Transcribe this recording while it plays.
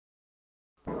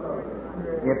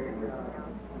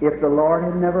If the Lord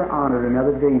had never honored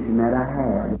another vision that I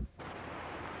had,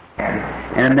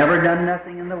 and had never done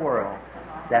nothing in the world,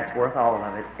 that's worth all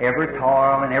of it. Every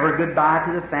toil and every goodbye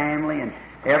to the family and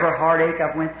every heartache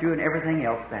I've went through and everything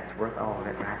else, that's worth all of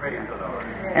it right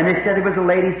there. And they said there was a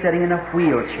lady sitting in a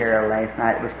wheelchair last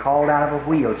night. It was called out of a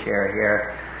wheelchair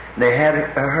here. They had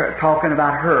her talking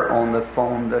about her on the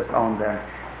phone, on the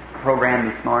program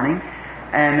this morning.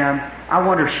 And I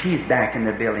wonder if she's back in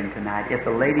the building tonight. If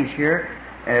the lady's here,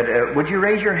 would you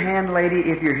raise your hand, lady,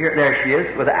 if you're here? There she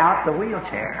is, without the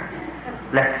wheelchair.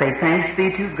 Let's say thanks be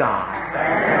to God.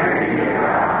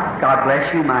 God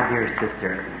bless you, my dear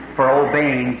sister, for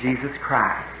obeying Jesus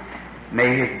Christ.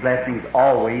 May His blessings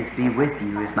always be with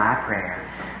you is my prayer.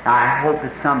 I hope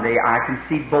that someday I can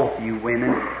see both you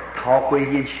women, talk with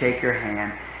you and shake your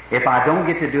hand. If I don't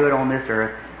get to do it on this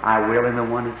earth, I will in the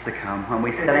one that's to come. When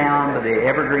we sit down by the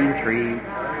evergreen tree,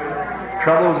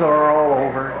 troubles are all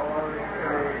over.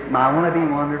 My, won't it be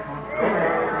wonderful?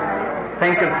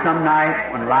 Think of some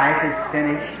night when life is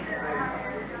finished.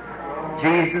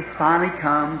 Jesus finally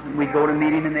comes and we go to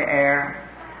meet Him in the air.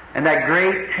 And that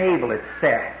great table is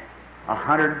set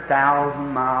 100,000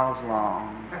 miles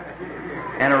long.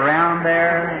 And around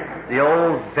there, the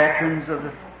old veterans of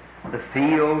the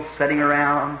fields sitting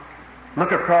around,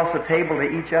 look across the table to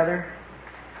each other.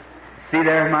 See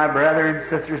there my brother and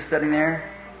sister sitting there?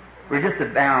 We're just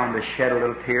bound to shed a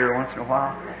little tear once in a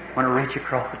while. Want to reach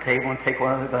across the table and take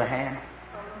one another by the hand.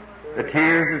 The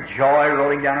tears of joy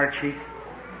rolling down our cheeks.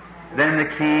 Then the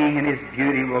King in His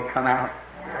beauty will come out,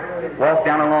 walk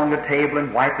down along the table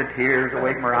and wipe the tears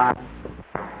away from our eyes.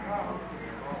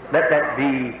 Let that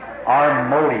be our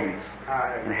motives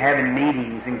in having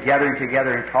meetings and gathering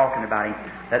together and talking about Him.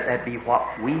 Let that be what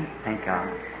we think of.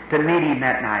 To meet Him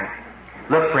that night.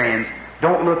 Look, friends,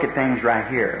 don't look at things right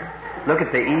here. Look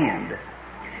at the end.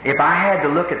 If I had to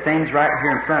look at things right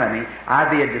here in front of me,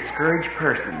 I'd be a discouraged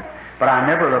person. But I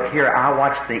never look here, I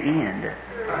watch the end.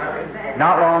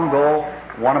 Not long ago,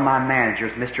 one of my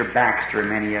managers, Mr. Baxter,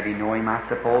 many of you know him, I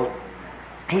suppose,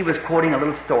 he was quoting a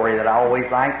little story that I always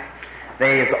liked.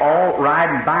 They was all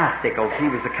riding bicycles. He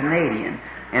was a Canadian.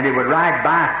 And they would ride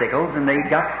bicycles, and they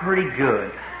got pretty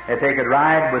good. That they could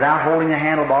ride without holding the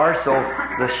handlebars. So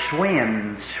the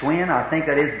Schwinn, I think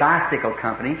that is bicycle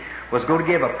company, was going to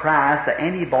give a prize to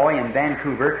any boy in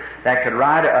Vancouver that could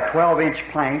ride a 12-inch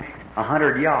plank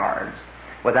 100 yards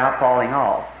without falling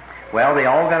off. Well, they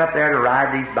all got up there to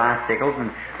ride these bicycles,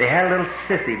 and they had a little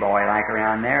sissy boy like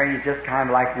around there. He's just kind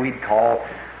of like we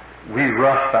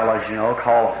rough fellows, you know,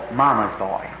 call Mama's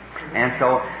boy. And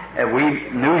so we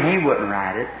knew he wouldn't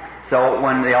ride it. So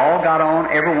when they all got on,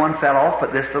 everyone fell off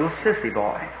but this little sissy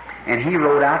boy. And he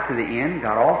rode out to the end,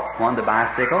 got off, won the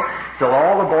bicycle. So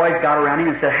all the boys got around him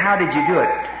and said, "How did you do it?"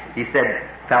 He said,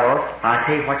 "Fellows, I'll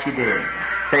tell you what you did."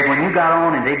 Said, when you got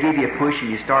on and they gave you a push and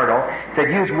you started off,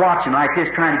 said, you was watching like this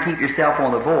trying to keep yourself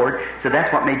on the board, so that's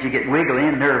what made you get wiggly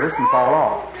and nervous and fall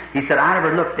off. He said, I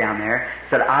never looked down there.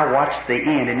 Said, I watched the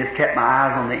end and just kept my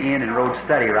eyes on the end and rode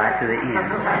steady right to the end.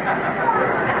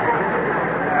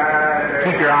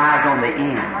 Keep your eyes on the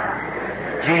end.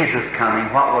 Jesus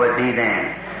coming, what will it be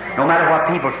then? No matter what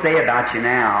people say about you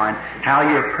now and how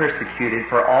you're persecuted,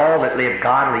 for all that live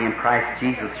godly in Christ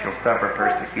Jesus shall suffer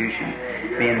persecution,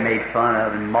 being made fun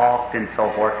of and mocked and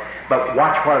so forth. But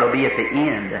watch what it'll be at the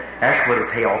end. That's what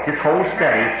it'll pay off. Just hold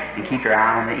steady and keep your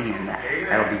eye on the end.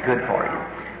 That'll be good for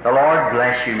you. The Lord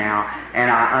bless you now. And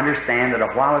I understand that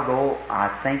a while ago, I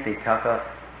think they took a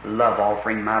love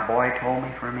offering. My boy told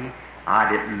me for me. I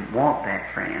didn't want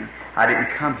that, friend. I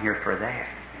didn't come here for that.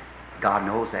 God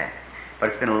knows that. But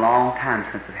it's been a long time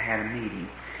since I've had a meeting.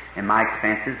 And my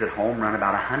expenses at home run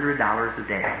about $100 a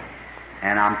day.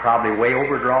 And I'm probably way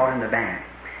overdrawn in the bank.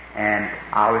 And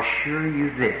I'll assure you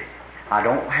this. I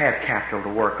don't have capital to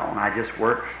work on. I just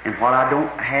work. And what I don't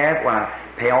have, when I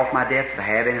pay off my debts, if I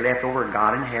have any left over,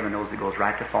 God in heaven knows it goes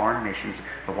right to foreign missions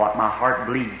for what my heart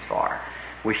bleeds for.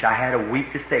 Wish I had a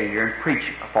week to stay here and preach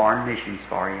foreign missions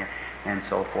for you and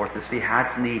so forth, to see how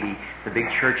it's needy. The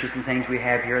big churches and things we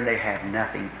have here, and they have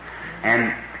nothing.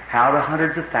 And how the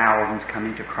hundreds of thousands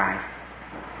coming to Christ.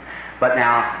 But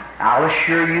now, I'll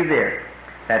assure you this,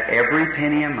 that every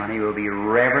penny of money will be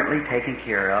reverently taken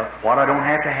care of. What I don't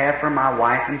have to have for my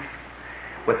wife and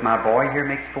with my boy here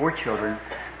makes 4 children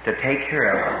to take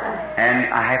care of them.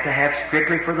 And I have to have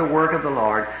strictly for the work of the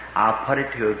Lord. I'll put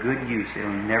it to a good use.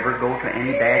 It'll never go to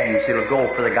any bad use. It'll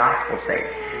go for the gospel's sake.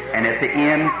 And at the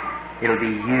end, it'll be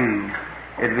used.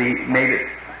 It'll be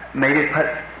maybe put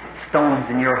stones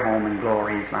in your home in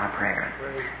glory is my prayer.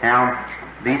 Now,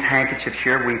 these handkerchiefs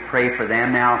here, we pray for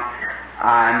them. Now,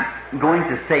 I'm going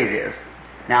to say this.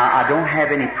 Now, I don't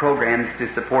have any programs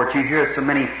to support. You hear so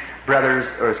many brothers,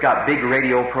 or it's got big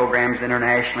radio programs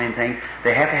internationally and things.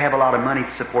 They have to have a lot of money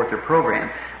to support their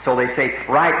program. So they say,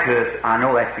 write to us. I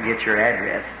know that's to get your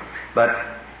address. But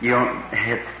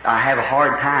I have a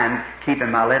hard time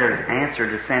keeping my letters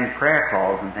answered to send prayer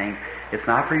calls and things. It's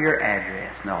not for your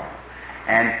address, no.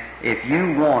 And if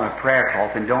you want a prayer call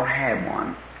and don't have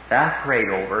one, that I prayed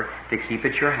over to keep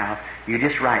at your house, you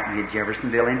just write me at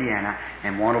Jeffersonville, Indiana,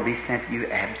 and one will be sent to you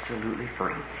absolutely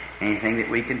free. Anything that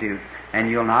we can do. And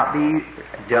you'll not be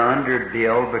dunned or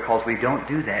billed, because we don't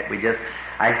do that.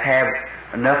 I just have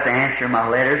enough to answer my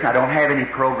letters, and I don't have any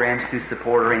programs to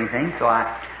support or anything, so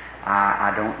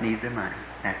I don't need the money.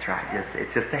 That's right.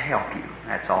 It's just to help you.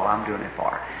 That's all I'm doing it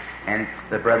for. And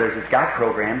the brothers that's got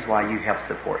programs, why, you help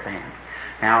support them.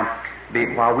 Now,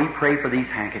 while we pray for these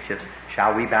handkerchiefs,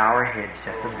 shall we bow our heads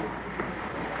just a moment?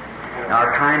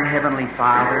 Our kind Heavenly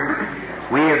Father,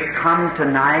 we have come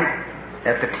tonight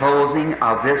at the closing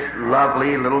of this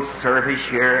lovely little service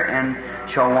here in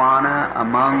Shawana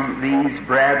among these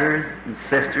brothers and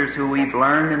sisters who we've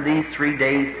learned in these 3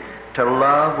 days to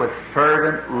love with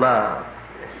fervent love.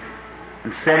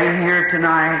 And sitting here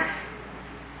tonight,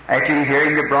 after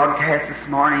hearing the broadcast this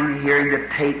morning, hearing the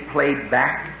tape played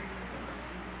back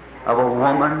of a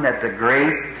woman that the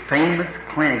great famous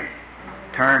clinic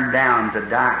turned down to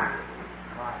die.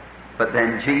 But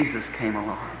then Jesus came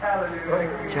along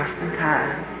just in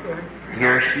time.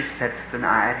 Here she sits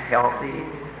tonight, healthy,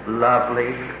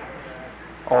 lovely.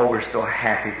 Oh, we're so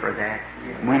happy for that.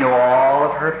 We know all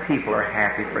of her people are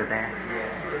happy for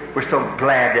that. We're so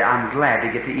glad I'm glad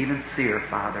to get to even see her,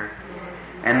 Father.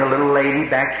 And the little lady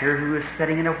back here who was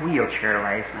sitting in a wheelchair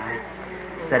last night,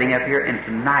 sitting up here, and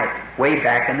tonight, way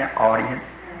back in the audience,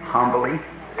 humbly,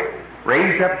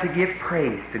 raised up to give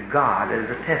praise to God as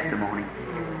a testimony.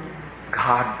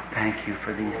 God, thank you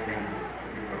for these things.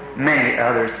 Many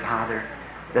others, Father,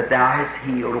 that Thou hast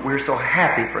healed. We're so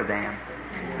happy for them.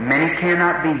 Many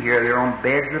cannot be here. They're on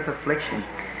beds of affliction.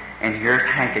 And here's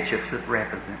handkerchiefs that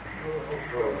represent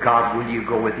them. God, will you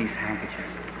go with these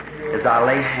handkerchiefs? As I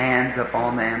lay hands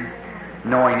upon them,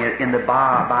 knowing that in the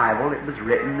Bible it was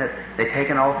written that they'd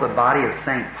taken off the body of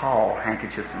St. Paul,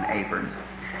 handkerchiefs and aprons.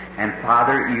 And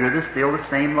Father, you're still the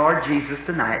same Lord Jesus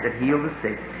tonight that healed the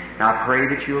sick. And I pray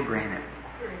that you'll grant it.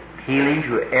 Healing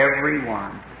to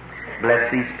everyone.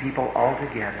 Bless these people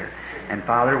altogether. And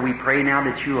Father, we pray now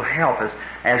that you'll help us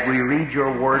as we read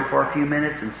your word for a few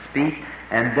minutes and speak,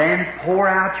 and then pour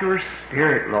out your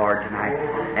Spirit, Lord, tonight.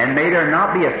 And may there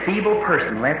not be a feeble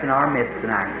person left in our midst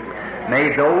tonight.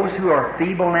 May those who are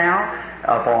feeble now,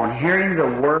 upon hearing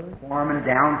the word, warming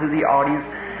down through the audience,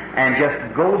 and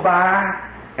just go by,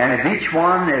 and as each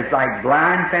one is like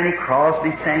blind Fanny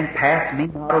Crosby saying, "Pass me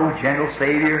not, O gentle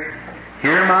Savior,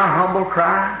 hear my humble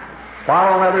cry.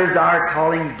 While on others are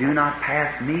calling, do not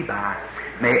pass me by."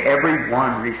 May every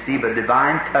one receive a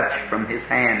divine touch from His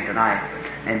hand tonight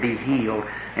and be healed.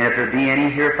 And if there be any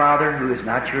here, Father, who is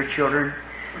not your children,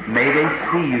 may they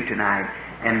see you tonight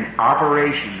in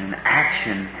operation and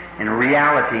action and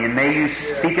reality, and may you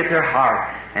speak at their heart,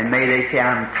 and may they say,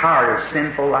 "I'm tired of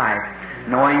sinful life,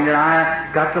 knowing that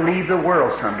I've got to leave the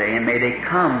world someday," and may they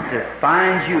come to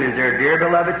find you as their dear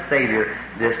beloved Savior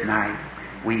this night.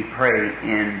 We pray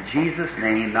in Jesus'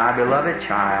 name, thy beloved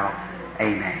child.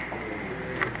 Amen.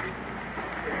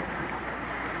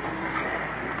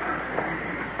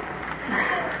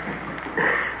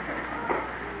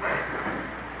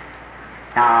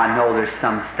 Now I know there's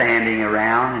some standing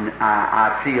around, and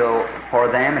I feel for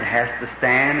them it has to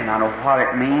stand, and I know what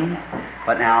it means.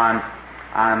 But now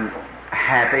I'm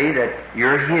happy that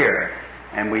you're here,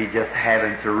 and we just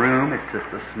haven't a room. It's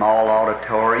just a small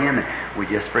auditorium, and we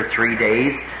just for 3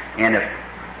 days. And if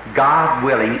God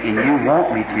willing, and you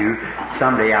want me to,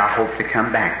 someday I hope to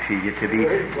come back to you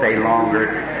to stay longer,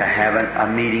 to have a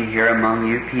meeting here among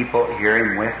you people here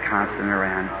in Wisconsin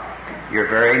around. You're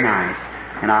very nice,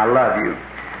 and I love you.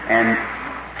 And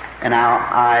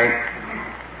I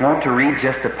want to read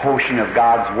just a portion of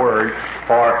God's Word,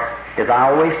 for as I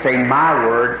always say, my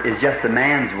word is just a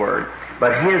man's word,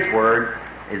 but His word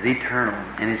is eternal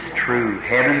and it's true.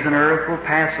 Heavens and earth will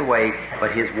pass away,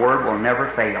 but His word will never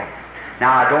fail.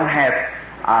 Now I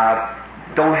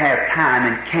don't have time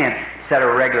and can't set a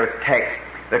regular text,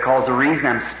 because the reason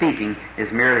I'm speaking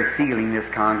is merely feeling this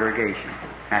congregation.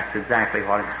 That's exactly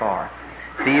what it's for.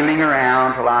 Feeling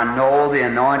around till I know the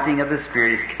anointing of the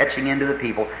Spirit is catching into the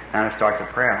people, then I start the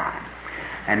prayer line.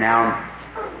 And now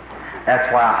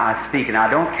that's why I speak, and I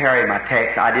don't carry my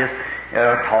text. I just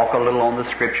talk a little on the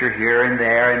Scripture here and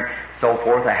there and so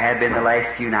forth. I have been the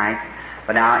last few nights.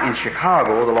 But now in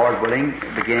Chicago, the Lord willing,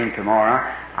 beginning tomorrow,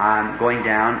 I'm going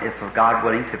down, if God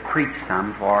willing, to preach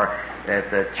some for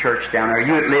the church down there.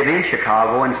 You that live in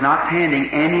Chicago and is not attending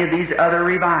any of these other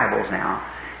revivals now.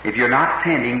 If you're not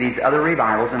attending these other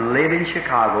revivals and live in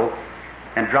Chicago,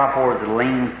 and drop over to the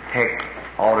Lane Tech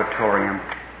Auditorium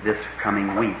this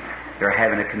coming week. They're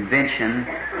having a convention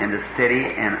in the city,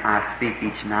 and I speak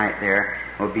each night there.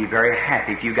 We'll be very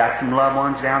happy. If you've got some loved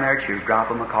ones down there, you drop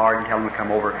them a card and tell them to come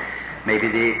over. Maybe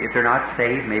if they're not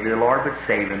saved, maybe the Lord would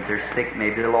save them. If they're sick,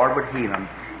 maybe the Lord would heal them.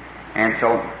 And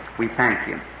so we thank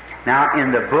you. Now,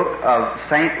 in the book of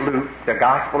St. Luke, the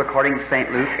Gospel according to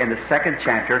St. Luke, in the 2nd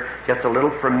chapter, just a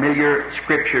little familiar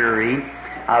scripture to read.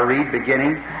 I'll read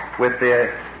beginning with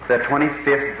the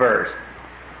 25th verse.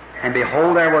 And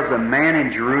behold, there was a man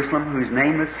in Jerusalem whose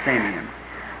name was Simeon.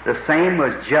 The same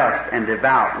was just and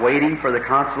devout, waiting for the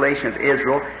consolation of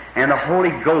Israel, and the Holy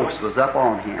Ghost was up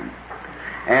on him.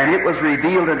 And it was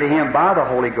revealed unto him by the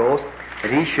Holy Ghost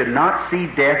that he should not see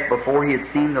death before he had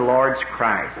seen the Lord's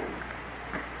Christ.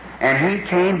 And he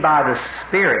came by the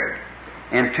Spirit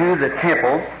into the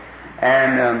temple,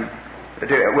 and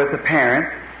with the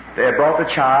parent, they brought the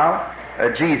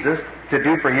child, Jesus, to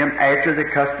do for him after the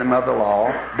custom of the law.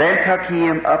 Then took he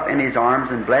him up in his arms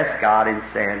and blessed God and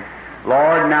said,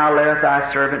 Lord, now letteth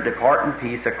thy servant depart in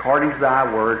peace according to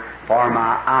thy word, for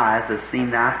my eyes have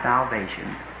seen thy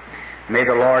salvation. May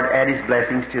the Lord add his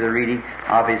blessings to the reading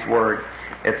of his word.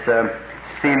 It's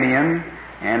Simeon,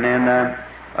 and then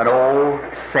an old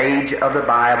sage of the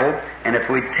Bible. And if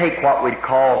we take what we'd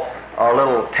call a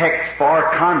little text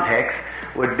for context,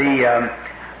 would be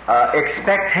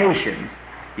expectations.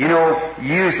 You know,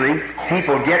 usually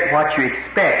people get what you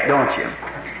expect, don't you?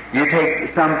 You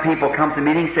take, some people come to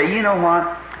meetings and say, you know what,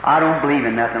 I don't believe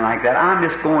in nothing like that. I'm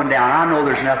just going down. I know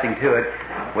there's nothing to it.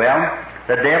 Well,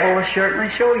 the devil will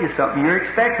certainly show you something. You're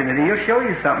expecting it. He'll show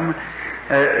you something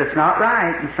it's not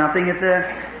right, and something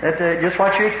just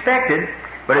what you expected.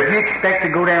 But if you expect to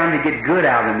go down to get good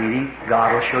out of the meeting,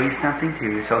 God will show you something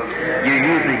too. So you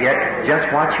usually get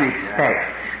just what you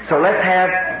expect. So let's have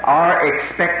our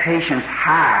expectations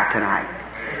high tonight.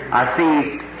 I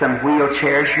see some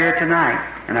wheelchairs here tonight,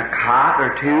 and a cot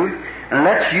or two. And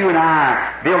let's you and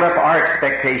I build up our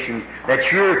expectations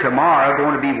that you're tomorrow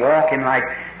going to be walking like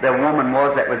the woman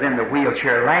was that was in the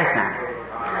wheelchair last night.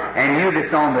 And you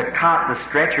that's on the cot, the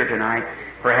stretcher tonight,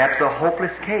 perhaps a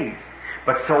hopeless case.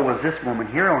 But so was this woman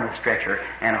here on the stretcher,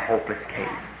 and a hopeless case.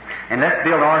 And let's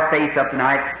build our faith up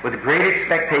tonight with great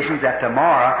expectations that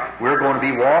tomorrow we're going to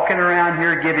be walking around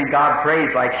here giving God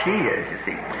praise like she is, you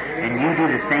see. And you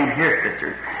do the same here,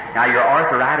 sister. Now, your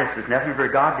arthritis is nothing for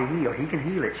God to heal. He can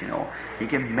heal it, you know. He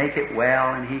can make it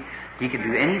well, and He can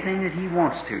do anything that He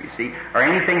wants to, you see, or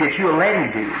anything that you'll let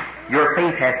Him do. Your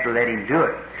faith has to let Him do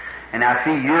it. And I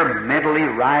see you're mentally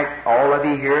right, all of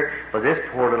you here, but this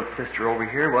poor little sister over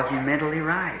here wasn't mentally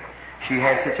right. She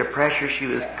had such a pressure, she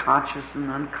was conscious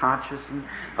and unconscious, and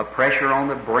a pressure on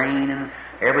the brain and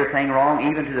everything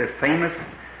wrong. Even to the famous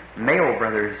male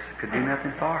brothers could do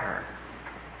nothing for her.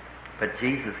 But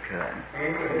Jesus could.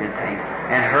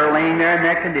 And her laying there in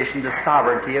that condition, the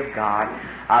sovereignty of God.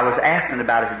 I was asking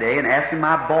about it today and asking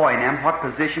my boy now what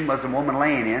position was the woman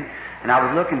laying in. And I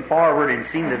was looking forward and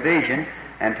seeing the vision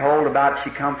and told about she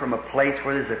come from a place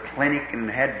where there's a clinic and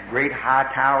had great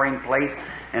high towering place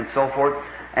and so forth.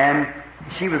 And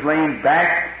she was laying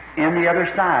back in the other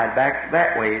side, back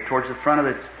that way, towards the front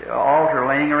of the altar,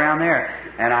 laying around there.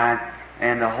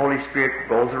 And the Holy Spirit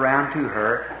goes around to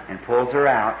her and pulls her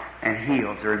out and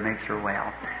heals her and makes her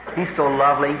well. He's so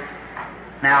lovely.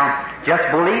 Now, just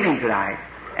believing tonight,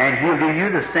 and He'll do you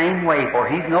the same way, for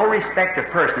He's no respecter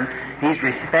of person. He's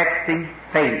respecting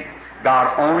faith.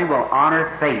 God only will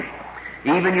honor faith.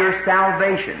 Even your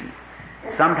salvation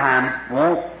sometimes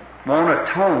won't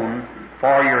atone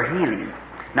for your healing.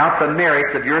 Not the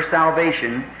merits of your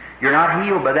salvation. You're not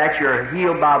healed by that. You're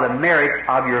healed by the merits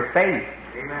of your faith.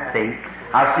 Amen. See?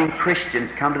 I've seen Christians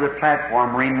come to the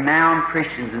platform, renowned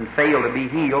Christians, and fail to be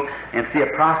healed, and see a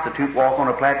prostitute walk on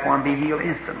a platform and be healed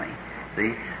instantly.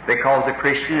 See? Because the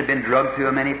Christian had been drugged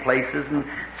through many places and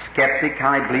skeptic,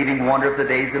 kind of believing, wonder if the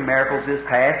days of miracles is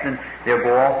past, and they'll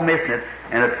go off missing it.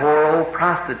 And a poor old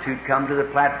prostitute come to the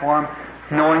platform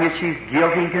knowing that she's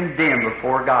guilty and condemned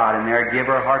before God, and there give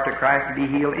her heart to Christ and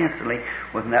be healed instantly,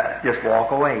 just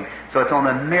walk away. So it's on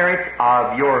the merits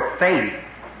of your faith.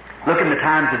 Look in the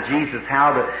times of Jesus,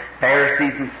 how the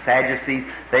Pharisees and Sadducees,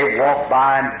 they walked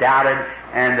by and doubted,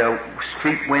 and the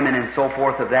street women and so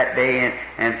forth of that day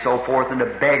and so forth, and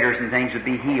the beggars and things would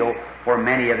be healed, where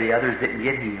many of the others didn't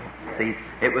get healed. See,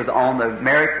 it was on the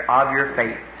merits of your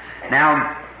faith.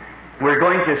 Now, we're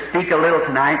going to speak a little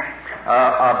tonight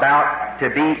about to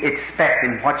be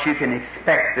expecting, what you can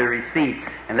expect to receive.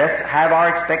 And let's have our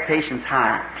expectations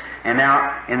high. And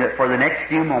now, for the next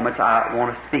few moments, I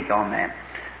want to speak on that.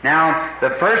 Now, the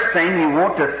first thing you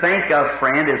want to think of,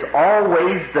 friend, is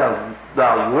always the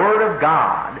Word of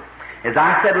God. As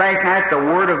I said last night, the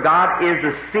Word of God is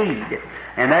a seed.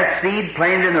 And that seed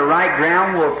planted in the right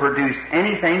ground will produce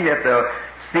anything that the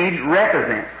seed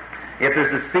represents. If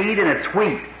there's a seed and it's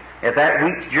wheat, if that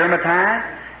wheat's germatized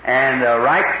and the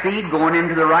right seed going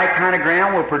into the right kind of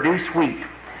ground will produce wheat.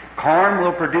 Corn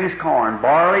will produce corn.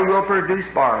 Barley will produce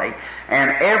barley.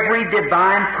 And every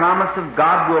divine promise of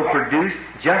God will produce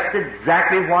just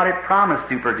exactly what it promised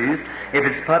to produce if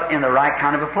it's put in the right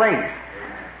kind of a place.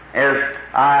 As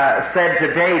I said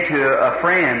today to a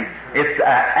friend, it's an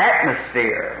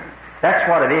atmosphere. That's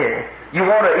what it is.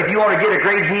 If you want to get a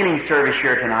great healing service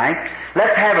here tonight,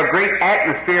 let's have a great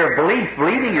atmosphere of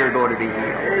believing you're going to be healed.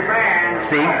 Amen.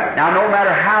 See? Now, no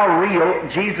matter how real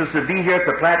Jesus would be here at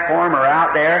the platform or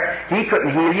out there, He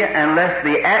couldn't heal you unless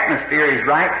the atmosphere is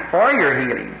right for your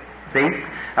healing. See?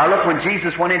 Now look, when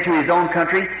Jesus went into His own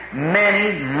country,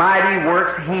 many mighty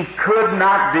works He could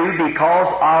not do because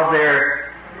of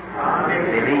their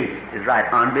unbelief. Is right,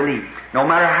 unbelief. No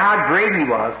matter how great He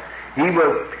was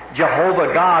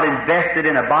Jehovah God invested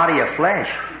in a body of flesh.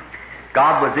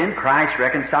 God was in Christ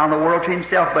reconciling the world to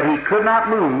Himself, but He could not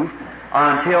move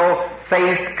until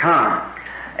faith come.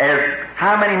 As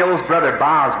how many knows Brother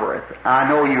Bosworth? I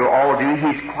know you all do.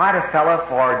 He's quite a fellow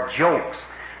for jokes,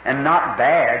 and not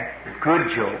bad, good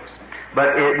jokes.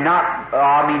 But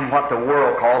what the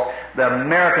world calls. The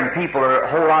American people are a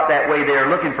whole lot that way. They're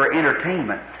looking for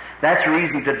entertainment. That's the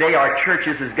reason today our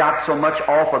churches has got so much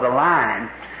off of the line,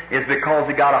 is because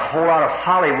they got a whole lot of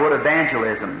Hollywood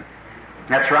evangelism.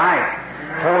 That's right.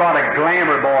 A whole lot of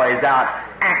glamour boys out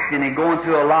acting and going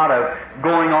through a lot of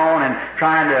going on and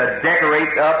trying to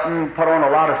decorate up and put on a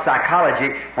lot of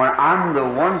psychology, when I'm the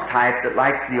one type that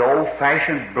likes the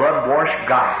old-fashioned blood-washed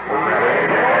gospel, brother.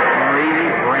 That really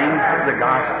brings the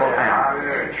gospel out.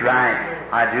 That's right.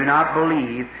 I do not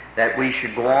believe that we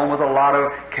should go on with a lot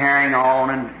of carrying on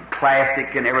and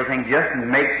classic and everything. Just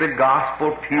make the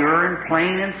gospel pure and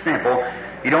plain and simple.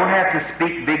 You don't have to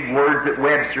speak big words that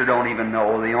Webster don't even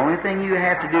know. The only thing you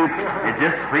have to do is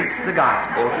just preach the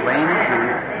gospel, plain and true.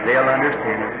 They'll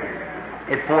understand it.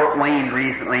 At Fort Wayne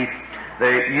recently,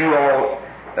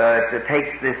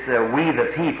 takes this We the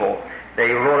People.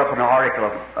 They wrote up an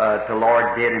article the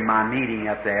Lord did in my meeting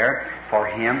up there for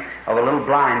Him of a little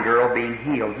blind girl being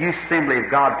healed. You Assembly of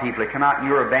God people, come out in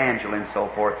your evangel and so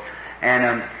forth.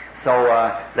 And so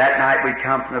that night we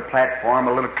come from the platform,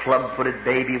 a little club-footed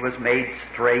baby was made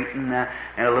straight, and a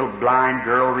little blind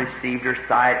girl received her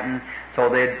sight, and so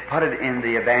they'd put it in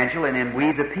the evangel and in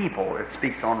We the People. It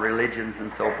speaks on religions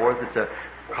and so forth. It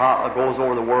goes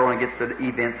over the world and gets the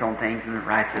events on things and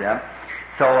writes it up.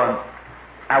 So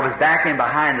I was back in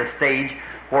behind the stage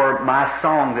where my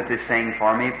song that they sang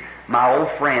for me, my old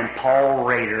friend Paul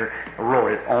Rader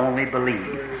wrote it, Only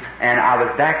Believe. And I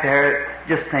was back there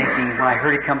just thinking, when I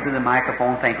heard it come through the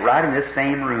microphone, right in this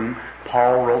same room,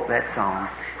 Paul wrote that song.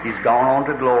 He's gone on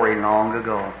to glory long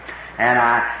ago. And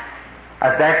I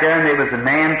was back there, and there was a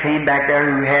man came back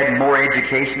there who had more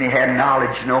education, he had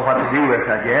knowledge to know what to do with,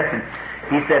 I guess. And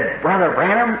he said, Brother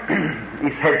Branham, he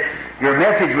said, your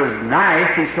message was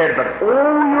nice, he said, but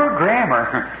your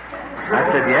grammar. I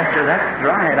said, yes, sir, that's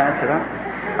right. I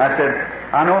said,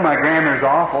 I know my grammar's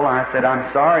awful. I said, I'm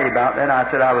sorry about that. I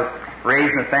said, I was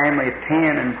raised in a family of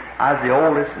 10, and I was the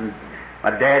oldest, and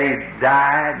my daddy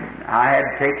died, and I had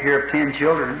to take care of 10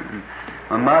 children. And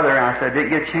my mother, I said, didn't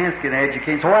get a chance to get an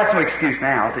education. So that's no excuse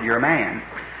now. I said, you're a man.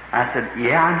 I said,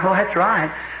 yeah, I know that's right.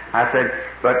 I said,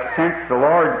 but since the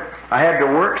Lord, I had to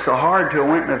work so hard till I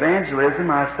went in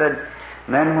evangelism, I said,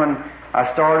 and then when I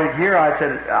started here, I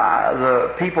said,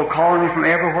 the people calling me from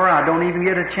everywhere, I don't even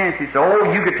get a chance. He said,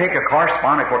 you could take a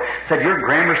correspondent course. I said, your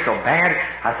grammar's so bad.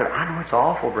 I said, I know it's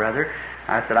awful, brother.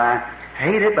 I said, I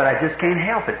hate it, but I just can't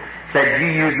help it. Said, you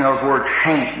using those words,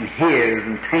 haint and his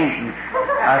and taint. And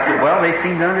I said, well, they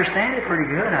seem to understand it pretty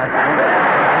good. I said,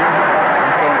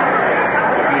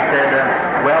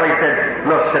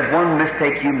 look, one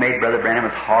mistake you made, Brother Branham,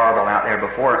 was horrible out there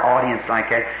before an audience like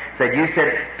that. Said, you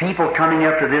said, people coming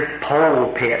up to this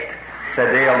pulpit,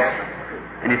 said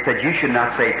and he said, you should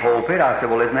not say pulpit. I said,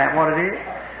 well, isn't that what it is?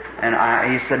 And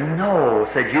he said, no.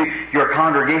 Said, your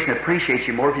congregation appreciates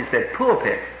you more if you said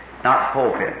pulpit, not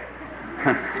pulpit.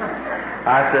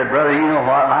 I said, brother, you know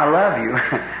what? I love you.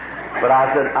 But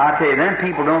I said, I tell you, them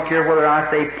people don't care whether I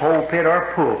say pulpit or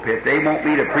pulpit. They want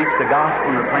me to preach the gospel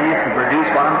in the plainest and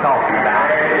produce what I'm talking about.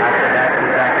 I said, that's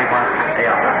exactly what they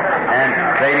are.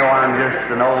 And they know I'm just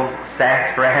an old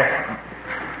sassafras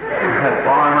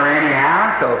farmer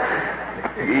anyhow, so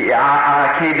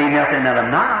I can't be nothing that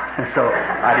I'm not. So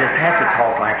I just have to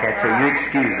talk like that, so you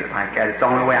excuse it like that. It's the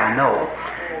only way I know.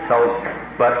 So,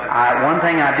 but one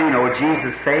thing I do know,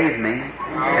 Jesus saved me,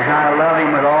 and I love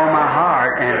Him with all my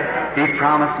heart, and He's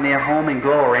promised me a home in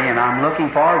glory, and I'm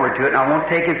looking forward to it, and I want to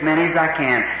take as many as I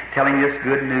can, telling this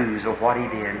good news of what He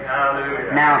did.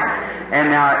 Hallelujah.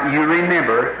 Now you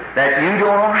remember that you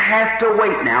don't have to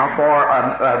wait now for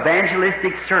an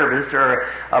evangelistic service or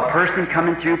a person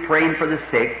coming through praying for the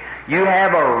sick. You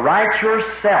have a right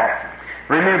yourself.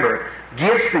 Remember,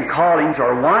 gifts and callings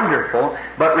are wonderful,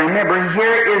 but remember,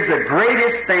 here is the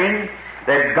greatest thing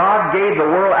that God gave the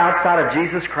world outside of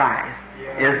Jesus Christ,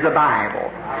 is the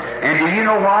Bible. And do you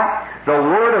know what? The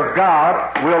Word of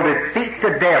God will defeat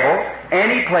the devil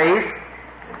any place,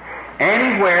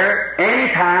 anywhere,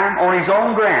 anytime, on his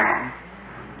own ground.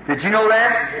 Did you know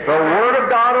that? The Word of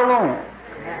God alone.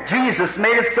 Jesus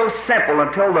made it so simple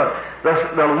until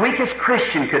the weakest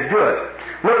Christian could do it.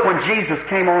 Look, when Jesus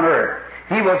came on earth,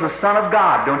 He was the Son of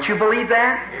God. Don't you believe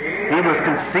that? He was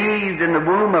conceived in the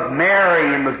womb of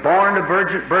Mary and was born to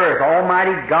virgin birth.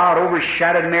 Almighty God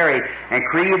overshadowed Mary and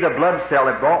created the blood cell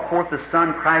that brought forth the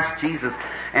Son, Christ Jesus.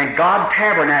 And God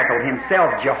tabernacled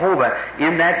Himself, Jehovah,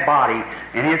 in that body,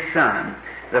 in His Son.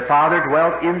 The Father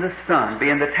dwelt in the Son,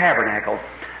 being the tabernacle.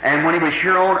 And when He was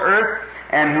here on earth,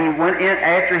 and He went in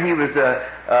after He was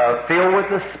filled with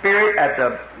the Spirit at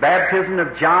the baptism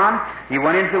of John, He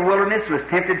went into the wilderness, was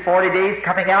tempted 40 days,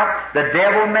 coming out, the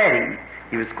devil met Him.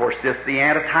 He was, of course, just the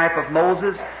antitype of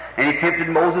Moses, and he tempted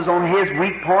Moses on his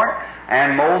weak point,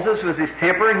 and Moses was his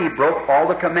temper, and he broke all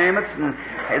the commandments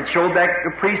and showed that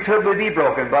the priesthood would be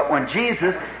broken. But when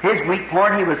Jesus, his weak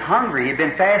point, he was hungry. He had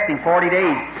been fasting 40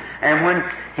 days. And when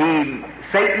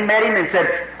Satan met him and said,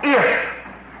 "If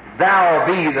thou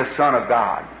be the Son of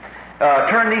God,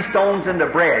 turn these stones into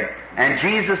bread." And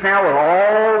Jesus now, with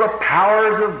all the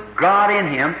powers of God in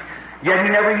Him, yet He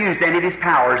never used any of His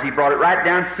powers. He brought it right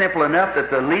down simple enough that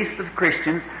the least of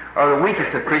Christians, or the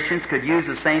weakest of Christians, could use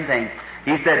the same thing.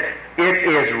 He said, "It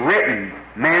is written,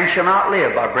 man shall not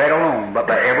live by bread alone, but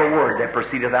by every word that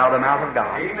proceedeth out of the mouth of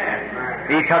God." Amen.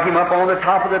 He took him up on the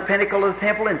top of the pinnacle of the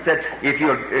temple and said, "If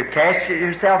you'll cast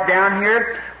yourself down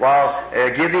here,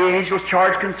 give the angels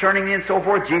charge concerning me," and so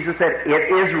forth. Jesus said, "It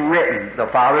is written," the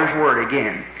Father's word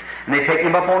again. And they take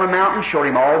him up on a mountain, showed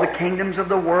him all the kingdoms of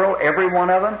the world, every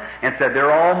one of them, and said,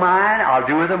 "They're all mine. I'll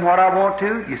do with them what I want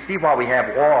to." You see why we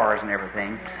have wars and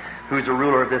everything. Who's the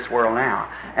ruler of this world now?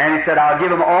 And He said, "I'll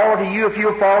give them all to you if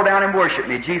you'll fall down and worship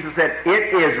me." Jesus said,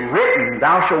 "It is written,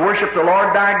 thou shalt worship the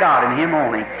Lord thy God, and Him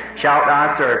only shalt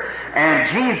thou serve." And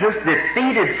Jesus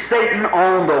defeated Satan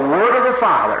on the word of the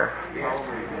Father.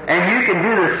 And you can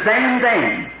do the same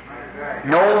thing.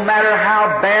 No matter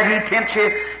how bad he tempts you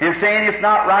in saying it's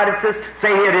not right, it says,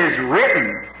 say it is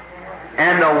written.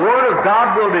 And the Word of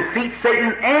God will defeat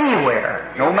Satan anywhere,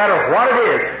 no matter what it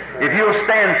is. If you'll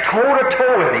stand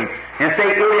toe-to-toe with him and say,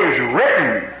 "It is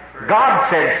written, God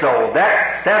said so,"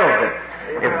 that settles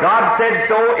it. If God said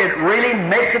so, it really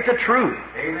makes it the truth.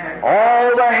 Amen.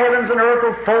 All the heavens and earth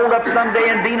will fold up someday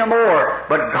and be no more.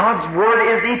 But God's Word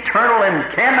is eternal and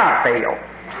cannot fail,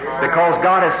 because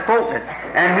God has spoken it.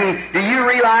 And do you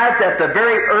realize that the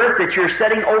very earth that you're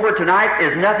sitting over tonight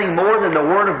is nothing more than the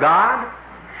Word of God?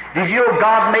 Did you know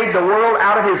God made the world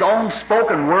out of His own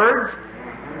spoken words?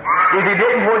 If He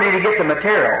didn't, where did He get the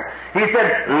material? He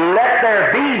said, "Let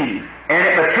there be," and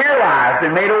it materialized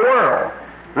and made a world.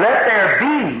 "Let there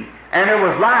be," and it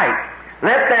was light.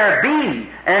 "Let there be,"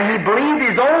 and He believed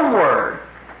His own word.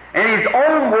 And His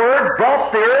own word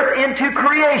brought the earth into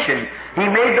creation. He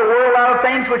made the world out of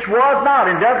things which was not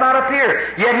and does not appear.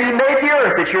 Yet He made the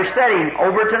earth that you're sitting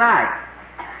over tonight.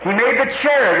 He made the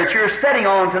chair that you're sitting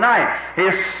on tonight.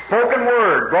 His spoken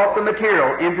word brought the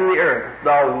material into the earth.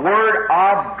 The Word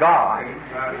of God.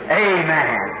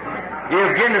 Amen. You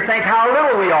begin to think how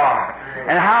little we are,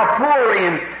 and how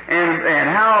poorly and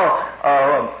how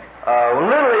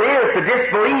little it is to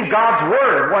disbelieve God's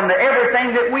Word when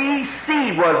everything that we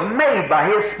see was made by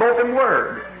His spoken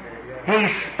Word. He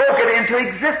spoke it into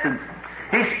existence.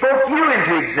 He spoke you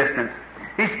into existence.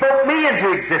 He spoke me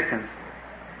into existence.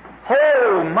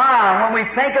 Oh my, when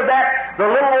we think of that, the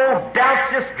little old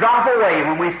doubts just drop away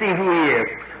when we see who He is.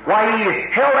 Why, He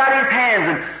held out His hands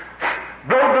and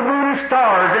drove the moon and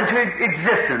stars into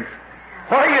existence.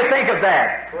 What do you think of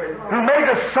that? Who made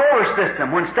the solar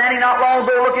system? When standing not long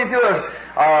ago looking through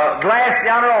a glass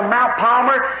yonder on Mount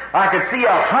Palmer, I could see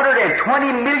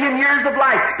 120 million years of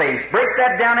light space. Break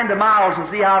that down into miles and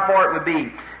see how far it would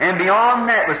be. And beyond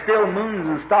that was still moons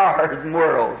and stars and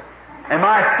worlds. And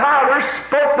my Father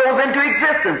spoke those into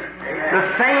existence. The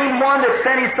same one that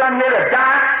sent His Son here to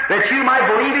die, that you might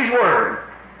believe His Word.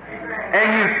 And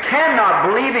you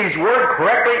cannot believe His Word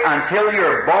correctly until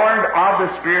you're born of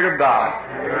the Spirit of God.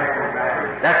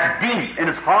 That's deep and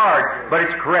it's hard, but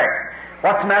it's correct.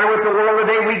 What's the matter with the world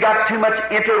today? We got too much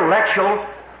intellectual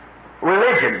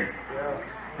religion.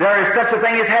 There is such a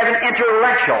thing as having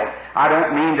intellectual. I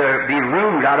don't mean to be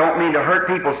rude. I don't mean to hurt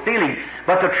people's feelings.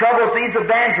 But the trouble with these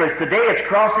evangelists today, it's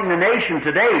crossing the nation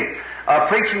today.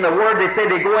 Preaching the Word, they say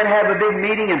they go and have a big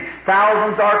meeting and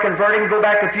thousands are converting. Go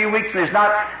back a few weeks and there's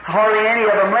not hardly any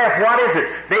of them left. What is it?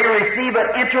 They receive an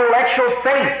intellectual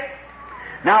faith.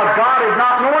 Now, God is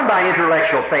not known by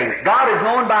intellectual faith. God is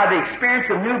known by the experience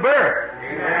of new birth.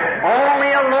 Amen.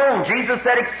 Only alone. Jesus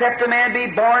said, except a man be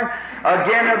born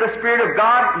again of the Spirit of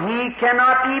God, he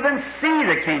cannot even see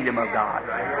the kingdom of God.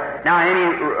 Now,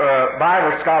 any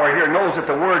Bible scholar here knows that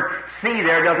the word see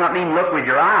there does not mean look with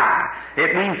your eye.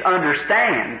 It means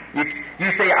understand.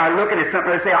 You say, I look at it,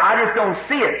 something, they say, I just don't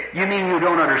see it. You mean you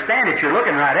don't understand it. You're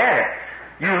looking right at it.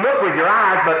 You look with your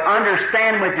eyes, but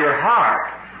understand with your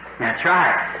heart. That's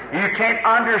right. You can't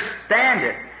understand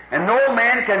it. And no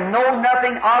man can know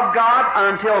nothing of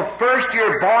God until first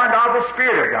you're born of the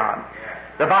Spirit of God.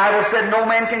 The Bible said no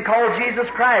man can call Jesus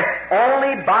Christ.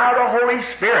 Only by the Holy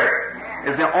Spirit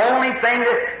is the only thing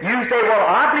that you say, well,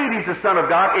 I believe He's the Son of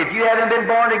God. If you haven't been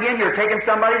born again, you're taking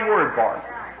somebody's word for it.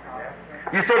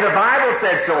 You say the Bible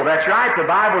said so. That's right. The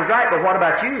Bible's right, but what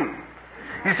about you?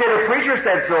 You say the preacher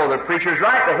said so. The preacher's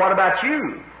right, but what about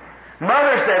you?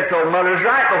 Mother said so. Mother's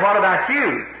right, but what about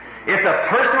you? It's a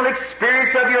personal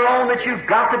experience of your own that you've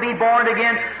got to be born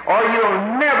again, or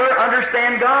you'll never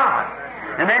understand God.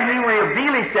 And then He will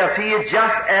reveal Himself to you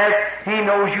just as He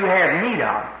knows you have need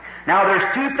of. Now, there's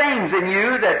two things in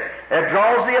you that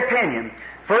draws the opinion.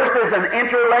 First is an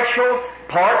intellectual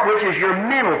part, which is your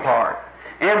mental part.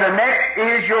 And the next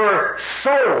is your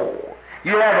soul.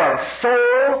 You have a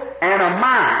soul and a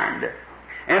mind.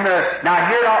 Now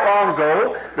here not long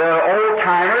ago, the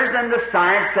old-timers and the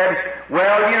science said,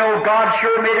 well, you know, God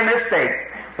sure made a mistake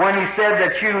when He said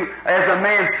that you, as a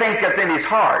man, thinketh in his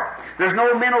heart. There's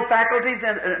no mental faculties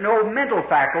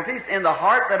in the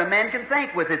heart that a man can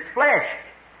think with its flesh.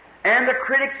 And the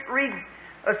critics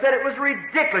said it was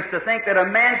ridiculous to think that a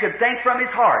man could think from his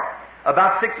heart.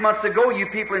 About 6 months ago, you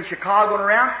people in Chicago and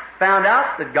around found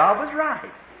out that God was right.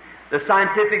 The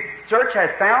scientific search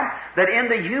has found that in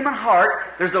the human heart,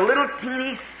 there's a little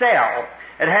teeny cell.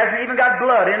 It hasn't even got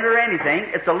blood in it or anything.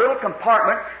 It's a little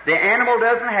compartment. The animal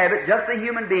doesn't have it, just the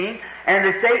human being. And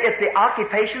they say it's the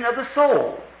occupation of the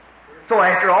soul. So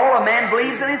after all, a man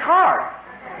believes in his heart.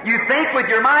 You think with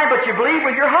your mind, but you believe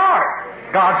with your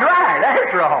heart. God's right,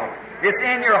 after all. It's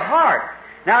in your heart.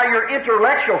 Now your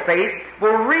intellectual faith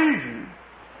will reason.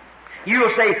 You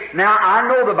will say, now I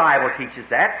know the Bible teaches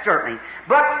that, certainly.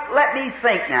 But let me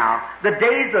think now. The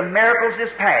days of miracles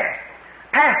is past.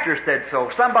 Pastor said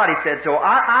so. Somebody said so.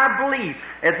 I believe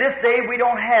at this day we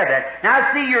don't have that.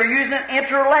 Now see, you're using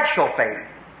intellectual faith.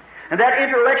 And that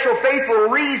intellectual faith will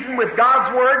reason with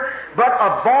God's Word, but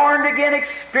a born-again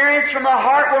experience from the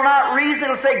heart will not reason.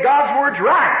 It'll say God's Word's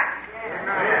right.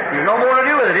 There's no more to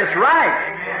do with it. It's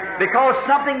right. Because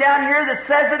something down here that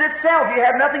says it itself, you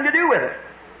have nothing to do with it.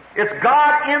 It's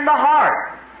God in the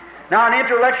heart. Now, an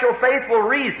intellectual faith will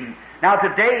reason. Now,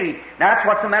 today, that's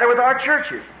what's the matter with our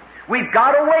churches. We've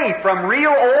got away from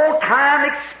real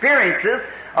old-time experiences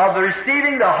of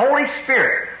receiving the Holy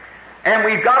Spirit. And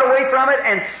we've got away from it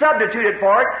and substituted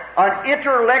for it an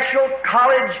intellectual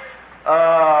college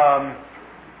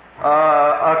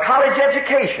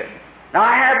education. Now,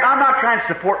 I'm not trying to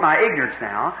support my ignorance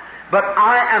now, but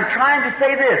I am trying to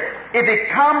say this. If it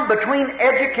come between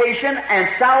education and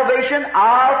salvation,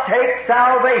 I'll take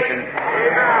salvation.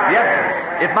 Yes,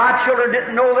 sir. If my children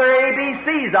didn't know their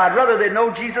ABCs, I'd rather they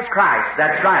know Jesus Christ.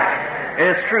 That's right.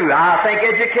 It's true. I think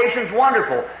education's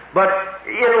wonderful, but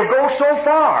it'll go so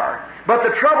far. But the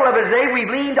trouble of it today, we've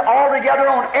leaned altogether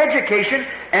on education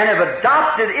and have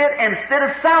adopted it instead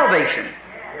of salvation.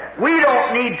 We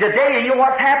don't need today, and you know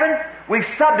what's happened? We've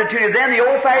substituted then the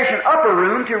old-fashioned upper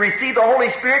room to receive the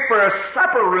Holy Spirit for a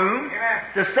supper room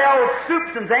to sell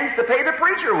soups and things to pay the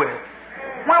preacher with.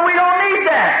 Well, we don't need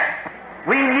that.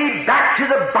 We need back to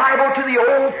the Bible, to the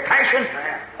old-fashioned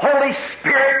Holy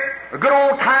Spirit, a good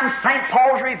old-time St.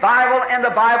 Paul's revival and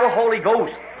the Bible Holy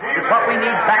Ghost. It's what we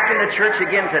need back in the church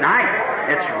again tonight.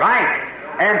 It's right.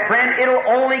 And friend, it'll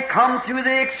only come through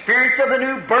the experience of the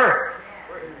new birth.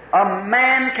 A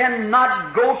man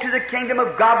cannot go to the kingdom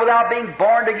of God without being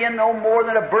born again, no more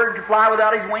than a bird to fly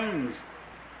without his wings.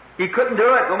 He couldn't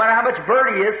do it. No matter how much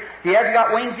bird he is, he hasn't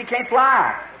got wings, he can't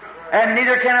fly. And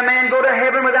neither can a man go to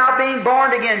heaven without being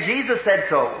born again. Jesus said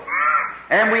so.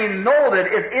 And we know that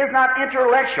it is not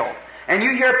intellectual. And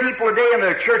you hear people today in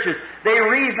their churches, they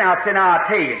reason out and say, now I'll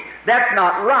tell you, that's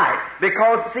not right.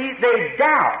 Because, see, they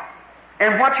doubt.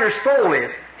 And what your soul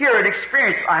is. Here, an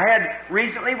experience I had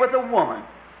recently with a woman.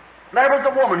 There was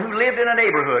a woman who lived in a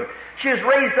neighborhood. She was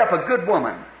raised up a good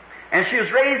woman. And she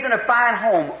was raised in a fine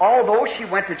home, although she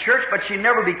went to church, but she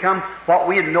never become what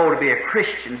we'd know to be a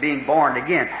Christian, being born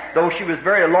again. Though she was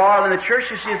very loyal in the church,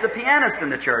 she was the pianist in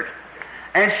the church.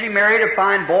 And she married a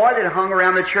fine boy that hung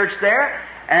around the church there,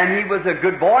 and he was a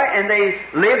good boy, and they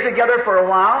lived together for a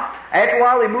while. After a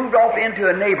while, they moved off into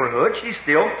a neighborhood. She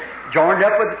still joined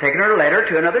up with taking her letter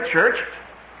to another church.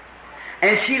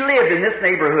 And she lived in this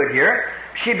neighborhood here.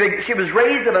 She was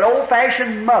raised of an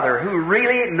old-fashioned mother who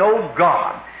really knew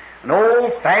God. An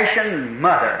old-fashioned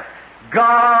mother.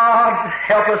 God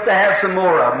help us to have some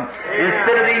more of them.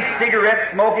 Instead of these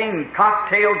cigarette-smoking,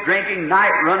 cocktail-drinking,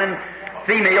 night-running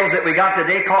females that we got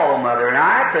today call mother. And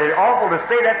it's awful to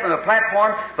say that from the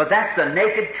platform, but that's the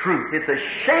naked truth. It's a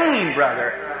shame,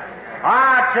 brother.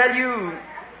 I tell you,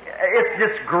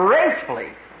 it's disgracefully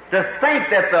to think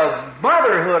that the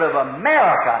motherhood of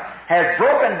America has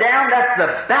broken down. That's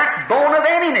the backbone of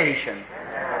any nation.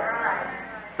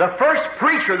 The first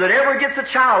preacher that ever gets a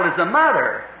child is a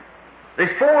mother.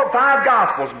 There's 4 or 5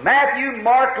 Gospels, Matthew,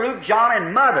 Mark, Luke, John,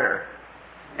 and mother.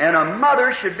 And a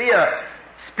mother should be a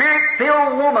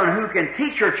Spirit-filled woman who can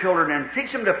teach her children and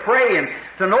teach them to pray and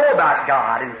to know about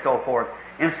God and so forth.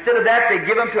 Instead of that, they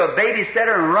give them to a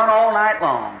babysitter and run all night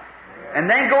long. And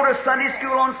then go to Sunday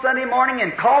school on Sunday morning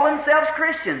and call themselves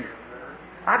Christians.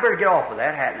 I better get off of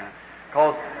that, hadn't I?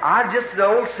 Because I'm just the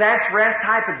old sassafras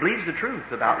type that believes the truth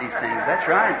about these things. That's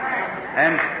right.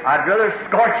 And I'd rather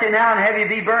scorch you now and have you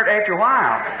be burnt after a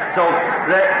while. So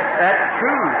that's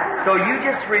true. So you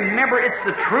just remember it's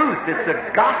the truth. It's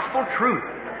the gospel truth.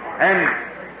 And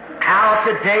how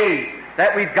today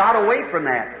that we've got away from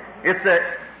that. It's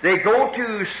that they go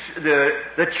to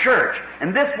the church.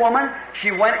 And this woman, she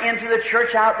went into the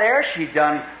church out there. She'd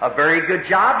done a very good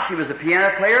job. She was a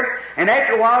piano player. And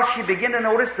after a while, she began to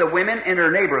notice the women in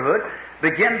her neighborhood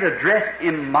begin to dress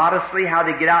immodestly, how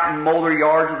they get out and mow their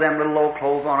yards with them little old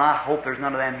clothes on. I hope there's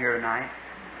none of them here tonight.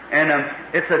 And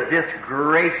it's a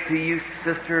disgrace to you,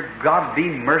 sister. God be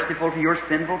merciful to your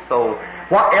sinful soul.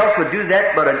 What else would do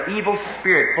that but an evil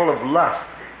spirit full of lust?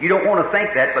 You don't want to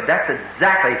think that, but that's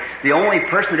exactly the only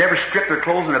person that ever stripped their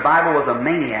clothes in the Bible was a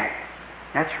maniac.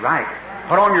 That's right.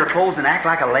 Put on your clothes and act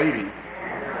like a lady.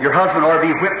 Your husband ought to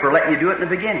be whipped for letting you do it in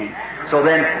the beginning. So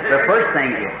then, the first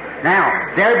thing is,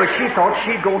 now, there, but she thought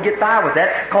she'd go get by with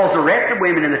that, because the rest of the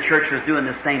women in the church was doing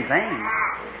the same thing.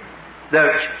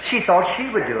 She thought she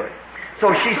would do it.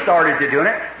 So she started to doing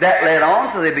it. That led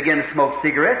on, so they began to smoke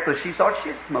cigarettes, so she thought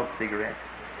she'd smoke cigarettes.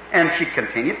 And she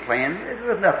continued playing.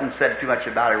 There was nothing said too much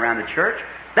about it around the church.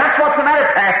 That's what's the matter,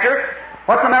 Pastor.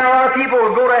 What's the matter? A lot of people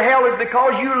will go to hell is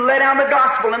because you let down the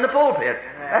gospel in the pulpit.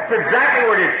 That's exactly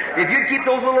what it is. If you keep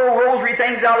those little rosary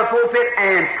things out of the pulpit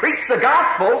and preach the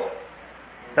gospel,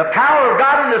 the power of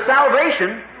God into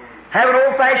salvation, have an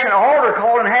old-fashioned altar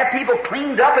call and have people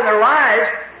cleaned up in their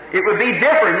lives, it would be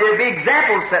different. It would be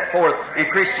examples set forth in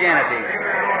Christianity.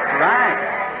 That's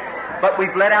right. But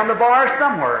we've let down the bar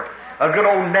somewhere. A good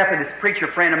old Methodist preacher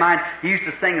friend of mine, he used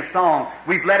to sing a song.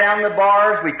 We've let down the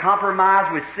bars, we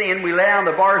compromised with sin, we let down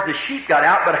the bars, the sheep got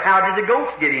out, but how did the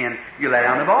goats get in? You let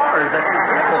down the bars. That's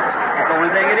simple. That's the only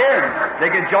thing it is.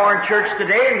 They can join church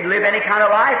today and live any kind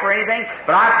of life or anything,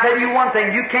 but I tell you one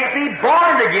thing, you can't be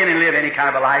born again and live any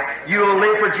kind of a life. You'll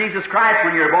live for Jesus Christ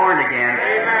when you're born again.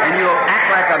 And you'll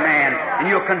act like a man, and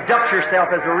you'll conduct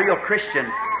yourself as a real Christian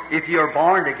if you're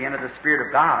born again of the Spirit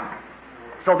of God.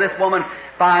 So this woman,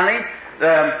 finally,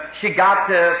 she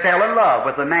fell in love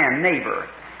with a man, neighbor.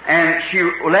 And she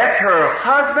left her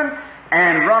husband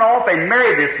and run off and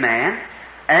married this man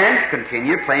and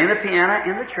continued playing the piano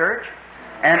in the church.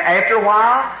 And after a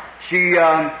while, she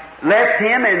left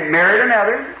him and married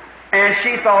another. And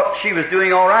she thought she was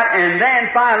doing all right. And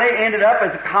then finally ended up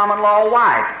as a common law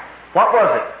wife. What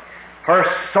was it? Her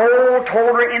soul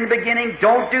told her in the beginning,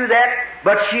 don't do that.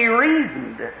 But she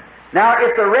reasoned. Now,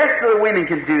 if the rest of the women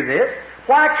can do this,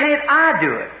 why can't I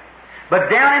do it? But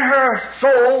down in her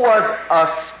soul was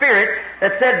a spirit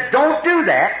that said, don't do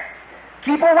that.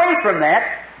 Keep away from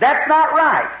that. That's not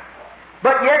right.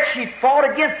 But yet she fought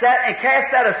against that and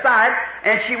cast that aside,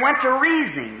 and she went to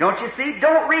reasoning. Don't you see?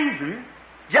 Don't reason.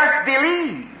 Just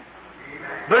believe.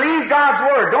 Believe God's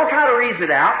Word. Don't try to reason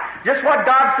it out. Just what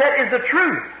God said is the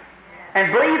truth.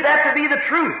 And believe that to be the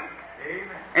truth.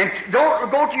 And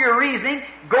don't go to your reasoning,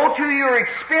 go to your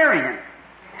experience.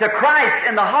 to Christ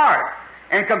in the heart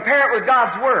and compare it with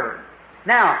God's Word.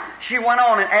 Now, she went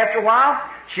on, and after a while,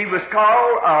 she was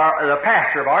called, the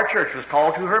pastor of our church was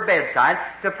called to her bedside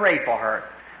to pray for her.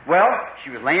 Well,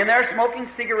 she was laying there smoking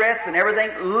cigarettes and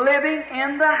everything, living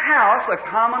in the house, a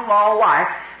common law wife.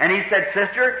 And he said,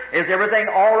 "Sister, is everything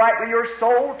all right with your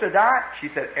soul to die?" She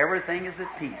said, "Everything is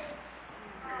at peace."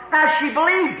 Now, she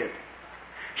believed it.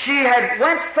 She had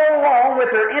went so long with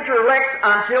her intellects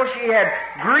until she had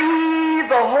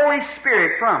grieved the Holy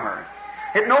Spirit from her.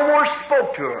 It no more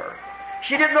spoke to her.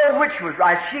 She didn't know which was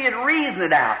right. She had reasoned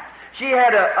it out. She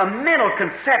had a mental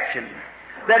conception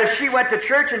that if she went to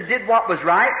church and did what was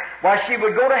right, why, she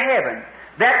would go to heaven.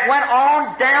 That went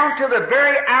on down to the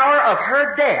very hour of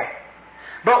her death.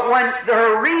 But when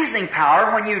her reasoning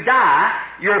power, when you die,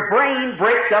 your brain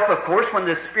breaks up, of course, when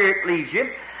the Spirit leaves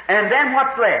you. And then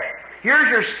what's left? Here's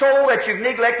your soul that you've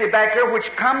neglected back there,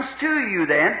 which comes to you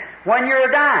then when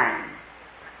you're dying.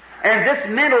 And this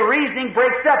mental reasoning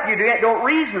breaks up. You don't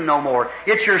reason no more.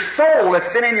 It's your soul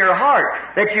that's been in your heart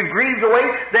that you've grieved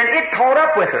away. Then it caught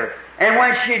up with her. And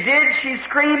when she did, she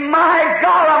screamed, "My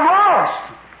God, I'm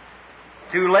lost!"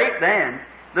 Too late then.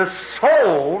 The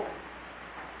soul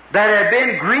that had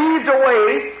been grieved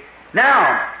away.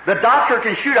 Now, the doctor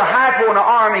can shoot a hypo in the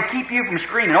arm and keep you from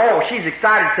screaming. "Oh, she's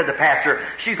excited," said the pastor.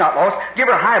 "She's not lost. Give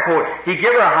her a hypo." He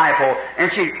gave her a hypo,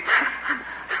 and she...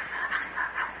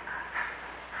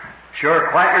 Sure,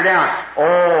 quiet her down.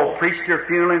 Oh, preached her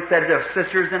funeral and said to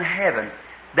sisters in heaven.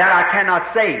 That I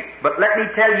cannot say, but let me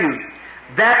tell you,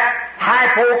 that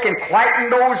hypo can quieten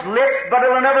those lips, but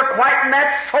it'll never quieten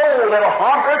that soul that'll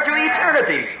haunt her to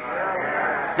eternity.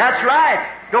 That's right.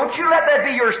 Don't you let that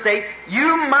be your state.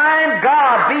 You mind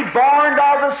God. Be born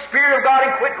of the Spirit of God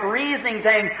and quit reasoning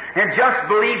things and just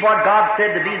believe what God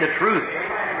said to be the truth.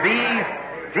 Be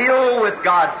filled with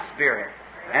God's Spirit.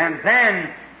 And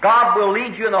then God will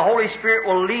lead you, and the Holy Spirit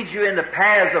will lead you in the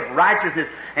paths of righteousness.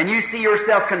 And you see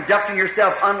yourself conducting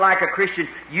yourself unlike a Christian.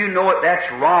 You know it,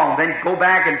 that's wrong. Then go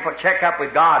back and check up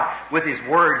with God, with His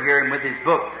Word here and with His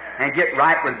book, and get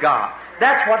right with God.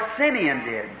 That's what Simeon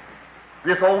did.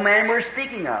 This old man we're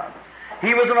speaking of.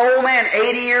 He was an old man,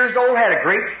 80 years old, had a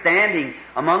great standing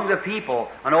among the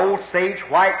people, an old sage,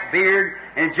 white beard,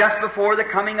 and just before the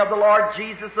coming of the Lord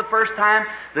Jesus the first time,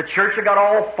 the church had got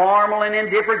all formal and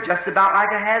indifferent, just about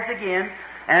like it has again.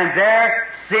 And there,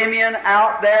 Simeon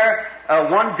out there,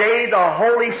 one day the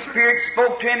Holy Spirit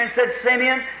spoke to him and said,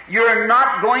 "Simeon, you're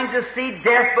not going to see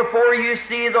death before you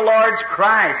see the Lord's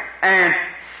Christ." And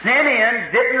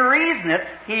Simeon didn't reason it,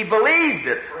 he believed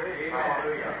it.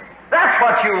 That's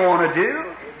what you want to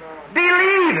do.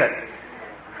 Believe it.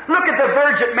 Look at the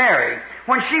Virgin Mary.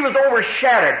 When she was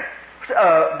overshadowed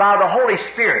by the Holy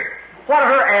Spirit, what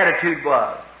her attitude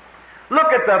was.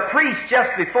 Look at the priest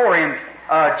just before him,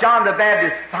 John the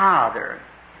Baptist's father.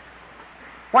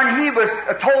 When he was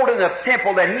told in the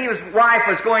temple that his wife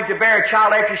was going to bear a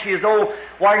child after she is old,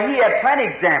 well, he had plenty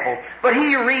of examples. But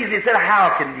he reasoned, he said,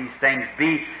 "How can these things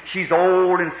be? She's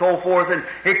old and so forth, and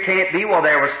it can't be." Well,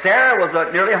 there was Sarah, was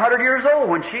nearly 100 years old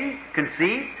when she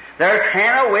conceived. There's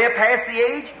Hannah, way past the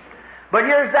age. But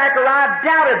here's Zechariah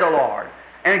doubted the Lord.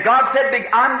 And God said,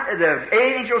 the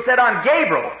angel said, "I'm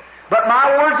Gabriel, but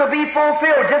my words will be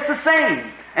fulfilled just the same."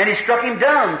 And he struck him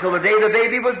dumb till the day the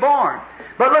baby was born.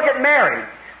 But look at Mary.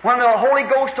 When the Holy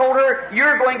Ghost told her,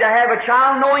 "You're going to have a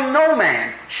child knowing no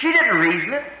man," she didn't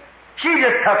reason it. She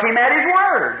just took him at his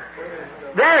word.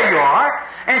 There you are.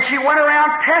 And she went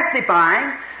around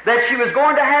testifying that she was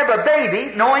going to have a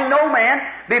baby knowing no man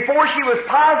before she was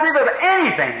positive of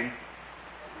anything.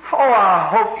 Oh, I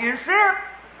hope you see it.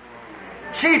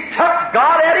 She took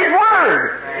God at His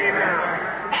word.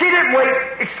 Amen. She didn't wait,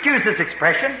 excuse this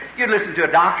expression, you'd listen to a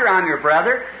doctor, "I'm your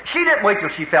brother." She didn't wait till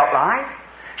she felt life.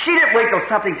 She didn't wait till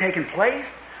something taken place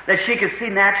that she could see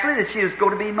naturally that she was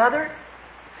going to be mother.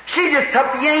 She just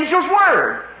took the angel's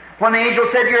word. When the angel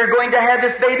said, "You're going to have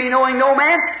this baby knowing no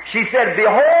man," she said,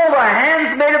 "Behold, the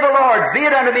handmaid of the Lord, be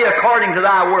it unto me according to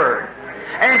thy word."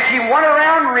 And she went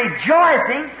around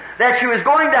rejoicing that she was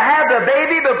going to have the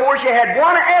baby before she had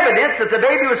one evidence that the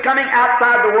baby was coming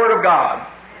outside the Word of God.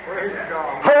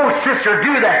 Oh, sister,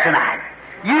 do that tonight.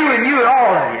 You and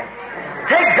all of you.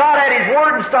 Take God at His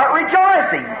Word and start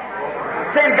rejoicing.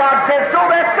 Saying, "God said so,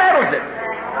 that settles it.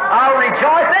 I'll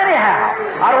rejoice anyhow.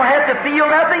 I don't have to feel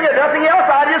nothing else.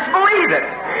 I just believe it."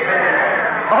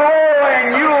 Oh,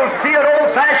 and you'll see an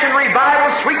old-fashioned revival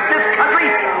sweep this country,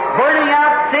 burning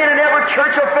out sin, and every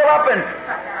church will fill up, and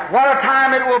what a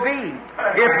time it will be.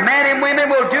 If men and women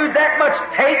will do that much,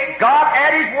 take God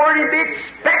at His Word and be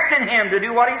expecting Him to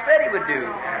do what He said He would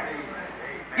do.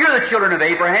 You're the children of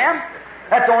Abraham.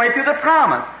 That's only through the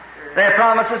promise. That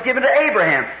promise was given to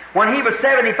Abraham. When he was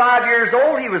 75 years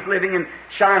old, he was living in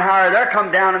Shinar there,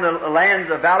 come down in the lands,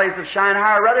 the valleys of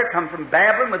Shinar, rather, come from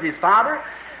Babylon with his father,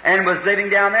 and was living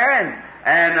down there,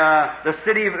 and the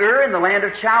city of Ur in the land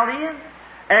of Chaldea.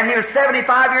 And he was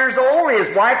 75 years old.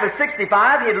 His wife was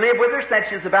 65. He had lived with her since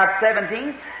she was about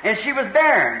 17, and she was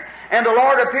barren. And the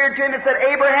Lord appeared to him and said,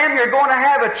 Abraham, you're going to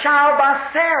have a child by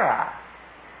Sarah.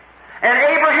 And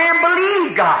Abraham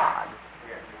believed God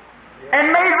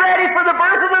and made ready for the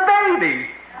birth of the baby.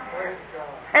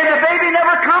 And the baby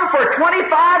never come for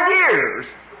 25 years.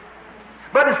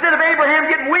 But instead of Abraham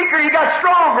getting weaker, he got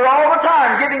stronger all the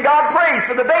time, giving God praise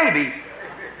for the baby.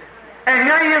 And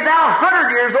here he is now 100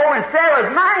 years old and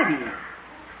Sarah's 90.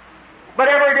 But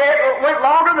every day it went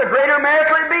longer, the greater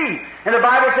miracle it be. And the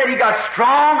Bible said he got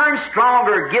stronger and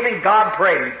stronger, giving God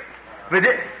praise. But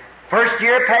first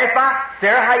year passed by,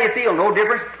 Sarah, how you feel? No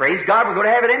difference. Praise God, we're going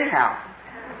to have it anyhow.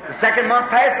 The second month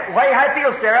passed, how you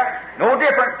feel, Sarah? No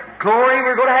different. Glory,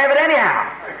 we're going to have it anyhow.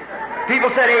 People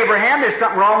said, Abraham, there's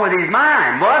something wrong with his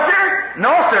mind. Was there?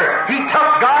 No, sir. He took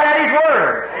God at his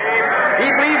word. He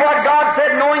believed what God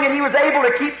said, knowing that he was able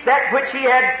to keep that which he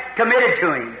had committed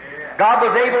to him. God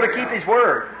was able to keep his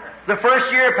word. The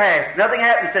first year passed. Nothing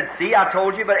happened. He said, see, I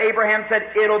told you. But Abraham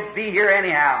said, it'll be here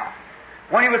anyhow.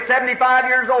 When he was 75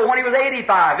 years old, when he was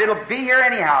 85, it'll be here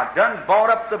anyhow. Done bought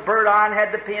up the bird iron,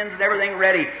 had the pins and everything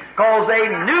ready. Because they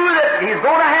knew that he's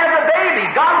going to have the baby.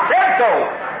 God said so.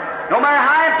 No matter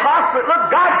how impossible it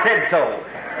looked, God said so.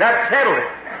 That settled it.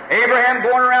 Abraham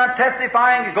going around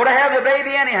testifying, you're going to have the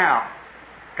baby anyhow.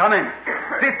 Come in.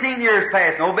 15 years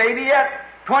passed, no baby yet.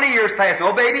 20 years passed,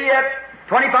 no baby yet.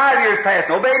 25 years passed,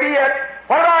 no baby yet.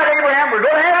 What about Abraham? We're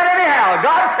going to have it anyhow.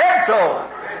 God said so.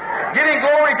 Giving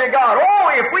glory to God. Oh,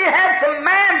 if we had some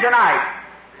man tonight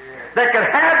that could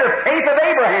have the faith of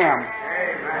Abraham.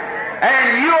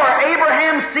 And you are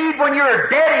Abraham's seed. When you're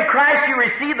dead in Christ, you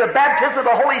receive the baptism of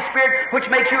the Holy Spirit, which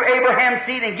makes you Abraham's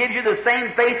seed and gives you the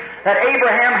same faith that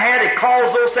Abraham had. It calls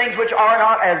those things which are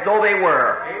not as though they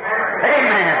were.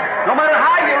 Amen. No matter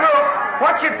how you look,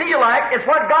 what you feel like is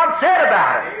what God said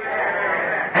about it.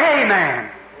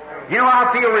 Amen. You know, I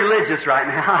feel religious right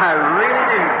now. I really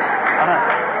do.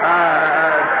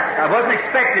 I wasn't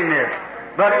expecting this.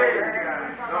 But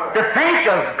to think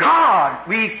of God,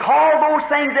 we call those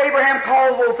things, Abraham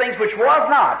called those things which was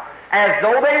not, as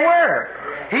though they were.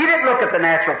 He didn't look at the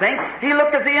natural things. He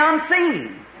looked at the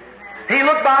unseen. He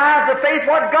looked by eyes of faith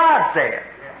what God said.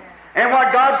 And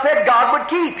what God said God would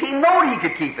keep. He knew He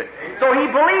could keep it. So he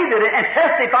believed in it and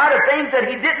testified of things that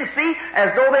he didn't see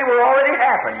as though they were already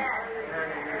happening.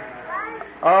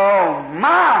 Oh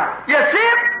my! You see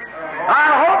it?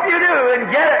 I hope you do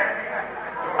and get it.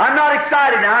 I'm not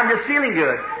excited now, I'm just feeling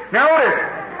good. Notice,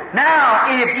 now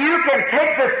if you can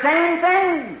take the same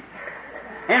thing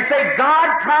and say,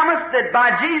 God promised that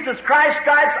by Jesus Christ's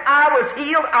stripes I was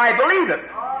healed, I believe it.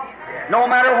 No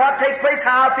matter what takes place,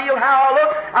 how I feel, how I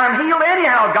look, I'm healed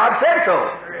anyhow. God said so.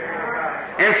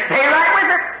 And stay right with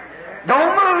it.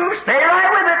 Don't move, stay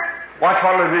right with it. Watch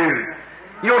what it'll do.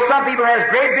 You know, some people has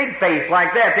great big faith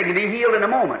like that. They can be healed in a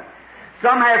moment.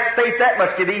 Some has faith that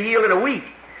much to be healed in a week.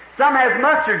 Some has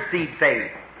mustard seed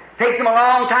faith. Takes them a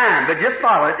long time, but just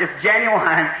follow it. It's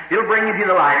genuine. It'll bring you to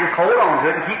the light. Just hold on to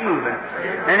it and keep moving.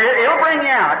 And it'll bring you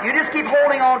out. You just keep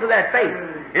holding on to that faith.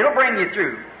 It'll bring you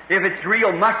through. If it's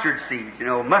real mustard seeds, you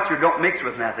know, mustard don't mix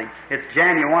with nothing. It's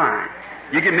genuine.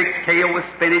 You can mix kale with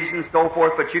spinach and so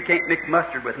forth, but you can't mix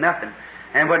mustard with nothing.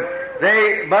 And when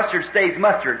mustard stays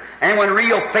mustard. And when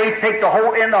real faith takes a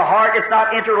hold in the heart, it's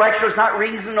not intellectual, it's not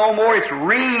reason no more, it's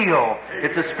real.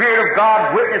 It's the Spirit of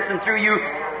God witnessing through you.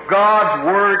 God's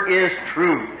Word is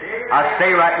true. I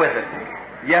stay right with it.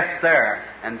 Yes, sir.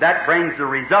 And that brings the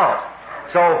results.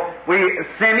 So,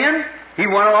 Simeon, he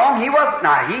went along, he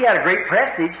had a great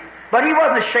prestige, but he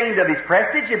wasn't ashamed of his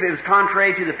prestige if it was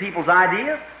contrary to the people's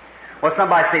ideas. Well,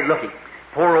 somebody say, looky,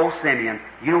 poor old Simeon,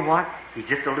 you know what? He's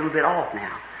just a little bit off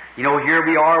now. You know, here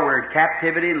we are, we're in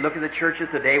captivity, and look at the churches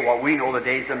today. Well, we know the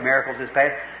days of miracles is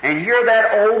past. And here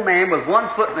that old man with one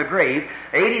foot in the grave,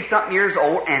 80-something years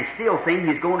old, and still saying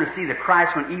he's going to see the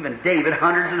Christ when even David,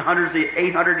 hundreds and hundreds,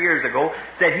 800 years ago,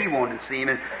 said he wanted to see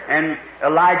him. And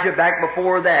Elijah back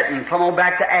before that, and come on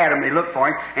back to Adam, they looked for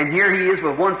him. And here he is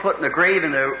with one foot in the grave,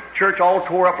 and the church all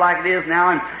tore up like it is now,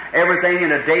 and everything in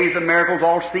the days of miracles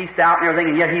all ceased out and everything.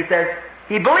 And yet he said,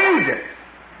 he believed it.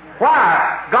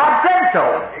 Why? God said so.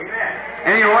 Amen.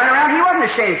 And he went around, he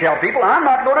wasn't ashamed to tell people, I'm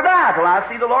not going to die till I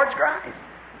see the Lord's Christ.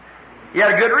 He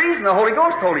had a good reason. The Holy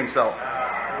Ghost told him so.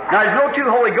 Now, there's no two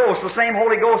Holy Ghosts. The same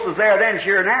Holy Ghost was there then,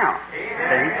 sure now. See?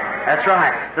 That's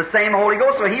right. The same Holy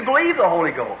Ghost. So he believed the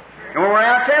Holy Ghost. And went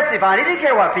around testifying. He didn't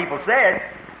care what people said.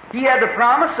 He had the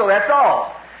promise, so that's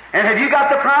all. And have you got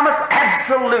the promise?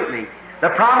 Absolutely. The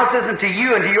promise isn't to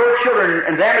you and to your children,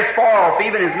 and them is far off,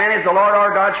 even as many as the Lord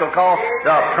our God shall call.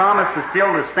 The promise is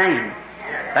still the same.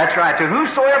 That's right. To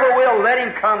whosoever will, let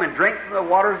him come and drink from the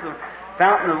waters of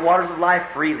fountain of the waters of life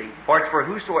freely. For it's for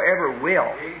whosoever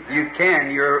will. You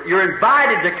can. You're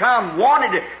invited to come,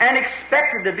 wanted to, and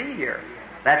expected to be here.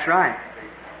 That's right.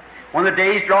 When the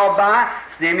days drawed by,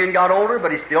 Simeon got older,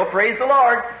 but he still praised the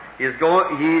Lord. He was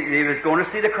going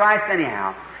to see the Christ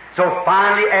anyhow. So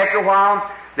finally, after a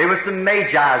while, there was some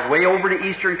Magi way over in the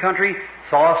eastern country,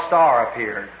 saw a star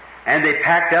appear. And they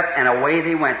packed up and away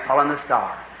they went, following the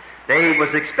star. They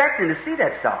was expecting to see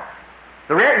that star.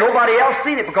 Nobody else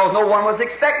seen it because no one was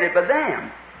expecting it but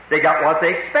them. They got what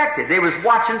they expected. They was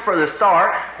watching for the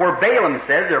star where Balaam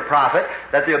said, their prophet,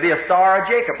 that there'll be a star of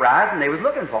Jacob rise, and they was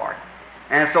looking for it.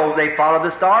 And so they followed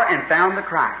the star and found the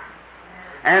Christ.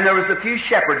 And there was a few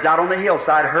shepherds out on the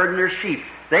hillside herding their sheep.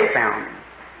 They found him.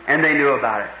 And they knew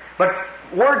about it. But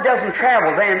word didn't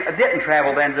travel then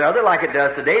to the other like it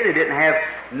does today. They didn't have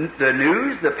the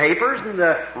news, the papers, and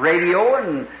the radio,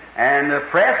 and the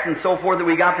press, and so forth that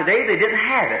we got today. They didn't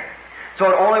have it. So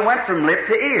it only went from lip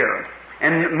to ear.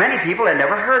 And many people had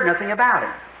never heard nothing about it.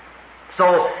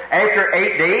 So after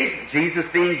 8 days, Jesus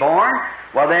being born,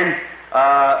 well then,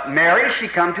 Mary, she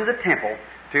come to the temple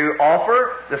to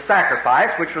offer the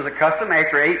sacrifice, which was a custom.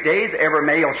 After 8 days, every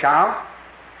male child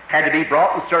had to be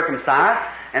brought and circumcised,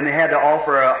 and they had to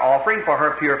offer an offering for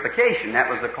her purification. That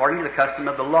was according to the custom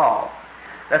of the law.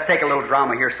 Let's take a little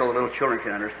drama here so the little children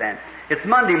can understand. It's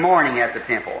Monday morning at the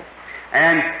temple,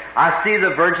 and I see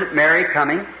the Virgin Mary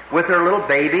coming with her little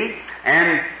baby,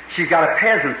 and she's got a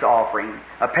peasant's offering.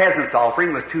 A peasant's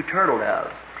offering with 2 turtle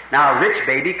doves. Now, a rich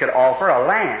baby could offer a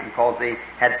lamb because they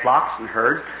had flocks and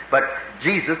herds, but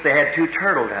Jesus, they had 2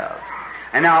 turtle doves.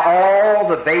 And now all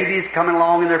the babies coming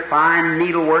along in their fine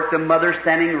needlework, the mother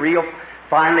standing real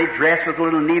finely dressed with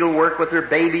little needlework with their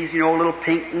babies, little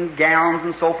pink gowns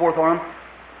and so forth on them.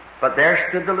 But there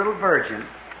stood the little virgin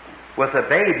with a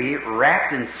baby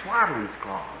wrapped in swaddling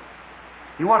cloth.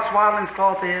 You know what swaddling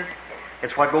cloth is?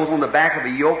 It's what goes on the back of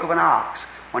the yoke of an ox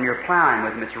when you're plowing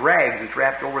with them. It's rags that's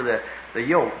wrapped over the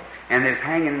yoke. And it's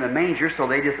hanging in the manger, so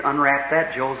they just unwrapped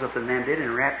that, Joseph and them did,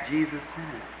 and wrapped Jesus in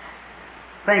it.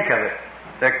 Think of it.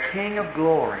 The King of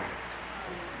Glory.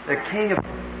 The King of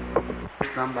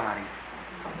somebody.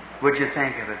 Would you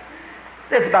think of it?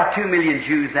 There's about 2 million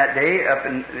Jews that day up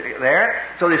in there,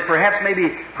 so there's perhaps maybe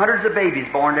hundreds of babies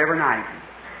born every night.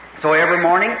 So every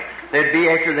morning, there'd be,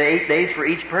 after the 8 days for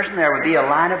each person, there would be a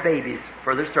line of babies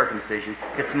for their circumcision.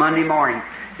 It's Monday morning.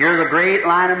 Here's a great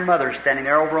line of mothers standing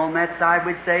there over on that side,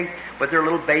 we'd say, with their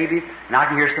little babies. And I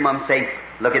can hear some of them say,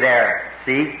 "Look at there.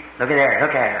 See? Look at there.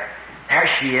 Look at her. There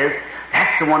she is.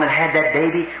 That's the one that had that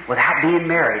baby without being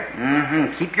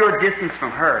married. Keep your distance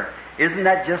from her." Isn't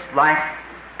that just like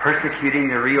persecuting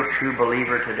the real true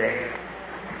believer today?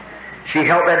 She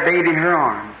held that baby in her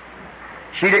arms.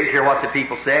 She didn't care what the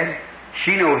people said.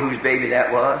 She knew whose baby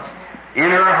that was. In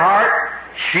her heart,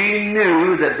 she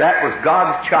knew that that was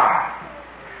God's child.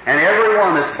 And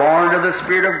everyone that's born of the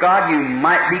Spirit of God, you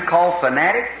might be called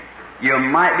fanatic. You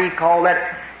might be called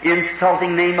that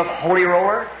insulting name of holy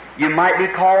roller. You might be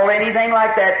called anything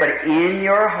like that, but in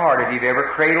your heart, if you've ever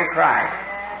cradled Christ,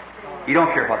 you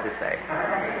don't care what they say.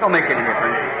 Don't make any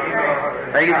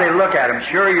difference. They can say, "Look at him.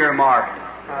 Sure, you're marked."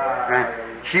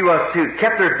 She was too.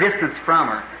 Kept her distance from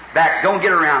her. Back. Don't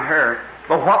get around her.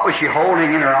 But what was she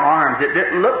holding in her arms? It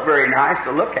didn't look very nice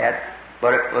to look at,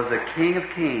 but it was the King of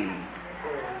Kings,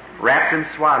 wrapped in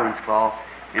swaddling cloth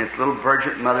in its little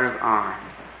virgin mother's arms.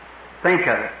 Think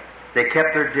of it. They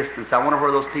kept their distance. I wonder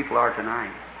where those people are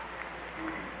tonight.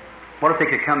 What if they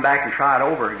could come back and try it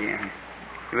over again?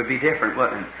 It would be different,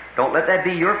 wouldn't it? Don't let that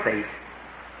be your faith.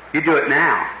 You do it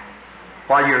now,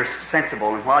 while you're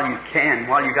sensible and while you can,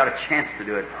 while you've got a chance to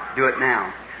do it. Do it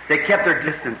now. They kept their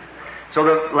distance. So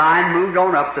the line moved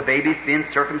on up, the babies being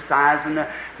circumcised and the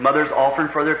mothers offering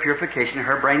for their purification.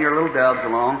 Her bringing her little doves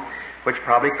along, which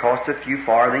probably cost a few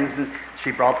farthings, and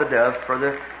she brought the doves for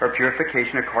her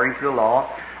purification according to the law.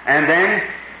 And then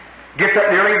gets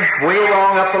up nearly way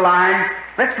along up the line.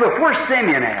 Let's look, where's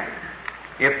Simeon at?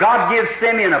 If God gives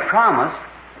Simeon a promise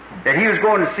that he was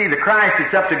going to see the Christ,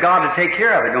 it's up to God to take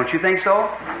care of it. Don't you think so?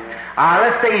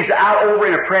 Let's say he's out over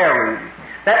in a prayer room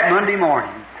that Monday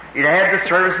morning. He'd had the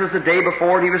services the day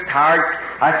before and he was tired.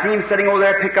 I see him sitting over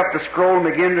there, pick up the scroll and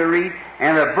begin to read,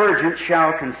 "And the virgin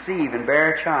shall conceive and bear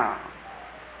a child."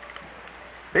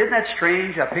 Isn't that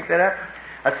strange? I picked that up.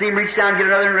 I see him reach down and get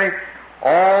another and read,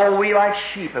 "All we like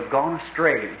sheep have gone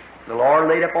astray. The Lord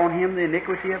laid upon Him the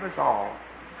iniquity of us all.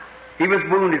 He was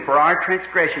wounded for our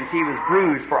transgressions. He was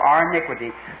bruised for our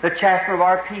iniquity. The chastisement of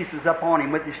our peace was upon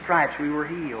Him. With His stripes we were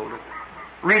healed.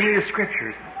 Reading the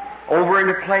Scriptures over in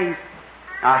the place.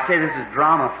 Now I say this is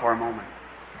drama for a moment.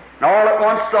 And all at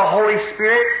once the Holy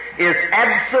Spirit is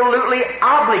absolutely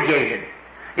obligated.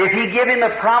 If He give him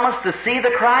the promise to see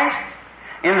the Christ,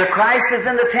 and the Christ is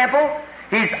in the temple,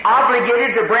 He's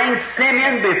obligated to bring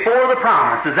Simeon before the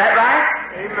promise. Is that right?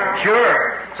 Amen.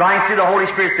 Sure. So I can see the Holy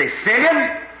Spirit say,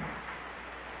 Simeon,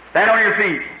 stand on your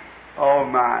feet. Oh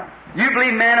my. You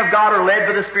believe men of God are led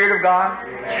by the Spirit of God?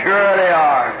 Amen. Sure they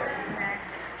are.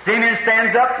 Simeon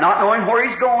stands up, not knowing where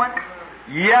he's going.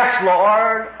 Yes,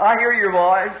 Lord, I hear your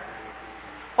voice.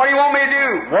 What do you want me to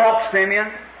do? Walk, Simeon.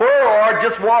 Where, Lord?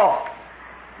 Just walk.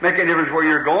 Make a difference where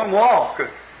you're going. Walk.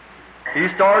 He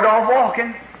started off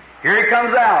walking. Here he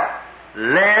comes out,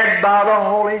 led by the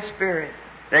Holy Spirit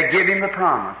that give him the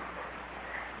promise.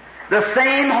 The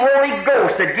same Holy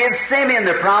Ghost that gives Simeon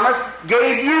the promise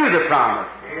gave you the promise.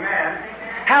 Amen.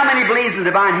 How many believes in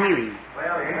divine healing?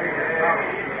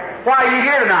 Why are you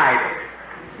here tonight?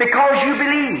 Because you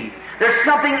believe. There's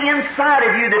something inside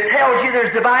of you that tells you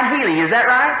there's divine healing. Is that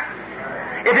right?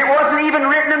 If it wasn't even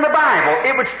written in the Bible,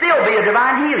 it would still be a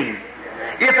divine healing.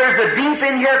 If there's a deep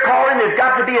in here calling, there's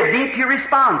got to be a deep to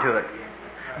respond to it.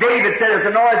 David said, "There's the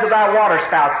noise of thy water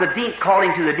spouts, the deep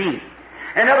calling to the deep."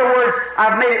 In other words,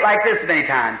 I've made it like this many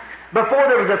times. Before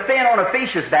there was a fin on a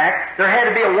fish's back, there had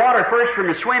to be a water first for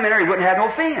him to swim in, or he wouldn't have no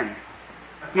fin.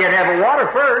 He had to have a water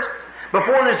first.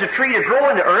 Before there's a tree to grow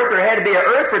in the earth, there had to be an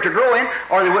earth for it to grow in,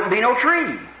 or there wouldn't be no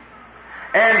tree.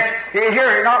 And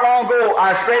here, not long ago,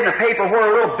 I read in the paper where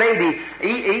a little baby,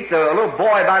 a little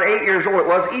boy about 8 years old it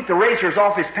was, eat the erasers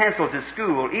off his pencils at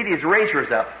school, eat his erasers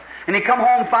up. And he come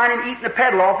home and find him eating the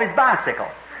pedal off his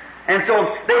bicycle. And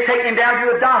so they take him down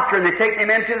to the doctor, and they take him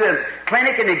into the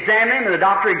clinic and examine him, and the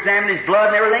doctor examined his blood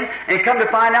and everything, and he come to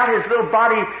find out his little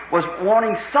body was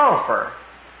wanting sulfur.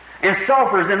 And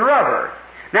sulfur's in rubber.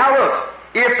 Now look,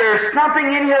 if there's something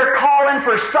in here calling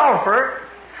for sulfur,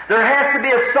 there has to be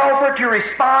a sulfur to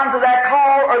respond to that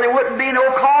call, or there wouldn't be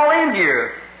no call in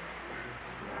here.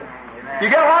 You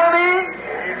get what I mean?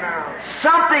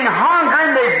 Something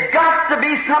hungering, there's got to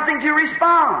be something to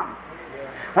respond.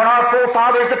 When our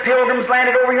forefathers, the Pilgrims,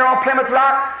 landed over here on Plymouth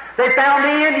Rock, they found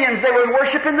the Indians. They were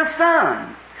worshiping the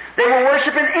sun. They were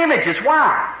worshiping images.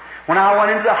 Why? When I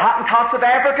went into the Hottentots of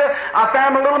Africa, I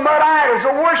found the little mud idols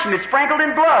of worship. It's sprinkled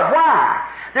in blood. Why?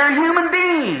 They're human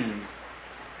beings.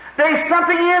 There's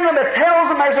something in them that tells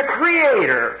them there's a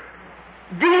creator.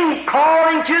 Deep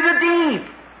calling to the deep.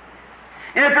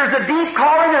 And if there's a deep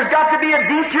calling, there's got to be a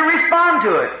deep to respond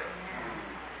to it.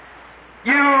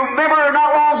 You remember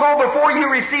not long ago, before you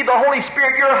received the Holy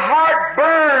Spirit, your heart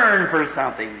burned for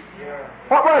something.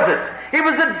 What was it? It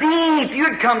was a deep.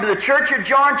 You'd come to the church, you'd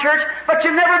join church, but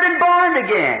you'd never been born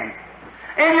again.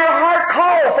 And your heart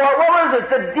called for it. What was it?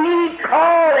 The deep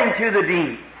calling to the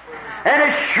deep. And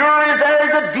as sure as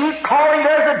there's a deep calling,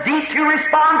 there's a deep to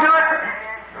respond to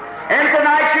it. And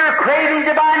tonight you're craving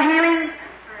divine healing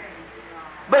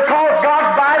because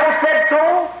God's Bible said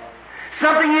so.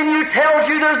 Something in you tells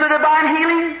you there's a divine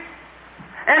healing.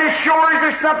 And as sure as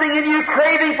there's something in you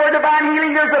craving for divine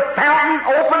healing, there's a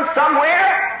fountain open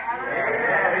somewhere.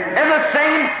 And the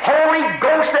same Holy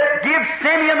Ghost that gives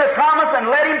Simeon the promise and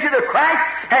led him to the Christ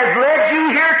has led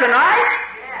you here tonight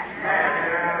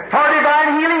for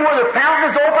divine healing, where the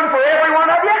fountain is open for every one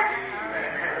of you.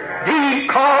 Deep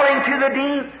calling to the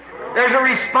deep. There's a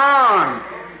respond.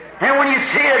 And when you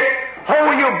see it,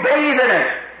 oh, you bathe in it.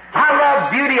 I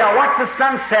love beauty. I watch the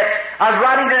sunset. I was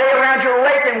riding today around your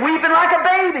lake and weeping like a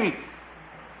baby.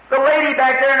 The lady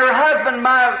back there and her husband,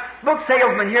 my book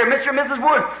salesman here, Mr. and Mrs.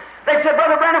 Wood, they said,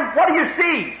 "Brother Branham, what do you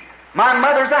see?" My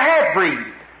mother's a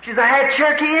half-breed. She's a half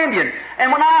Cherokee Indian.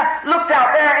 And when I looked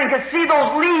out there and could see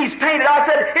those leaves painted, I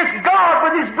said, "It's God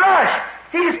with His brush.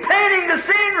 He's painting the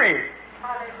scenery."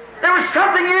 There was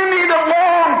something in me that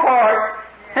longed for it.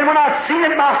 And when I seen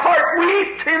it, my heart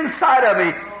wept inside of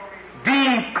me.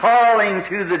 Deep calling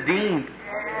to the deep.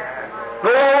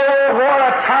 Oh, what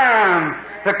a time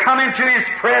to come into His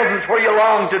presence where you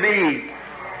long to be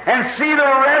and see the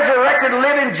resurrected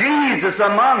living Jesus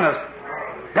among us.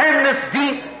 Then this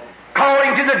deep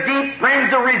calling to the deep brings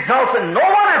the results, and no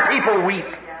wonder people weep.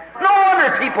 No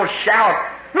wonder people shout.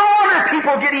 No wonder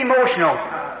people get emotional.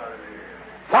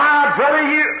 Why, brother,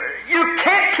 you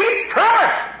can't keep from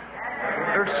it.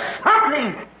 There's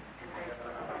something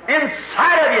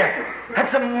inside of you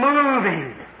that's a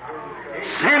moving.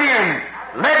 Simeon,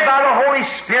 led by the Holy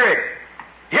Spirit.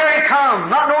 Here he comes,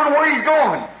 not knowing where he's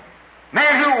going.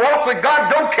 Men who walk with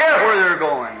God don't care where they're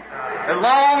going. As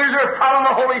long as you're following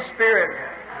the Holy Spirit.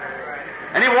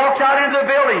 And he walks out into the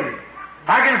building.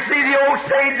 I can see the old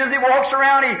sage as he walks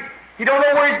around. He don't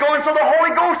know where he's going, so the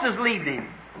Holy Ghost is leading him.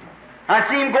 I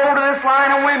see him go to this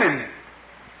line of women.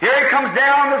 Here he comes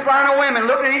down this line of women,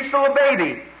 looking at each little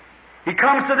baby. He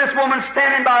comes to this woman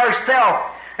standing by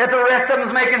herself that the rest of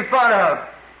them's making fun of.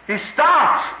 He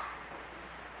stops.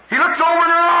 He looks over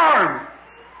in her arms.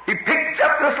 He picks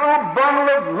up this little bundle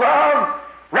of love,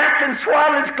 wrapped in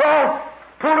swaddling cloth,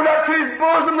 pulled it up to his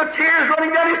bosom, the tears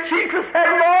running down his cheeks, and said,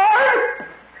 Lord,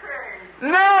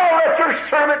 now let your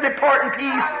servant depart in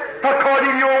peace,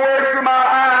 according to your word, for my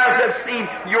eyes have seen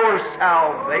your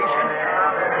salvation.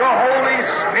 The Holy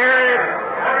Spirit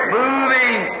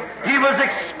moving. He was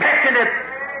expecting it.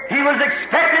 He was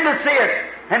expecting to see it.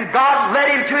 And God led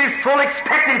him to his full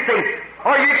expectancy.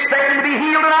 Are you expecting to be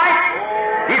healed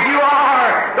tonight? If you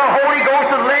are, the Holy Ghost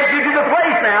has led you to the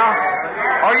place now.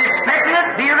 Are you expecting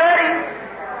it? Be ready.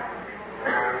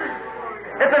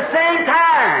 At the same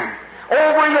time,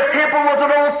 over in the temple was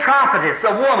an old prophetess,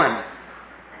 a woman,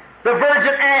 the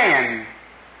Virgin Anne.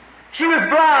 She was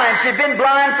blind. She'd been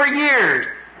blind for years.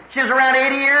 She was around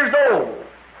 80 years old.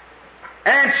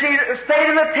 And she stayed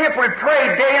in the temple and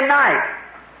prayed day and night.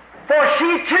 For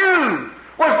she too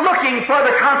was looking for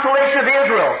the consolation of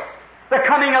Israel, the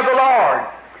coming of the Lord.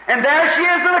 And there she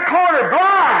is in the corner,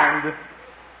 blind.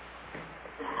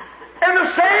 At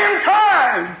the same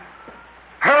time,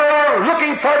 her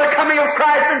looking for the coming of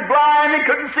Christ and blind and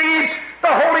couldn't see, the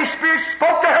Holy Spirit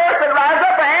spoke to her, said, rise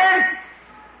up, Anne.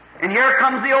 And here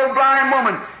comes the old blind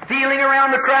woman, feeling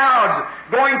around the crowds,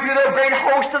 going through the great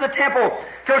host of the temple,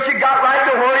 till she got right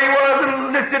to where he was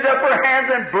and lifted up her hands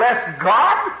and blessed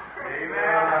God.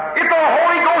 Amen. If the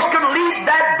Holy Ghost could lead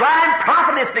that blind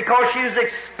prophetess because she was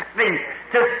expecting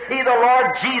to see the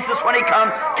Lord Jesus when He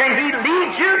comes, can He lead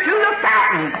you to the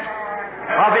fountain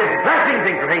of His blessings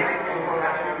and grace?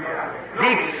 Be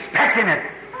expecting it.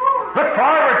 Look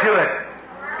forward to it.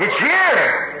 It's here.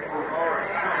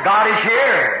 God is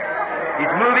here.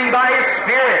 He's moving by His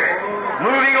Spirit,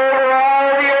 moving over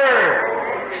all the earth.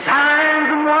 Signs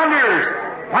and wonders.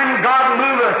 When God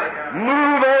moveth,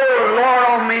 move, O Lord,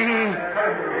 on me.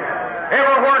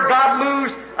 Everywhere God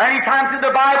moves, anytime through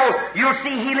the Bible, you'll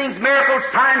see healings, miracles,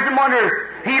 signs, and wonders.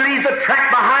 He leaves a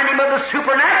track behind Him of the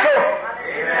supernatural.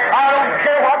 I don't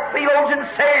care what theologians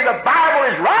say, the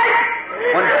Bible is right.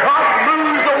 When God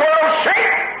moves, the world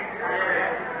shakes.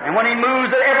 And when He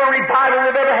moves, at every revival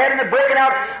we've ever had in the breaking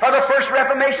out of the First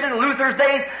Reformation in Luther's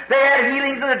days, they had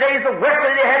healings in the days of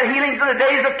Wesley, they had healings in the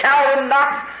days of Calvin,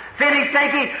 Knox, Finney,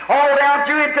 Sankey, all down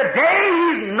through it. Today,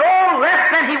 He's no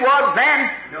less than He was then.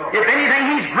 If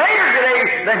anything, He's greater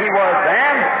today than He was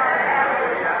then.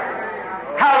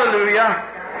 Hallelujah.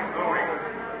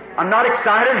 I'm not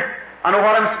excited. I know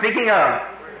what I'm speaking of.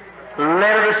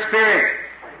 Led of the Spirit.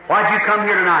 Why'd you come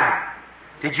here tonight?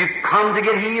 Did you come to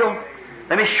get healed?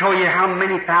 Let me show you how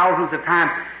many thousands of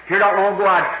times. Here not long ago,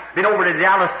 I'd been over to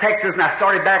Dallas, Texas, and I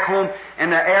started back home,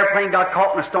 and the airplane got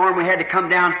caught in a storm. We had to come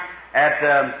down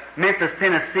at Memphis,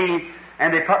 Tennessee,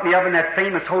 and they put me up in that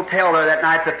famous hotel there that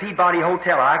night, the Peabody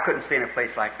Hotel. I couldn't stay in a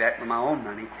place like that with my own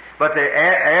money, but the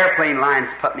airplane lines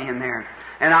put me in there.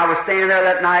 And I was staying there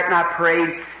that night, and I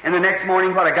prayed. And the next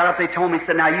morning, when I got up, they told me,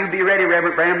 said, now you be ready,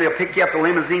 Reverend Branham. They'll pick you up the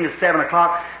limousine at 7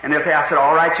 o'clock. And I said,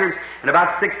 all right, sir. And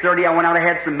about 6:30, I went out. I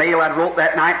had some mail I'd wrote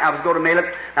that night. I was going to mail it.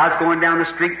 I was going down the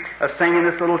street singing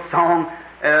this little song.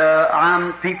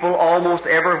 I'm people almost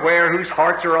everywhere whose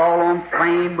hearts are all on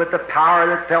flame with the power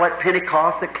that fell at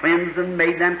Pentecost that cleansed and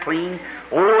made them clean.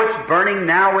 Oh, it's burning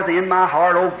now within my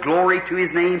heart. Oh, glory to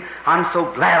His name. I'm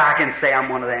so glad I can say I'm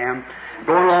one of them.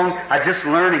 Going along, I was just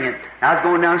learning it. I was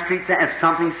going down the street and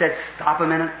something said, stop a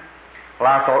minute. Well,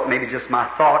 I thought maybe just my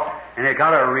thought, and it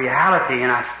got a reality,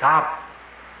 and I stopped.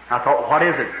 I thought, what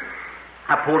is it?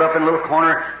 I pulled up in a little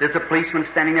corner. There's a policeman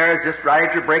standing there just right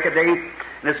after break of day. And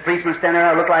this policeman standing there,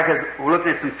 I looked like I was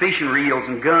looking at some fishing reels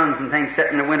and guns and things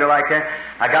sitting in the window like that.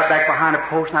 I got back behind a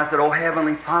post and I said, oh,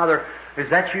 Heavenly Father,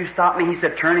 is that you stop me? He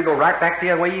said, turn and go right back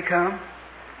the way you come.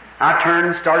 I turned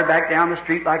and started back down the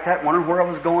street like that, wondering where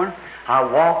I was going. I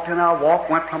walked and I walked,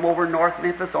 went from over North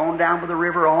Memphis on down to the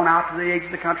river, on out to the edge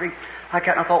of the country. I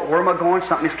thought, where am I going?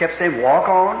 Something just kept saying, walk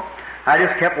on. I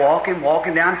just kept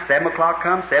walking down. 7 o'clock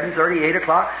comes, 7:30, 8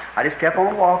 o'clock. I just kept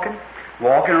on walking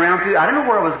around through. I didn't know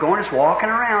where I was going, just walking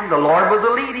around. The Lord was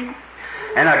a leading.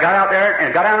 And I got out there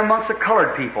and got out amongst the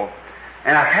colored people.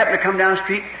 And I happened to come down the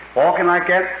street, walking like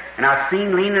that, and I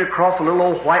seen leaning across a little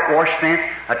old whitewash fence,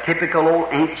 a typical old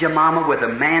Aunt Jemima with a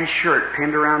man's shirt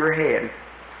pinned around her head.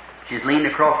 She's leaning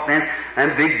across the fence,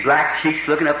 and big black cheeks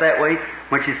looking up that way.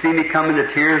 When she see me coming,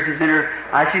 the tears is in her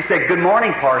eyes. She said, "Good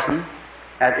morning, Parson."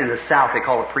 In the South, they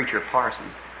call a preacher Parson.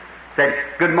 Said,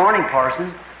 "Good morning,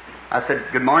 Parson." I said,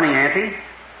 "Good morning, Auntie."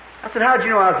 I said, "How'd you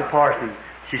know I was a parson?"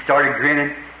 She started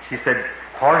grinning. She said,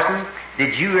 "Parson,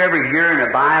 did you ever hear in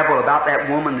the Bible about that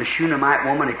woman, the Shunammite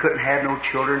woman, that couldn't have no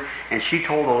children, and she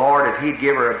told the Lord if He'd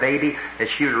give her a baby, that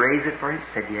she would raise it for Him?"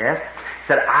 I said, "Yes."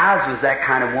 Said, "I was that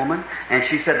kind of woman." And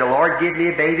she said, "The Lord give me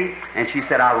a baby." And she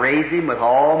said, "I raised him with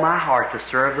all my heart to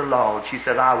serve the Lord." She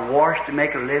said, "I washed to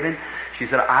make a living." She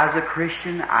said, "I was a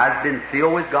Christian. I've been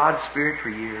filled with God's Spirit for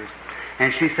years."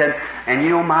 And she said, "And you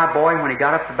know, my boy, when he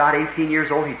got up to about 18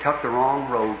 years old, he took the wrong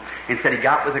road." And said he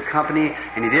got with a company,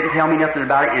 and he didn't tell me nothing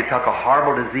about it, and he took a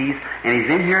horrible disease, and he's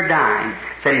in here dying.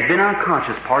 Said he's been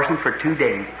unconscious, Parson, for 2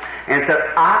 days. And said,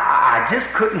 I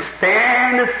just couldn't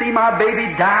stand to see my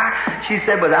baby die," she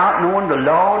said, "without knowing the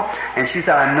Lord." And she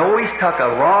said, "I know he's took a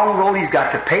wrong road, he's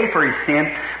got to pay for his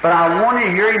sin, but I wanted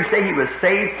to hear him say he was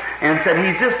saved." And said,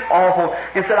 "He's just awful."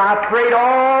 And said, "I prayed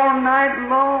all night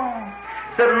long.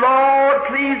 Said, Lord,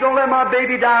 please don't let my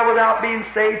baby die without being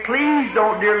saved. Please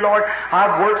don't, dear Lord.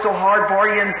 I've worked so hard for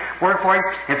you and worked for you."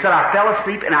 And said, "I fell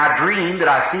asleep and I dreamed that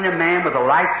I seen a man with a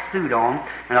light suit on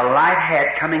and a light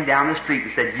hat coming down the street."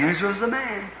 And said, "You was the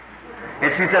man."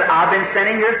 And she said, "I've been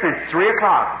standing here since 3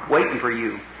 o'clock waiting for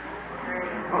you."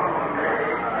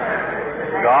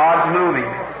 God's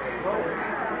moving.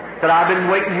 Said, "I've been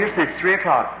waiting here since 3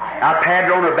 o'clock. I patted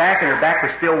her on her back and her back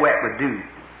was still wet with dew."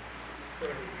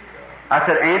 I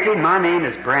said, "Auntie, my name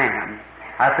is Branham."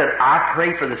 I said, "I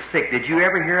pray for the sick. Did you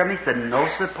ever hear of me?" Said, "No,"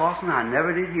 said Parson, "I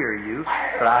never did hear of you."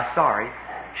 Said, "I'm sorry."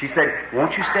 She said,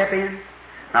 "Won't you step in?"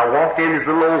 And I walked in, there's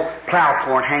a little old plow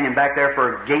corn hanging back there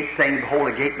for a gate thing to hold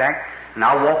a gate back. And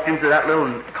I walked into that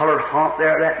little colored haunt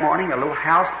there that morning, a little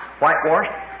house,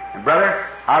 whitewashed. And brother,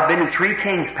 I've been in 3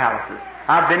 kings' palaces.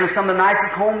 I've been in some of the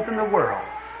nicest homes in the world.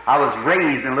 I was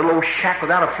raised in a little old shack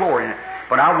without a floor in it.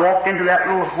 But I walked into that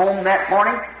little home that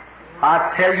morning,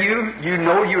 I tell you, you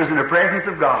know you was in the presence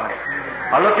of God.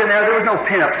 I looked in there was no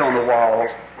pin-ups on the walls.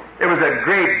 There was a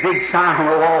great big sign on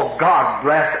the wall, "God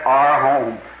bless our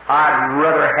home." I'd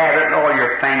rather have it than all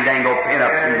your fandangled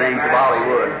pin-ups and things of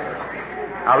Hollywood.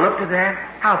 I looked at that,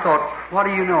 I thought, what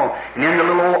do you know? And in the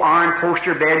little old iron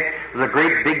poster bed was a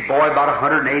great big boy, about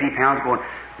 180 pounds, going,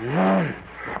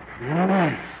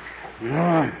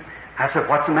 I said,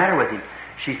 "What's the matter with him?"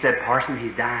 She said, "Parson,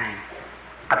 he's dying."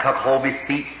 I took hold of his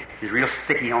feet. He was real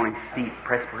sticky on his feet,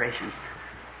 perspiration.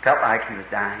 Felt like he was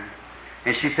dying.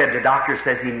 And she said, "The doctor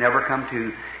says he never come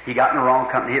to. He got in the wrong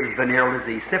company. It was venereal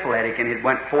disease, syphilitic, and it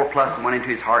went 4+ and went into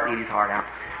his heart and ate his heart out."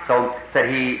 So said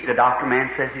the doctor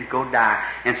man says he's going to die.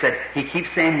 And said, he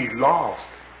keeps saying he's lost.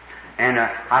 And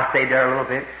I stayed there a little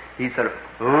bit. He said,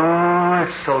 "Oh,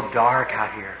 it's so dark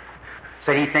out here."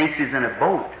 So he thinks he's in a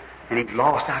boat and he's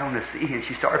lost out on the sea. And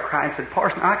she started crying and said,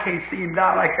 "Parson, I can't see him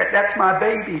die like that. That's my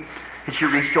baby." And she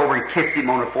reached over and kissed him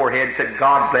on the forehead and said,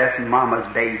 "God bless Mama's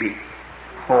baby."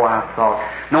 Oh, I thought,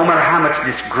 no matter how much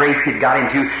disgrace he'd got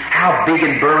into, how big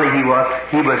and burly he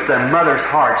was the mother's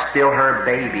heart, still her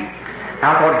baby.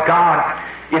 I thought, God,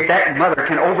 if that mother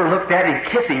can overlook that and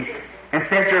kiss him and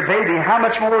say it's her baby, how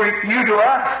much more you to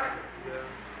us?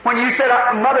 When you said,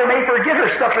 "Mother may forget her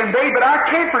suffering babe, but I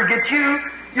can't forget you.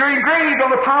 You're engraved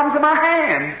on the palms of my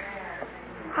hand."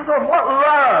 I thought, what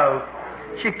love!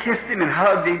 She kissed him and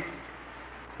hugged him.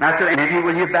 And I said, "Auntie,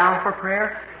 will you bow for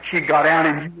prayer?" She got down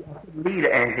and lead,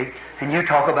 Auntie, and you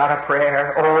talk about a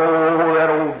prayer. Oh, that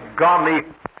old godly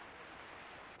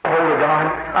hold of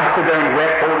God. I stood there and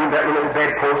wept holding that little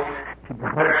bedpost.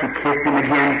 She kissed him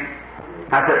again.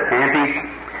 I said, "Auntie,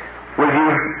 will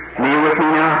you kneel with me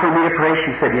now for me to pray?"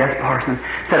 She said, "Yes, Parson."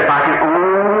 Said, "If I can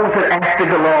only," said, "ask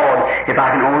the Lord, if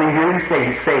I can only hear him say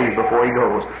he's saved before he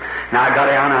goes." Now I got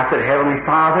down and I said, "Heavenly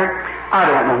Father, I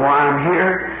don't know why I'm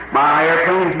here. My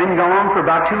airplane's been gone for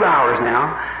about 2 hours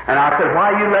now." And I said,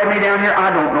 "Why you led me down here?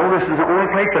 I don't know. This is the only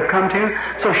place I've come to.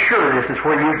 So sure this is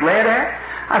where you've led at."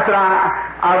 I said,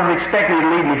 I was expecting you to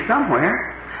lead me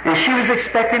somewhere. And she was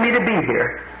expecting me to be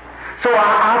here. So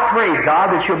I pray,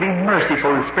 God, that you'll be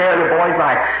merciful and spare the boy's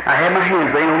life. I had my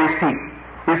hands laying on his feet.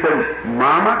 He said,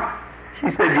 "Mama?"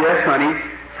 She said, "Yes, honey."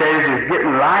 Says it's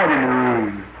getting light in the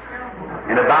room.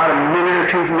 In about a minute or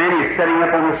two from then, he's sitting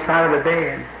up on the side of the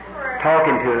bed,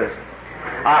 talking to us.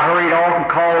 I hurried off and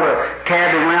called a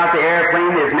cab and went out the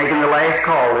airplane. They was making the last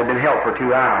call. They'd been held for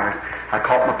 2 hours. I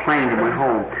caught my plane and went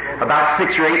home. About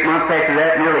 6 or 8 months after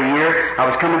that, nearly a year, I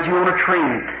was coming through on a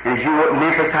train. And as you go to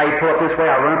Memphis, how you pull up this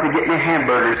way, I run up to get me a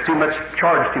hamburger. It's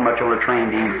charged too much on a train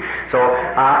to eat. So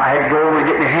I had to go over and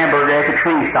get me a hamburger at the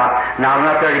train stop. And I went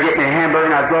up there to get me a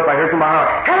hamburger, and I was going up, I heard somebody holler,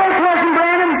 "Hello, Cousin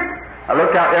Branham!" I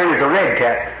looked out there, and there's a red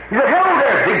cat. He said, "Hello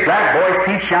there, big black boy,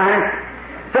 teeth shining."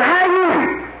 I said, "How are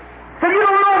you?" Said, "You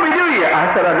don't know me, do you?"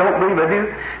 I said, "I don't believe I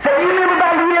do." Said, "You remember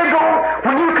about a year ago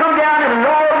when you come down and the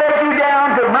Lord let you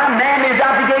down because my mammy's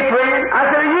out the gate praying?"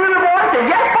 I said, "Are you the boy?" I said,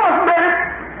 "Yes, Pastor Bennett."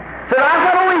 Said, "I'm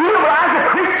not only you, but I'm a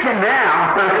Christian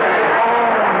now." Oh,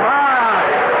 my.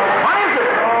 What is it?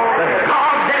 The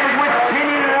God that was with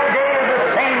Simeon in that day is the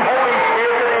same Holy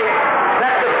Spirit today.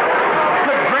 That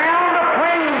the ground of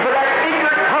praise for that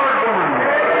ignorant colored woman.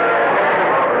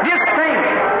 Just think,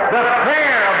 the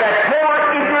prayer of that poor,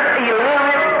 ignorant,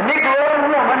 illiterate Negro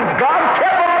woman, God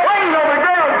kept a plane over the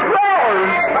ground 2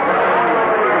 hours.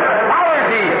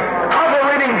 Sovereignty of the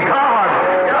living God.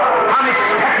 I'm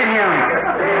expecting Him.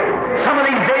 Some of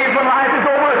these days when life is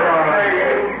over,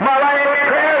 my last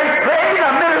prayer is prayed.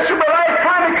 I minister my last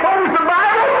time to close the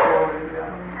Bible.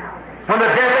 When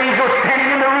the death angel was standing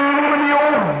in the room and the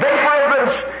old vapor of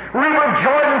the river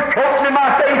Jordan floating in my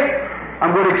face,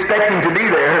 I'm going to expect Him to be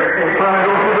there when I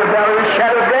go through the valley of the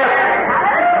shadow of death.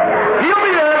 He'll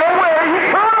be there, don't worry. He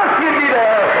promised He'd be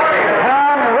there. And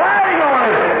I'm riding on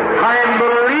it. I am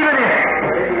believing it.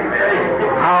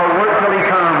 I'll work till He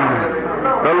comes.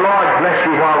 The Lord bless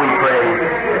you while we pray.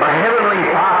 Our Heavenly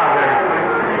Father,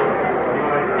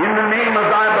 in the name of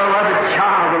Thy beloved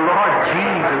child, the Lord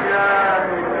Jesus,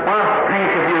 I want to think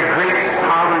of Your great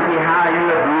sovereignty, how You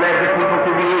have led the people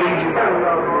through the ages.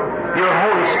 Your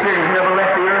Holy Spirit has never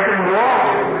left the earth and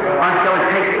walked until it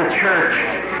takes the church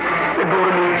to go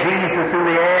to meet Jesus in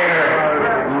the air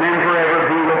and then forever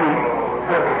be with Him.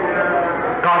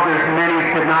 God, there's many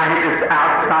tonight that's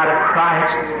outside of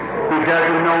Christ who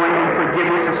doesn't know Him and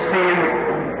forgiveness of sins.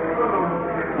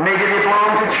 Maybe they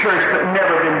belong to church but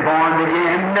never been born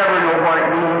again, never know what it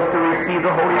means to receive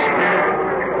the Holy Spirit,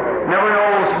 never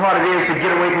knows what it is to get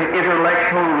away from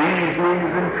intellectual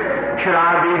reasonings and should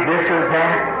I be this or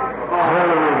that.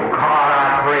 Oh, God,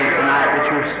 I pray tonight that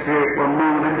Your Spirit will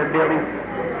move in the building.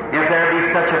 If there be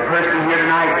such a person here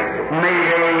tonight, may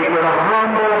they, with a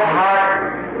humble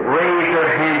heart, raise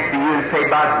their hands to You and say,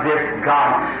 "By this,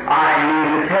 God, I need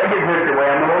to tell You this way.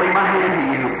 I'm holding my hand to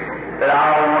You, that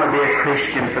I want to be a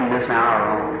Christian from this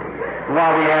hour on."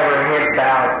 While we have our heads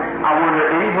bowed, I wonder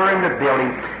anywhere in the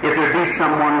building if there be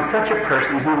someone, such a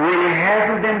person, who really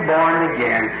hasn't been born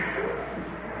again,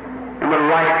 and would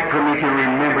like for me to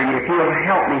remember You. If You'll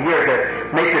help me here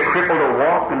to make the crippled to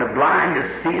walk and the blind to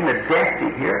see and the deaf to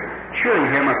hear. Surely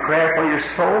You hear my prayer for your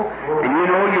soul. And you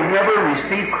know you've never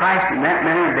received Christ in that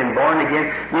manner and been born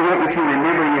again. You want me to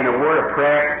remember You in a word of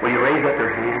prayer. Will you raise up your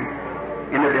hand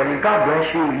in the building? God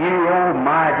bless you. You, oh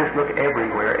my, just look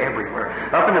everywhere, everywhere.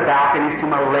 Up in the balconies to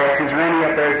my left. Is there any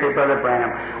up there that say, "Brother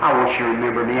Branham, I want You to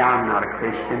remember me. I'm not a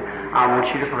Christian. I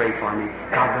want You to pray for me."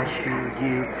 God bless you.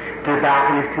 You. To the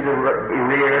balconies to the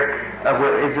rear.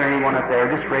 Is there anyone up there?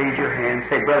 Just raise your hand.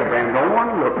 Say, "Brother Branham, don't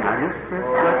want to look now. Just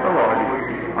let the Lord."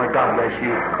 Or God bless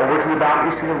you. Over to the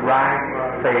balconies to the right.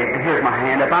 Say, "Here's my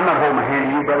hand up. I'm not holding my hand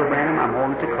to you, Brother Branham. I'm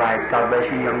holding it to Christ." God bless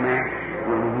you, young man.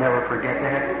 We'll never forget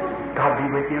that. God be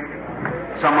with you.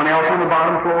 Someone else on the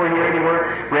bottom floor here,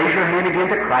 anywhere, raise your hand again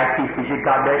to Christ. He sees you.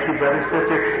 God bless you, brother,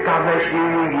 sister. God bless you,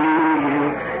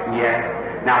 you. Yes.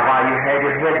 Now, while you have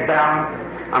your heads bowed,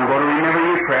 I'm going to remember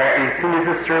your prayer, and as soon as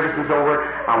the service is over,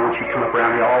 I want you to come up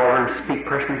around the altar and speak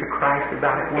personally to Christ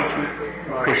about it, won't you?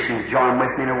 Christians, join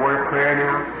with me in a word of prayer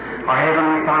now. Our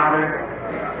Heavenly Father,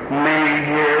 many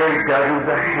here, dozens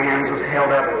of hands was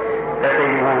held up that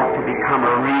they want to become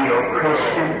a real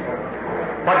Christian.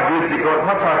 What good's it going?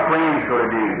 What's our friends going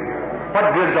to do?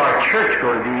 What good's our church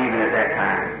going to do even at that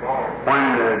time? When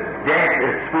the death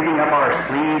is sweeping up our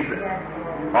sleeves,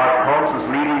 our pulse is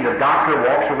leaving, the doctor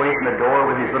walks away from the door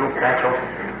with his little satchel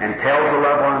and tells the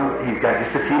loved ones he's got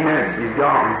just a few minutes, he's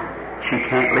gone. She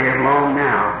can't live long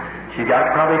now. She's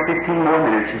got probably 15 more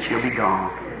minutes and she'll be gone.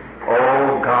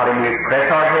 Oh God, and we press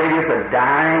our head against the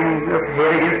dying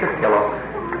head against the pillow,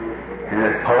 and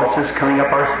the pulse is coming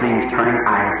up our sleeves, turning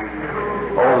ice.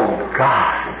 Oh,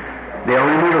 God, they'll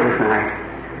remember this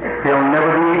night. They'll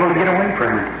never be able to get away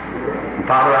from it. And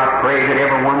Father, I pray that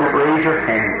everyone that raised your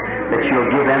hand, that you'll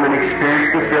give them an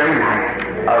experience this very night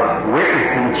of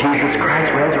witnessing Jesus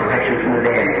Christ's resurrection from the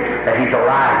dead, that He's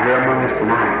alive here among us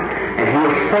tonight. And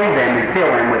He'll save them and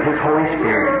fill them with His Holy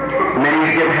Spirit.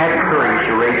 Many of you have courage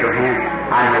to raise your hand.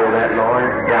 I know that,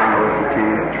 Lord. God knows it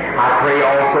too. I pray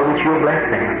also that you'll bless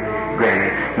them.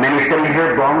 Granted. Many sitting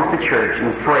here belongs to church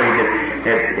and afraid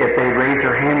that if they raise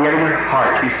their hand, yet in their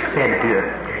heart you said do it.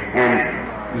 And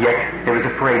yet they was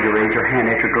afraid to raise their hand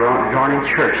after joining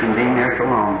church and being there so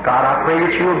long. God, I pray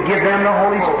that you will give them the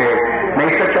Holy Spirit.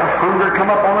 May such a hunger come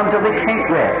upon them till they can't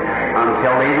rest,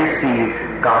 until they receive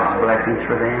God's blessings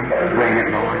for them. Grant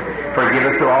it, Lord. Forgive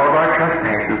us of all of our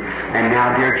trespasses. And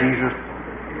now, dear Jesus,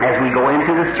 as we go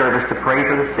into the service to pray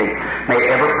for the sick, may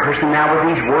every person now with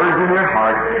these words in their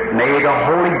heart, may the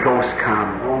Holy Ghost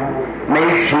come. May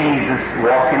Jesus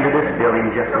walk into this building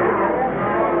just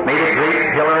now. May the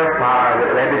great pillar of fire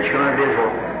that led the children of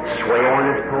Israel sway over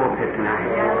this pulpit tonight.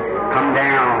 Come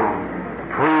down.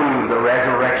 Prove the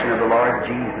resurrection of the Lord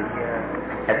Jesus.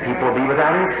 That people will be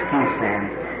without an excuse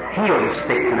then. Heal the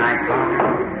sick tonight,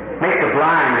 Father. Make the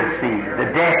blind to see,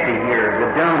 the deaf to hear, the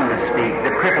dumb to speak,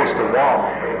 the cripples to walk.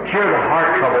 Cure the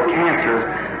heart trouble, cancers,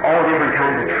 all different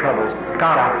kinds of troubles.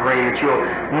 God, I pray that you'll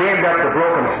mend up the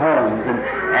broken homes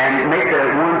and make the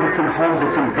ones that's in homes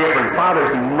that's indifferent, fathers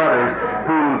and mothers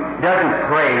who doesn't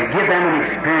pray. Give them an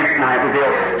experience tonight where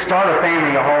they'll start a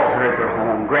family altar at their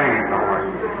home. Grant it, Lord.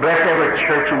 Bless every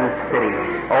church in the city.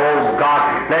 Oh, God,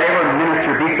 let every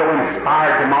minister be so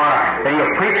inspired tomorrow that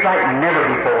he'll preach like never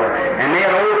before. And may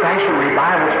an old-fashioned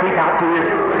revival sweep out through this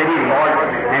city, Lord,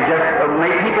 and just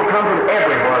may people come from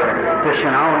everywhere to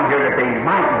Shanawan here that they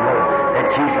might know that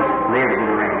Jesus lives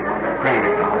and reigns. Grant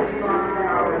it, God.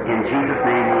 In Jesus'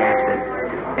 name we ask it.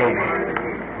 Amen.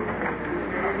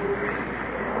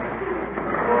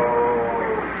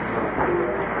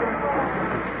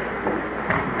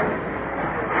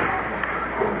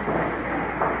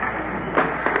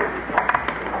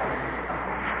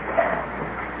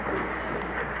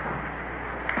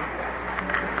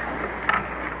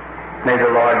 May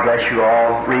the Lord bless you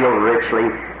all real richly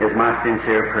is my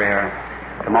sincere prayer.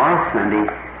 Tomorrow's Sunday.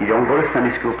 You don't go to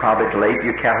Sunday school probably late.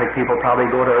 You Catholic people probably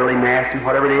go to early Mass and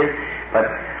whatever it is. But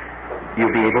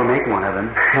you'll be able to make one of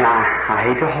them. And I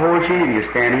hate to hold you and you're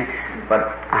standing, but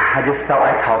I just felt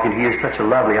like talking to you. You're such a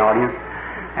lovely audience.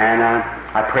 And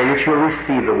I pray that you'll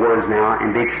receive the words now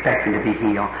and be expecting to be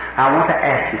healed. I want to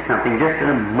ask you something just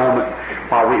in a moment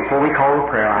before we call the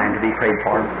prayer line to be prayed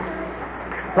for.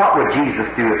 What would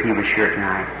Jesus do if he was here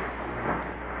tonight?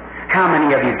 How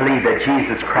many of you believe that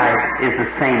Jesus Christ is the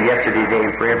same yesterday, today,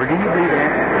 and forever? Do you believe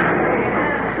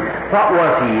that? What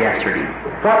was he yesterday?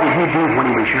 What did he do when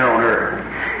he was here on earth?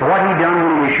 What he done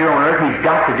when he was here on earth, he's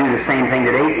got to do the same thing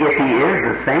today if he is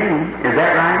the same. Is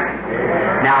that right?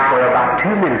 Now, for about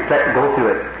 2 minutes, let's go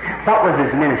through it. What was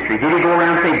his ministry? Did he go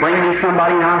around and say, bring me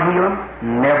somebody and I'll heal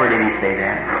him? Never did he say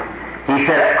that. He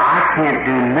said, I can't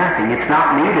do nothing. It's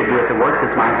not me to do it the works.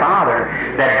 It's my Father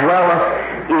that dwelleth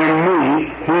in me.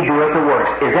 He doeth the works.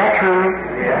 Is that true?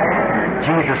 Yeah.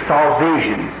 Jesus saw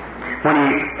visions when he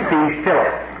seen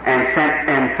Philip and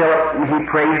Philip, he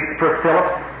prayed for Philip.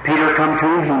 Peter come to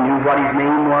him. He knew what his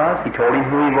name was. He told him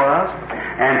who he was.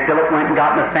 And Philip went and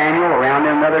got Nathanael around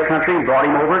in another country and brought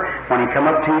him over. When he come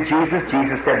up to Jesus,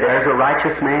 Jesus said, there's a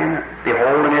righteous man.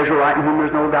 Behold, an Israelite in whom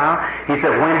there's no doubt. He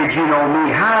said, when did you know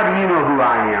me? How do you know who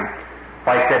I am?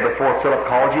 Well, he said, before Philip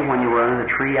called you when you were under the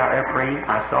tree out there praying,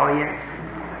 I saw you.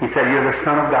 He said, you're the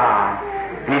Son of God.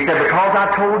 And he said, because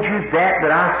I told you that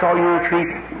I saw you in the tree,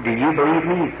 do you believe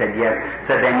me? He said, yes.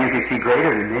 He said, then you can see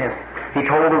greater than this. He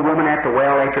told the woman at the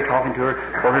well after talking to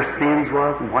her what her sins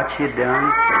was and what she had done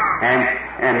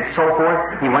and so forth.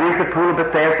 He went into the pool of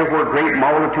Bethesda where great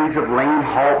multitudes of lame,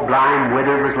 halt, blind,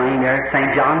 withered was laying there at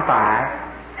St. John 5.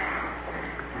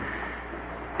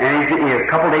 And a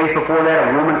couple of days before that,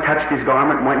 a woman touched his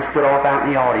garment and went and stood off out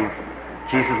in the audience.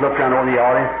 Jesus looked around over the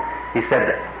audience. He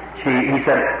said,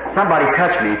 somebody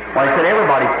touched me. Well, he said,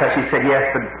 everybody's touched me. He said, yes,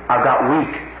 but I've got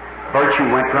weak.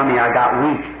 Virtue went from me. I got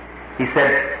weak. He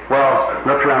said, well,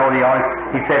 looked around over the audience.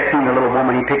 He said, seeing the little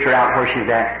woman, he picked her out where she's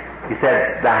at. He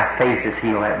said, thy faith has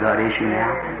healed that blood issue now.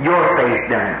 Your faith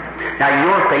done it. Now,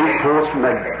 your faith pulls from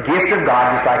a gift of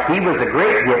God, just like he was a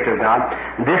great gift of God.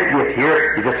 This gift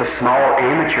here is just a small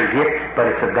amateur gift,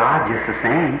 but it's of God just the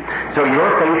same. So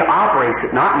your faith operates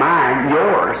it, not mine.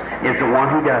 Yours is the one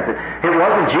who does it. It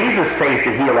wasn't Jesus' faith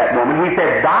to heal that woman. He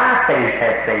said, thy faith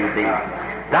has saved thee.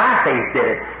 Thy faith did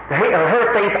it. Her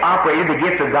faith operated the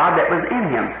gift of God that was in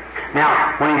him.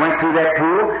 Now, when he went through that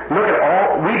pool, look at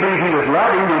all, we believe he was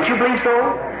loving, don't you believe so?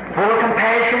 Full of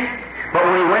compassion.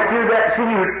 But when he went through that, see,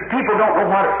 people don't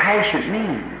know what passion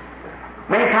means.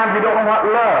 Many times they don't know what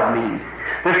love means.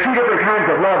 There's two different kinds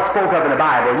of love spoke of in the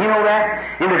Bible. You know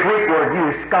that? In the Greek word,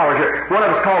 you scholars, one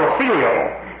of us called a phileo,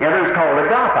 the other is called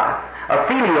agape. A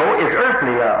phileo is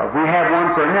earthly love. We have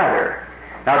one for another.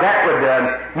 Now that would,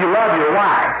 you love your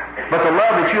wife, but the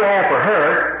love that you have for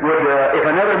her would, if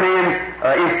another man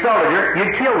insulted her,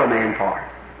 you'd kill the man for it.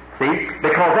 See?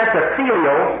 Because that's a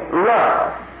filial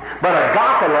love. But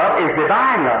agape love is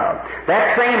divine love.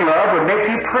 That same love would make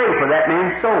you pray for that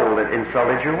man's soul that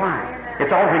insulted your wife.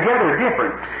 It's altogether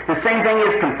different. The same thing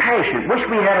is compassion. Wish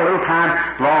we had a little time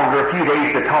longer, a few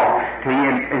days to talk to you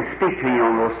and speak to you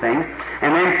on those things.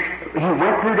 And then he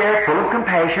went through there full of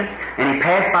compassion, and he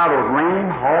passed by those lame,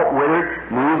 halt,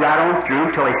 withered, moved right on through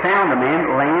until he found a man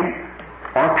laying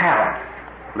on a pallet,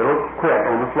 little quilt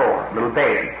on the floor, little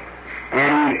bed.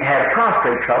 And he had a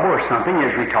prostrate trouble or something. He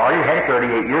was retarded, had it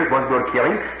 38 years, wasn't going to kill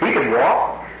him. He could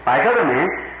walk like other men.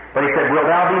 But he said, "Will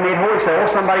thou be made whole?" He said,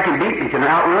 "Oh, somebody can beat me, can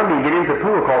outrun me and get into the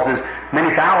pool, because there's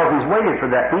many thousands waited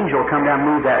for that angel to come down and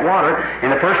move that water."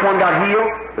 And the first one got healed,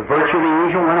 the virtue of the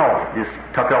angel went off, just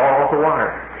took it all off the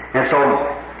water. And so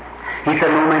he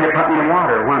said, "No man that put me in the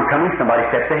water. When I'm coming, somebody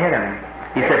steps ahead of me."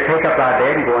 He said, "Take up thy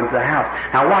bed and go into the house."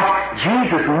 Now watch,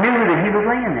 Jesus knew that he was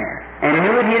laying there, and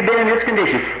knew that he had been in this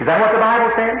condition. Is that what the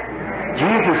Bible said?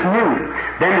 Jesus knew.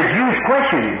 Then the Jews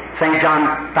questioned him. St. John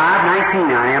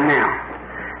 5:19, I am now.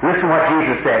 Listen to what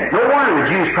Jesus said. No wonder the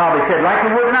Jews probably said, like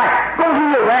we would tonight, "Go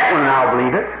heal that one and I'll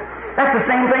believe it." That's the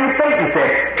same thing Satan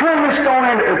said. "Turn this stone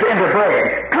into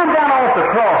bread. Come down off the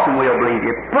cross and we'll believe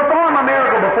you. Perform a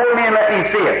miracle before me and let me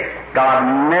see it." God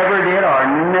never did or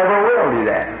never will do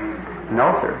that.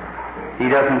 No, sir. He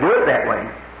doesn't do it that way.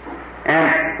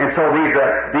 And so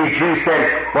these Jews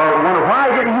said, "Well, I wonder why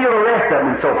he didn't heal the rest of them,"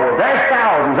 and so forth. There's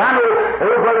thousands. I know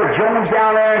old Brother Jones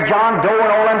down there, and John Doe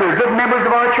and all them, they're good members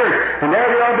of our church. And there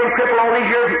they are, been crippled all these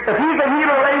years. If he's a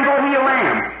healer, let him go heal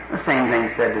them. The same thing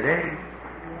said today.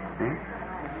 See?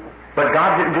 But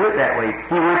God didn't do it that way.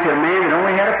 He went to a man that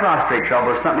only had a prostrate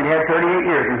trouble or something, he had 38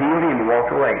 years, and healed him and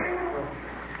walked away.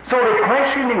 So they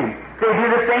questioned him. They do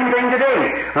the same thing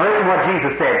today. Now listen to what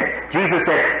Jesus said. Jesus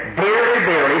said, "Verily,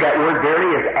 verily," that word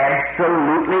verily is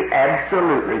absolutely,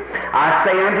 absolutely. "I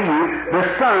say unto you, the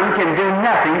Son can do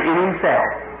nothing in himself.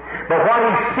 But what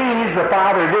he sees the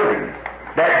Father doing,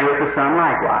 that doeth the Son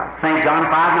likewise." St. John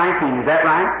 5:19, is that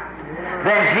right?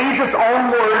 Then Jesus' own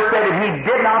words said that he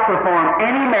did not perform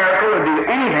any miracle or do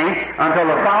anything until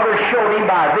the Father showed him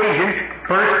by vision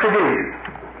first to do.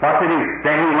 What to do?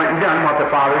 Then he went and done what the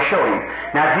Father showed him.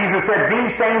 Now Jesus said,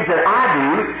 "These things that I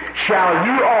do, shall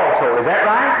you also." Is that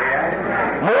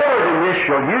right? "More than this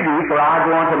shall you do, for I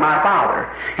go unto my Father."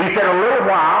 He said, "A little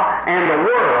while, and the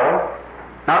world,"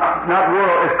 not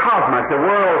world as cosmic, the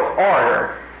world order,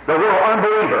 the world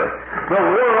unbeliever, "the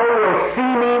world will see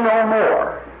me no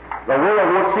more." The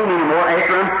world won't see me no more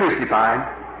after I'm crucified.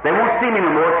 They won't see me no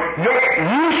more. "Yet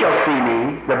ye shall see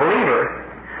me," the believer,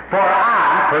 "for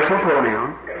I," personal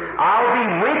pronoun, "I'll be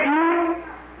with you,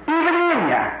 even in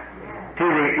you, to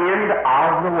the end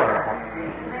of the world."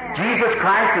 Jesus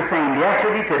Christ the same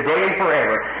yesterday, today, and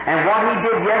forever. And what he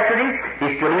did yesterday,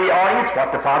 he stood in the audience.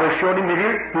 What the Father showed him to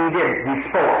do, he did. He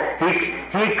spoke.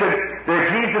 He could.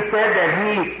 Jesus said that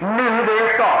he knew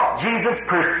their thoughts. Jesus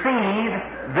perceived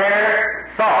their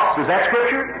thoughts. Is that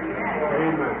Scripture?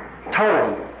 Amen.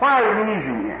 Told. Why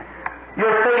reason you?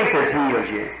 Your faith has healed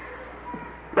you.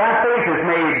 Thy faith has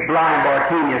made blind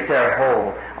Bartimaeus there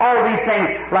whole. All these things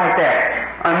like that.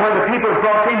 And when the people was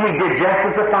brought in, he did just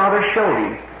as the Father showed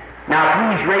him. Now,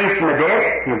 if he's raised from the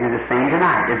dead, he'll do the same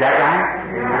tonight. Is that right?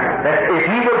 If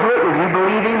he will do it, will you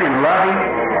believe him and love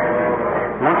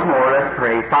him? Once more, let's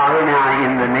pray. Father, now,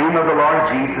 in the name of the Lord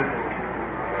Jesus,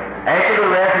 after the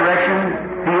resurrection,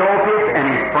 Theophilus and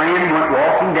his friend went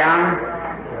walking down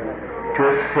to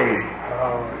a city.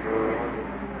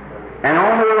 And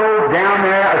on the road down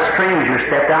there, a stranger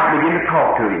stepped out and began to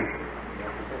talk to him.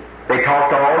 They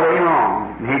talked all day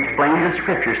long, and he explained the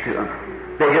Scriptures to them.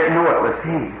 They didn't know it was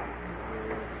he.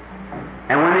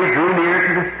 And when they drew near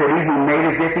to the city, he made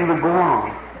as if he would go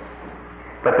on.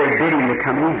 But they bid him to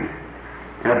come in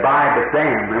and abide with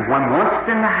them. And when once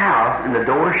in the house and the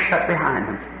door shut behind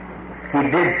him, he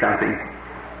did something.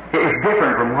 It was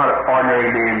different from what an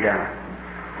ordinary man does.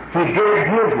 He did it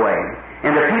his way,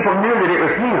 and the people knew that it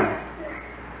was him.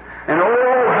 And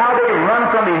oh, how they run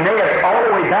from Emmaus all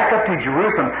the way back up to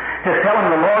Jerusalem to tell him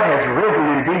the Lord has risen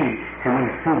indeed, and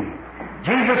we've seen.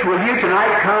 Jesus, will you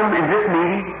tonight come in this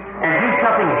meeting and do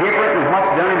something different than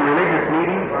what's done in religious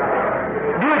meetings?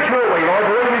 Do it your way, Lord,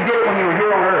 the way you did it when you were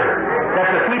here on earth, that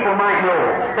the people might know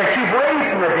that you've raised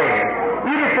from the dead.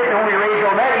 You just didn't only raise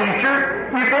on that Easter,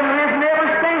 you've been risen ever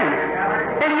since.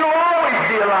 And you'll always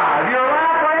be alive. You're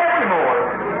alive forevermore.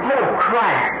 Oh,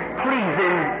 Christ, please,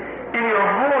 in your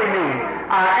holy name,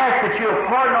 I ask that you'll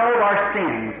pardon all of our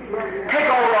sins. Take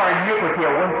all our iniquity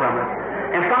away from us.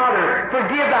 And Father,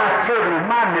 forgive thy servant of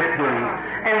my misdoings,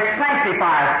 and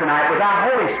sanctify us tonight with thy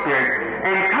Holy Spirit,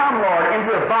 and come, Lord,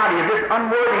 into the body of this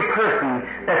unworthy person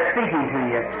that's speaking to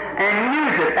you, and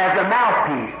use it as a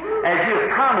mouthpiece, as you have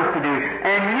promised to do,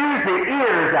 and use the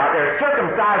ears out there,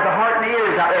 circumcise the heart and the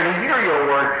ears out there to hear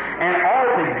your word, and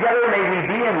all together may we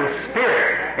be in the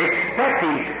Spirit,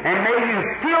 expecting, and may you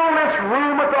fill this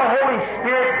room with the Holy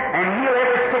Spirit, and heal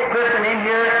every sick person in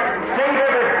here, save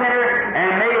every sinner, and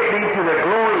may it be to the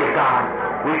glory of God.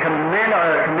 We commit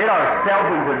ourselves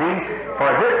unto Thee for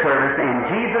this service in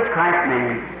Jesus Christ's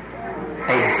name.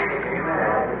 Amen.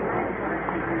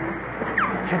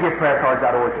 Should you get prayer cards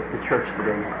out over the church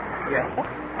today? Yeah.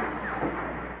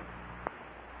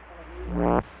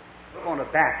 Look on the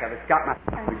back of it. It's got my...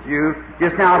 Would you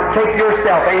just now take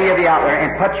yourself, any of you out there,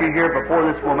 and put you here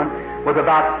before this woman with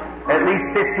about at least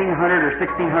 1,500 or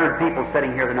 1,600 people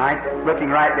sitting here tonight, looking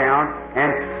right down,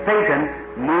 and Satan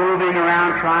moving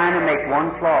around trying to make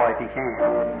one flaw if he can.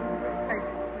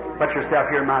 Put yourself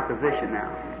here in my position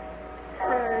now.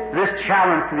 This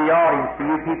challenge to the audience, to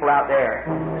you people out there,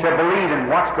 to believe and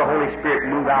watch the Holy Spirit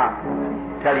move out,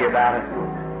 tell you about it,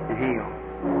 and heal.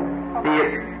 See,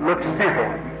 it looks simple,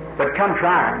 but come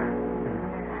try it.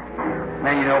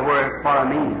 Then you know what I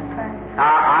mean.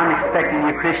 I'm expecting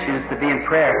you Christians to be in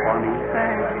prayer for me,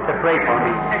 to pray for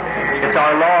me. It's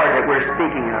our Lord that we're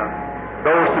speaking of.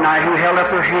 Those tonight who held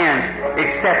up their hands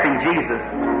accepting Jesus,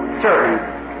 certainly,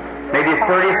 maybe 30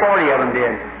 or 40 of them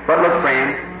did. But look,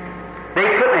 friends, they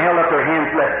couldn't have held up their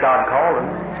hands lest God called them.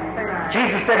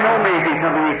 Jesus said, no man can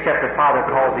come to me except the Father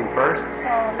calls him first.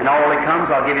 And all that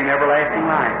comes, I'll give him everlasting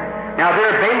life. Now,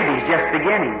 they're babies just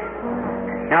beginning.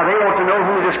 Now, they want to know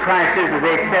who this Christ is as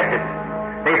they accept it.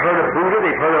 They've heard of Buddha,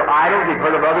 they've heard of idols, they've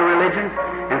heard of other religions,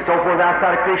 and so forth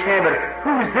outside of Christianity, but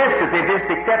who's this that they've just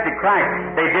accepted Christ?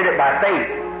 They did it by faith.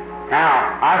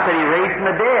 Now, I said He raised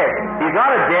from the dead. He's not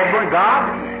a dead one, God.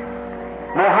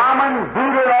 Muhammad,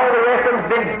 Buddha, and all the rest of them have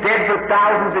been dead for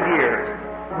thousands of years.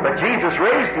 But Jesus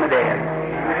raised from the dead,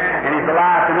 and He's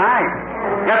alive tonight.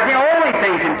 That's the only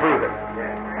thing can prove it.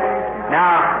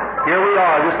 Now, here we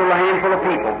are, just a little handful of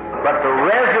people. But the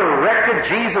resurrected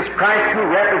Jesus Christ who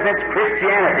represents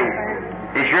Christianity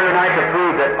is here tonight to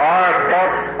prove that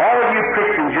all of you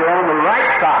Christians, you're on the right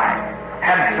side.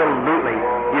 Absolutely.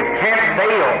 You can't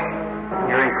fail.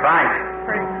 You're in Christ.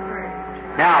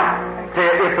 Now,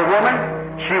 if the woman,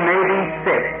 she may be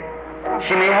sick.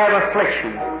 She may have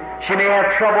afflictions. She may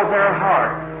have troubles in her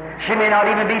heart. She may not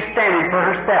even be standing for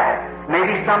herself.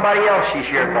 Maybe somebody else she's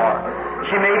here for.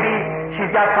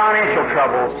 She's got financial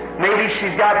troubles. Maybe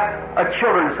she's got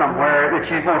children somewhere that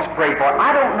she wants to pray for.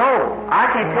 I don't know. I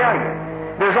can't tell you.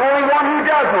 There's only one who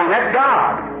does know, and that's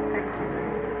God.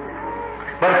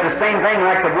 But it's the same thing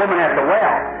like the woman at the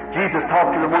well. Jesus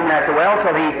talked to the woman at the well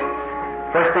till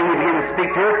first thing he began to speak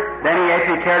to her, then he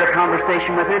actually carried a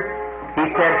conversation with her.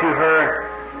 He said to her,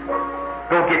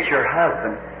 go get your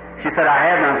husband. She said, I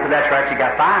have none. So that's right, you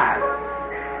got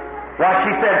 5. Well,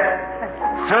 she said,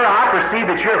 sir, I perceive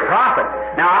that you're a prophet.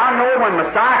 Now, I know when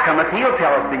Messiah cometh, He'll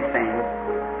tell us these things.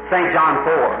 St. John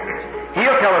 4.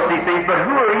 He'll tell us these things, but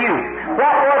who are you?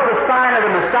 What was the sign of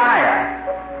the Messiah?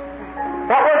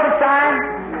 What was the sign?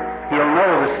 He'll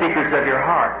know the secrets of your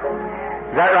heart.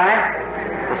 Is that right?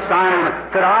 The sign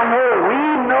said,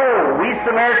 we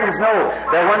Samaritans know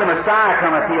that when the Messiah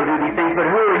cometh, He'll do these things, but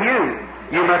who are you?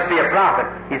 You must be a prophet.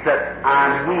 He said,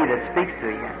 I'm He that speaks to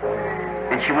you.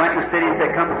 And she went in the city and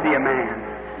said, come see a man.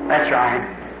 That's right.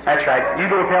 That's right.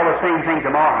 You go tell the same thing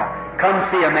tomorrow. Come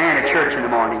see a man at church in the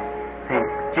morning. See,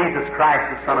 Jesus Christ,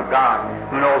 the Son of God,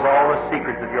 who knows all the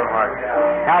secrets of your heart.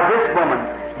 Now this woman,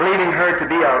 believing her to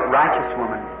be a righteous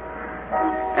woman,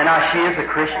 and now she is a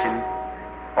Christian,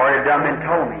 or it had done been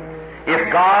told me.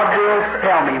 If God will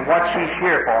tell me what she's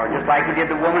here for, just like He did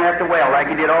the woman at the well, like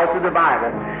He did all through the Bible,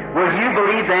 will you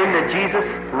believe then that Jesus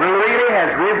really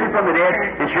has risen from the dead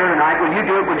and is here tonight? Will you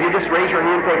do it? Will you just raise your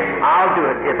hand and say, I'll do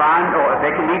it. If they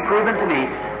can be proven to me,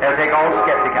 it'll take all the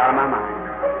skeptic out of my mind.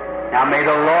 Now may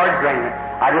the Lord grant it.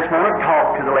 I just want to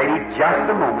talk to the lady just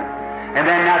a moment. And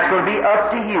then that's going to be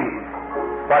up to you,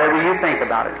 whatever you think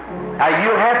about it. Now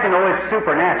you'll have to know it's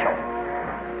supernatural.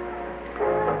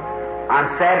 I'm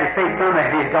sad to say some of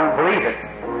you don't believe it,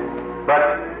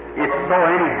 but it's so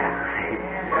anyhow. See,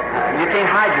 you can't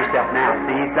hide yourself now.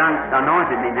 See, He's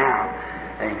anointed me now.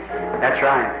 See, that's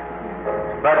right.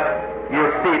 But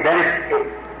you'll see that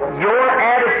your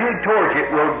attitude towards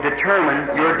it will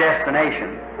determine your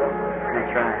destination.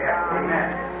 That's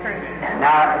right.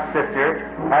 Now, sister,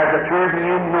 as I turn to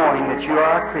you, knowing that you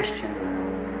are a Christian,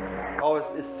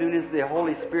 as soon as the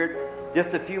Holy Spirit Just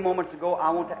a few moments ago, I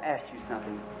want to ask you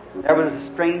something. There was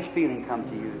a strange feeling come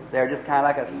to you. They're just kind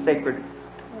of like a sacred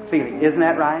feeling. Isn't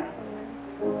that right?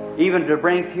 Even to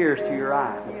bring tears to your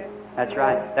eyes. That's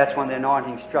right. That's when the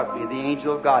anointing struck me. The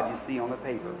angel of God you see on the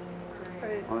paper.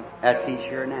 That's He's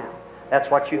here now. That's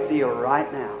what you feel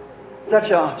right now.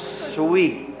 Such a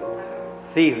sweet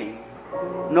feeling.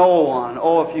 No one,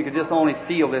 if you could just only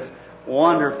feel this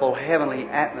wonderful heavenly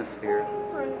atmosphere.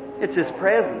 It's His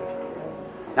presence.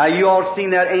 Now you all seen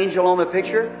that angel on the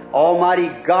picture? Almighty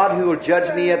God who will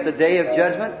judge me at the day of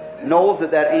judgment knows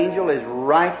that that angel is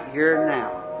right here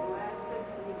now.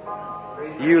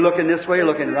 You looking this way,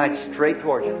 looking right straight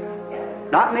towards you.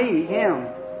 Not me, Him.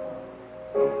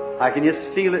 I can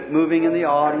just feel it moving in the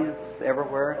audience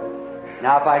everywhere.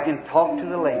 Now if I can talk to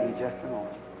the lady just a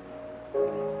moment.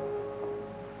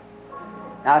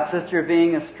 Now, sister,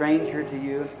 being a stranger to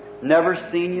you, never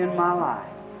seen you in my life,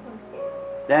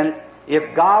 then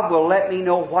if God will let me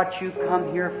know what you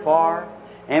come here for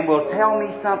and will tell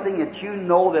me something that you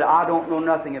know that I don't know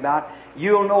nothing about,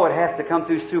 you'll know it has to come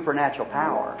through supernatural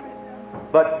power.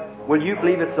 But will you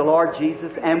believe it's the Lord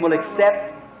Jesus and will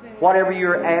accept whatever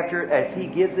you're after as He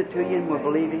gives it to you and will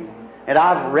believe Him? And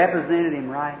I've represented Him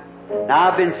right. Now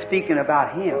I've been speaking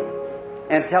about Him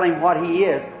and telling what He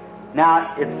is.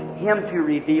 Now it's Him to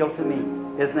reveal to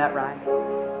me. Isn't that right?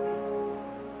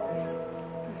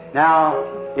 Now,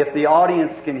 if the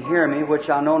audience can hear me, which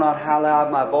I know not how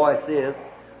loud my voice is,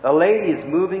 the lady is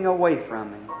moving away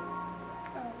from me.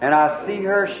 And I see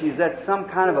her, she's at some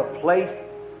kind of a place.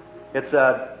 It's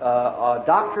a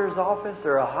doctor's office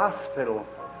or a hospital.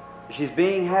 She's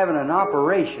having an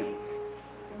operation.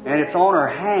 And it's on her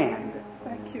hand.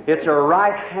 It's her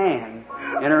right hand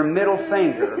and her middle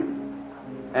finger.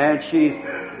 And she's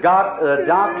got, the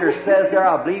doctor says there,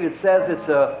 I believe it says it's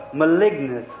a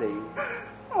malignancy.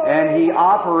 And he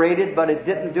operated, but it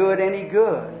didn't do it any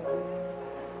good.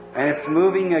 And it's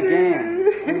moving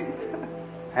again.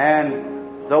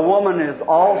 And the woman is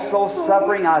also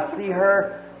suffering. I see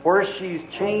her where she's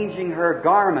changing her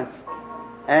garments.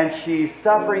 And she's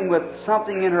suffering with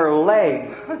something in her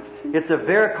leg. It's a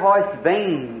varicose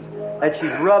veins that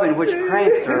she's rubbing, which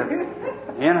cramps her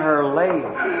in her leg.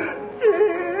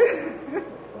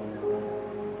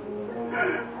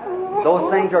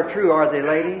 Those things are true, are they,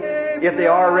 lady? If they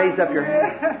are, raise up your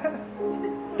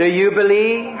hand. Do you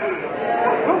believe?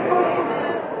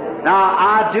 Now,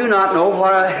 I do not know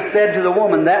what I said to the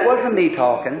woman. That wasn't me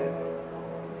talking.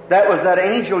 That was that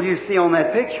angel you see on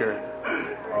that picture.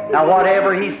 Now,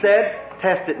 whatever he said,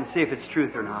 test it and see if it's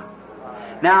truth or not.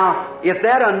 Now, if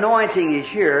that anointing is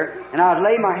here, and I'd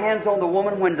lay my hands on the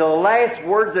woman when the last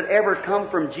words that ever come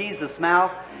from Jesus'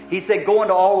 mouth, He said, "Go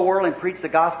into all the world and preach the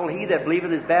gospel. He that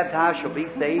believeth is baptized shall be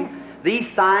saved. These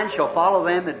signs shall follow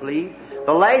them that believe."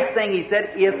 The last thing He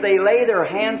said, if they lay their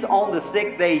hands on the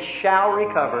sick, they shall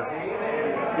recover.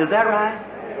 Is that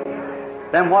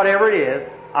right? Then whatever it is,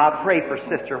 I pray for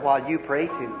sister while you pray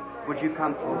too. Would you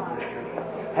come close, sister?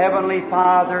 Heavenly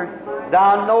Father,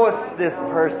 Thou knowest this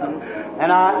person,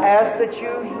 and I ask that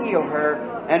you heal her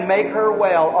and make her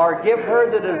well, or give her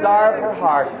the desire of her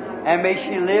heart, and may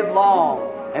she live long.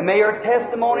 And may her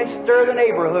testimony stir the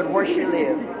neighborhood where she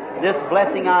lives. This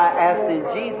blessing I ask in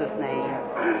Jesus' name.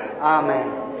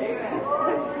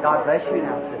 Amen. God bless you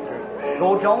now, sister.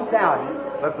 Go don't doubt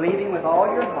it, but believing with all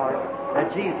your heart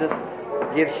that Jesus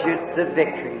gives you the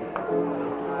victory.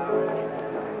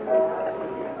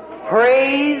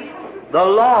 Praise the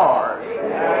Lord.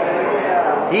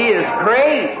 He is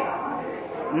great,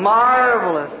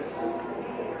 marvelous.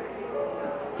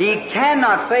 He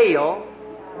cannot fail,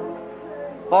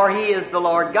 for He is the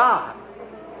Lord God.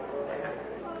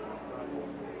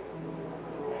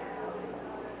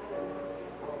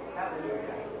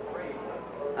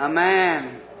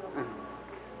 Amen.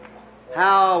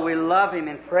 How we love Him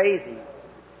and praise Him.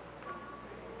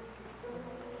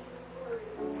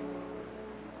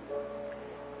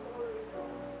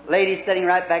 Lady sitting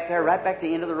right back there, right back to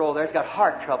the end of the row there's got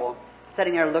heart trouble,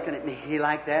 sitting there looking at me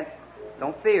like that.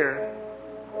 Don't fear.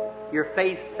 Your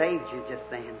faith saved you just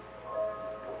then.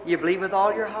 You believe with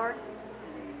all your heart?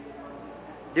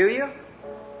 Do you?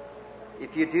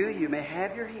 If you do, you may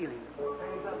have your healing.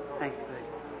 Thank you.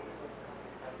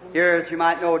 Here, as you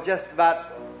might know, just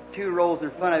about 2 rows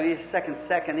in front of you,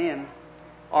 second in,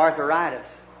 arthritis.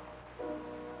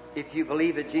 If you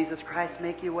believe that Jesus Christ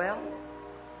make you well,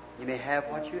 you may have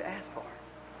what you ask for.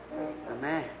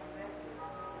 Amen.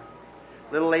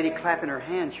 Little lady clapping her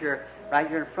hands here, right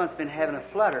here in front's been having a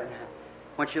flutter now.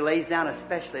 When she lays down,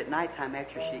 especially at nighttime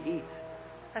after she eats.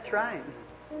 That's right.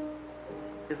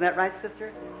 Isn't that right,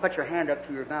 sister? Put your hand up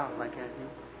to your mouth like that.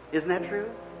 Isn't that true?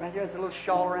 Right there's a little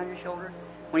shawl around your shoulder.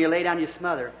 When you lay down, you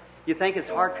smother. You think it's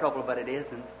heart trouble, but it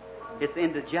isn't. It's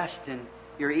indigestion.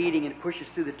 You're eating and it pushes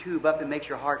through the tube up and makes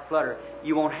your heart flutter.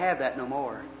 You won't have that no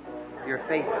more. Your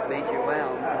faith has made you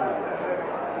well.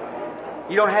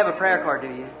 You don't have a prayer card, do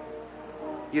you?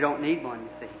 You don't need one, you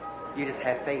see. You just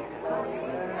have faith. That's all you need.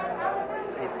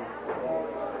 Amen.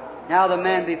 Now the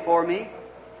man before me,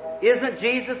 isn't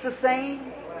Jesus the same?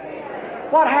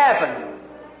 What happened?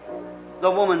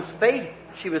 The woman's faith.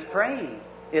 She was praying.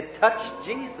 It touched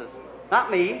Jesus. Not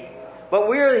me. But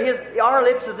our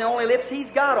lips is the only lips He's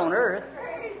got on earth.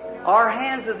 Our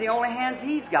hands is the only hands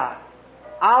He's got.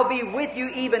 I'll be with you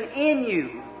even in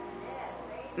you.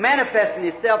 Manifesting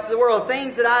Himself to the world.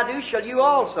 Things that I do shall you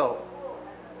also.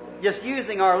 Just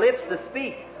using our lips to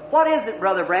speak. What is it,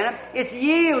 Brother Branham? It's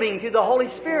yielding to the Holy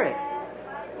Spirit.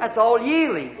 That's all,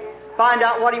 yielding. Find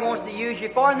out what He wants to use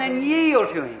you for and then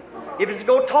yield to Him. If it's to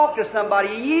go talk to somebody,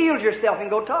 yield yourself and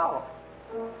go talk.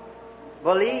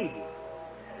 Believe.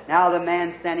 Now the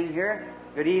man standing here,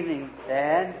 good evening,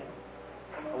 Dad.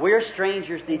 We're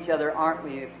strangers to each other, aren't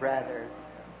we, brother?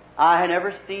 I had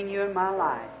never seen you in my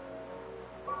life.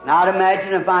 Now I'd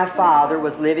imagine if my father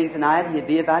was living tonight, he'd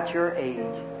be about your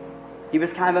age. He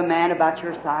was kind of a man about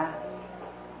your size.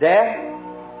 Dad,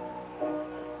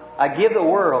 I'd give the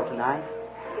world tonight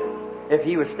if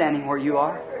he was standing where you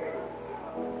are.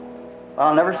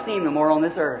 I'll never see him no more on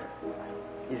this earth.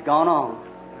 He's gone on.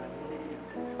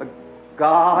 But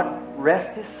God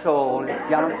rest his soul, his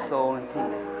gallant soul in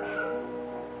peace.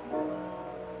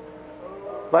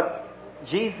 But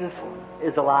Jesus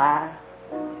is alive.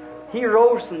 He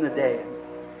rose from the dead.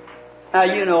 Now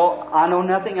you know, I know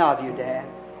nothing of you, Dad.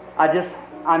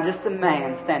 I'm just a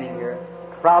man standing here.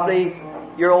 Probably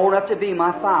you're old enough to be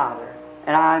my father.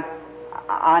 And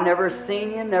I never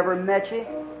seen you, never met you.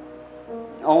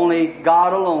 Only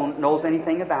God alone knows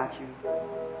anything about you.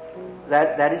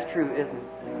 That is true, isn't it?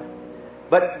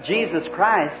 But Jesus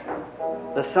Christ,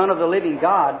 the Son of the living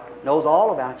God, knows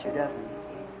all about you, doesn't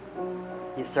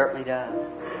He? He certainly does.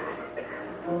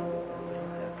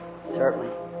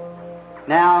 Certainly.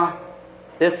 Now,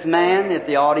 this man, if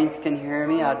the audience can hear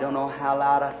me, I don't know how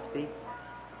loud I speak.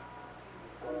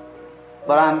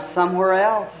 But I'm somewhere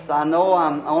else. I know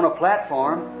I'm on a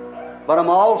platform, but I'm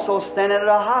also standing at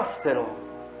a hospital.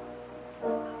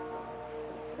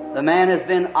 The man has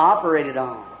been operated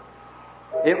on.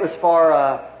 It was for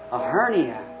a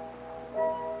hernia.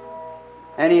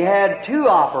 And he had 2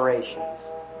 operations.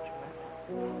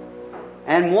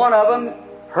 And one of them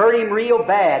hurt him real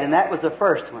bad, and that was the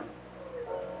first one.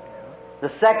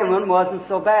 The second one wasn't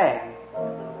so bad.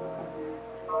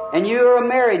 And you're a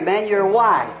married man, your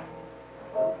wife.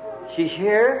 She's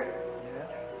here,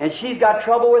 and she's got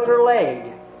trouble with her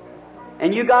leg.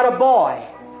 And you got a boy.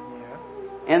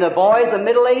 And the boy's a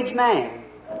middle-aged man.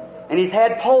 And he's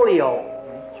had polio.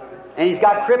 And he's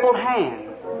got crippled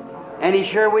hands. And he's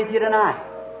here with you tonight.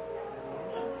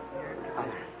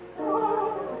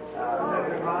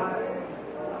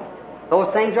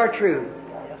 Those things are true.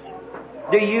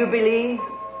 Do you believe?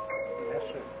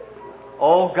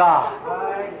 Oh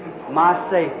God, my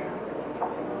Savior,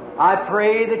 I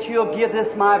pray that you'll give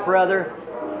this, my brother,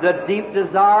 the deep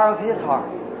desire of his heart.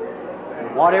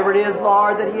 Whatever it is,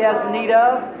 Lord, that he has need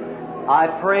of, I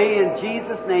pray in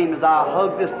Jesus' name as I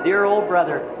hug this dear old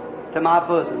brother to my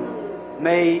bosom,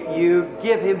 may you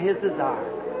give him his desire.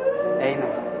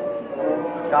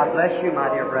 Amen. God bless you, my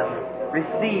dear brother.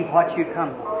 Receive what you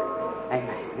come for.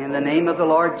 Amen. In the name of the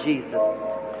Lord Jesus.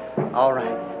 All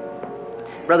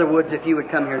right. Brother Woods, if you would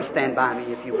come here and stand by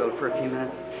me, if you will, for a few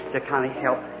minutes to kind of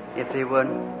help, if they would.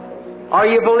 Are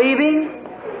you believing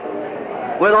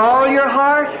with all your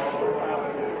heart?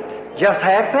 Just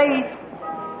have faith.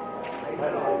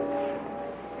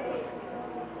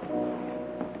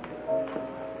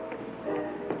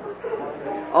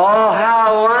 Oh,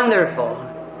 how wonderful.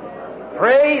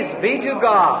 Praise be to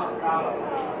God.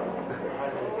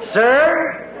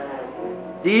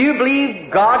 Sir, do you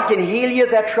believe God can heal you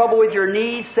of that trouble with your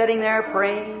knees, sitting there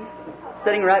praying?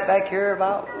 Sitting right back here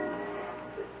about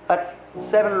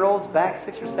 7 rows back,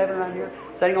 6 or 7 around here,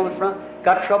 sitting on the front.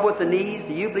 Got trouble with the knees?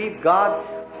 Do you believe God?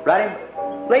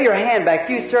 Lay your hand back.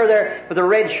 You, sir, there with a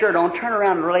red shirt on, turn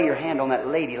around and lay your hand on that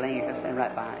lady laying standing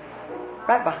right behind you.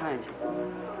 Right behind you.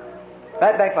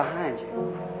 Right back behind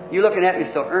you. You looking at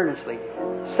me so earnestly.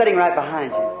 Sitting right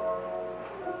behind you.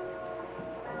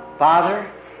 Father,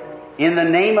 in the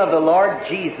name of the Lord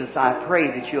Jesus, I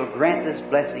pray that you'll grant this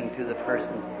blessing to the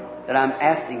person that I'm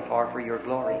asking for your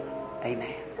glory.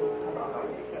 Amen.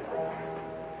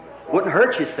 Wouldn't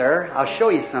hurt you, sir. I'll show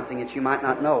you something that you might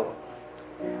not know.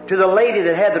 To the lady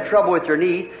that had the trouble with her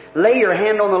knees, lay your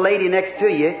hand on the lady next to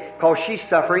you because she's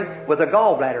suffering with a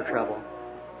gallbladder trouble.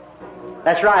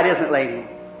 That's right, isn't it, lady?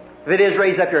 If it is,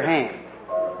 raise up your hand.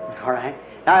 All right.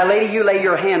 Now, lady, you lay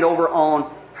your hand over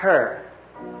on her.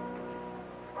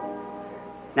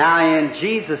 Now, in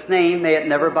Jesus' name, may it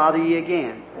never bother you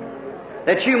again.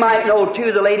 That you might know,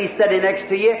 too, the lady sitting next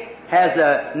to you has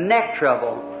a neck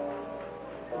trouble,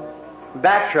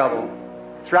 back trouble.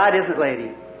 That's right, isn't it,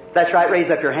 lady? That's right, raise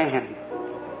up your hand.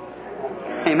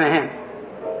 Amen.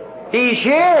 He's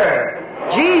here.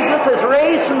 Jesus is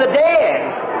raised from the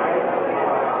dead.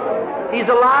 He's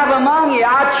alive among you.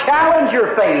 I challenge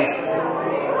your faith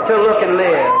to look and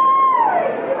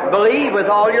live. Believe with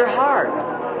all your heart.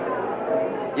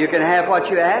 You can have what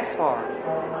you ask for.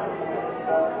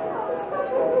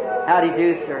 How do you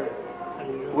do, sir?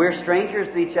 We're strangers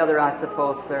to each other, I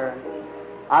suppose, sir.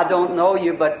 I don't know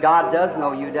you, but God does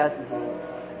know you, doesn't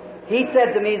He? He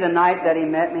said to me the night that He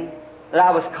met me that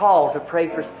I was called to pray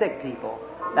for sick people.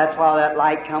 That's why that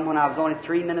light come when I was only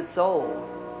 3 minutes old.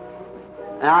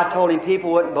 And I told him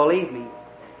people wouldn't believe me.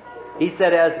 He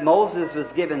said as Moses was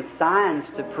given signs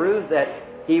to prove that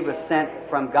he was sent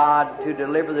from God to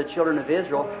deliver the children of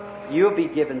Israel, you'll be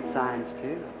given signs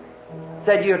too.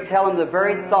 Said you'll tell them the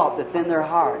very thought that's in their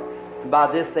heart, and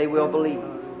by this they will believe.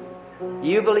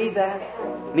 You believe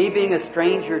that? Me being a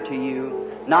stranger to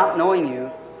you, not knowing you,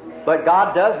 but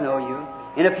God does know you,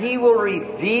 and if He will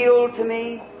reveal to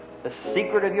me the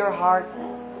secret of your heart,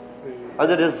 or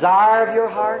the desire of your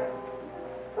heart,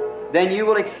 then you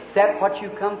will accept what you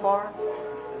come for.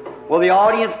 Will the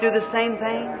audience do the same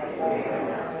thing?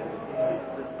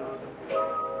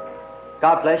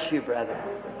 God bless you, brother.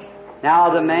 Now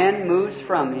the man moves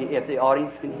from me, if the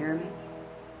audience can hear me.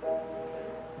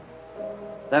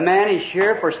 The man is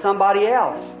here for somebody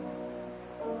else.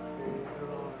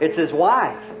 It's his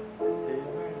wife.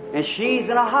 And she's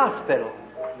in a hospital.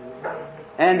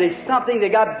 And there's something, they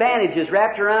got bandages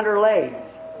wrapped around her legs.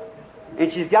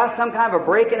 And she's got some kind of a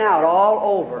breaking out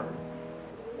all over.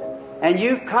 And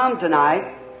you've come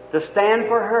tonight to stand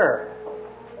for her.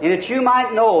 And that you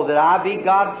might know that I be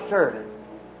God's servant,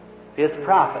 His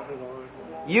prophet.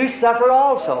 You suffer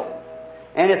also.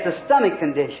 And it's a stomach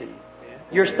condition.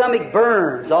 Your stomach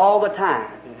burns all the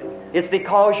time. It's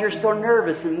because you're so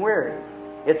nervous and weary.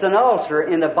 It's an ulcer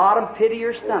in the bottom pit of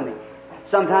your stomach.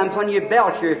 Sometimes when you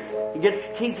belch,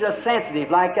 it keeps you sensitive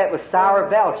like that with sour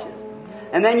belches.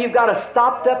 And then you've got a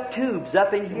stopped up tubes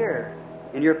up in here,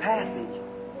 in your passage.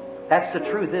 That's the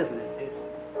truth, isn't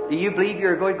it? Do you believe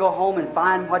you're going to go home and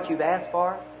find what you've asked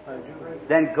for?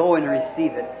 Then go and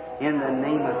receive it in the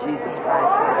name of Jesus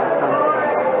Christ.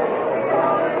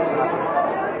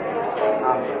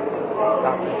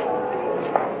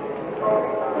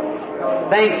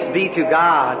 Thanks be to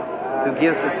God who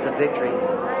gives us the victory.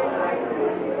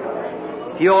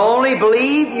 If you'll only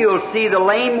believe, you'll see the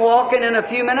lame walking in a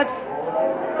few minutes,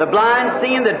 the blind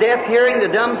seeing, the deaf hearing, the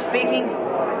dumb speaking.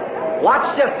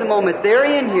 Watch just a moment. They're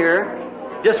in here.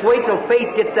 Just wait till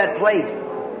faith gets that place.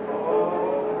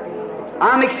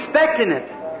 I'm expecting it.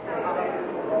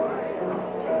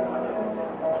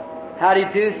 How do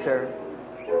you do, sir?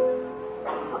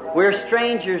 We're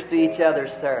strangers to each other,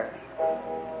 sir.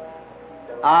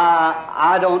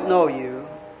 I don't know you,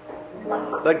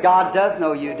 but God does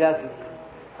know you, doesn't He?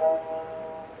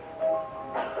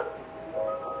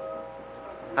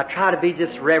 I try to be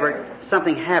just reverent.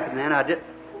 Something happened then. I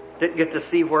didn't get to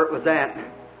see where it was at.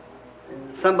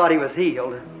 Somebody was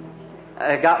healed.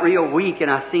 I got real weak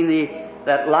and I seen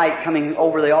that light coming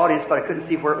over the audience, but I couldn't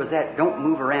see where it was at. Don't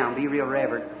move around. Be real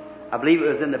reverent. I believe it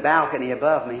was in the balcony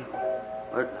above me,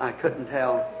 but I couldn't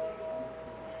tell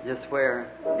just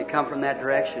where it come from that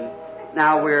direction.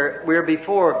 Now we're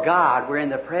before God. We're in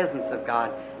the presence of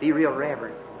God. Be real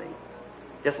reverent.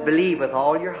 Just believe with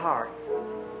all your heart.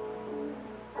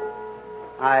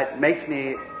 It makes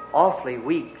me awfully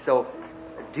weak, so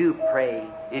do pray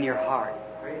in your heart.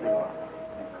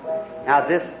 Now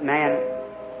this man,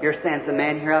 here stands a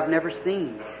man here I've never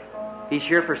seen. He's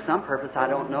here for some purpose I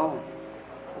don't know.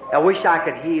 I wish I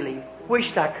could heal him.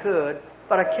 Wished I could,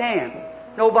 but I can't.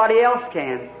 Nobody else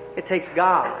can. It takes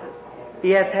God.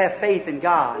 He has to have faith in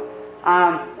God.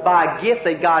 By a gift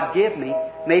that God give me,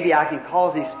 maybe I can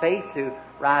cause his faith to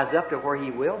rise up to where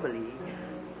he will believe.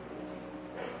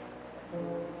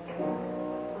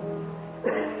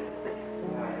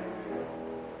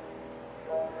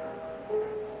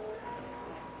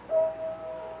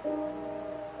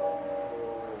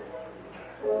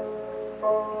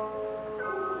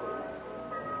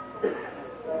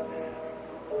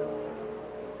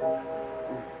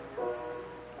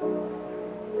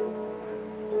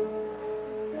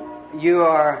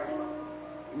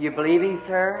 You believing,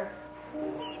 sir?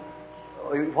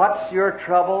 What's your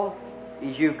trouble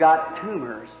is you've got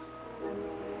tumors.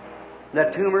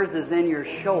 The tumors is in your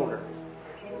shoulders.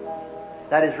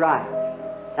 That is right.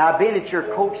 Now, being that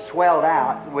your coat swelled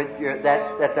out with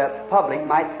that the public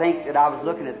might think that I was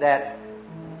looking at that,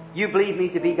 you believe me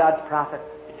to be God's prophet?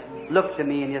 Look to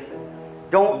me and just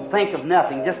don't think of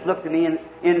nothing. Just look to me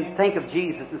and think of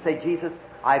Jesus and say, Jesus,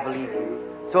 I believe you.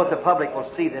 So that the public will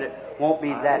see that it won't be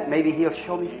that. Maybe He'll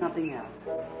show me something else.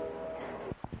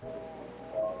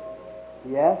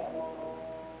 Yes?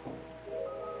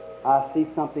 I see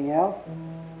something else.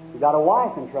 You got a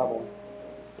wife in trouble.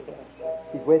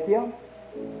 She's with you?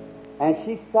 And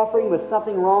she's suffering with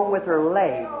something wrong with her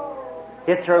leg.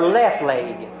 It's her left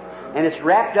leg. And it's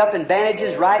wrapped up in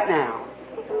bandages right now.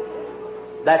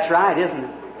 That's right, isn't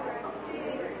it?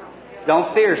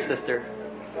 Don't fear, sister.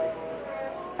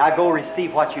 Now go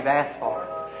receive what you've asked for.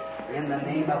 In the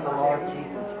name of the Lord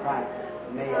Jesus Christ,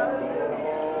 may it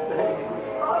be.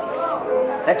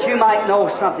 That you might know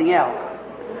something else.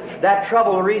 That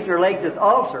trouble, the reason her legs is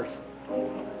ulcers.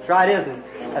 That's right, isn't it?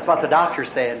 That's what the doctor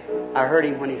said. I heard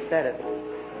him when he said it.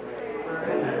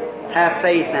 Have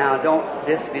faith now. Don't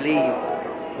disbelieve.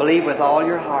 Believe with all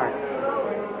your heart.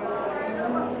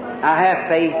 Now have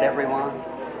faith, everyone.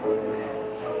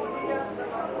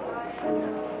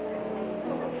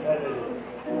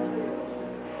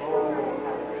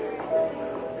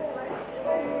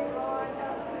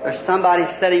 There's somebody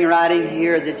sitting right in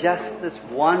here that just this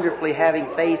wonderfully having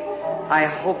faith. I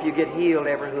hope you get healed,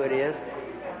 ever who it is.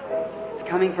 It's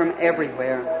coming from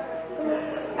everywhere.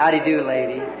 How do you do,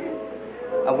 lady?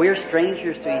 We're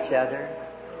strangers to each other.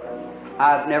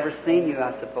 I've never seen you,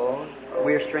 I suppose.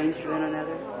 We're strangers to one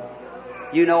another.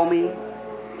 You know me?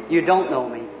 You don't know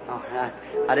me. Oh,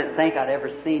 I didn't think I'd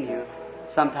ever seen you.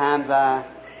 Sometimes I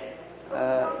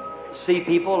see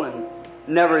people and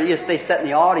never, yes, they sit in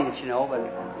the audience, you know, but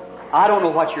I don't know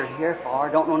what you're here for. I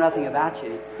don't know nothing about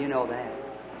you. You know that.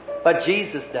 But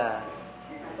Jesus does.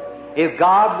 If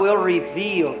God will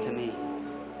reveal to me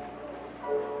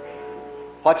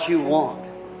what you want,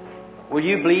 will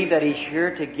you believe that He's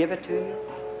sure to give it to you?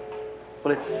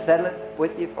 Will it settle it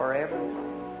with you forever?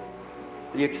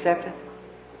 Will you accept it?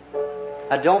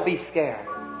 Now don't be scared.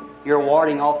 You're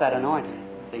warding off that anointing.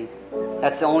 See?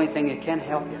 That's the only thing that can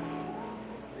help you.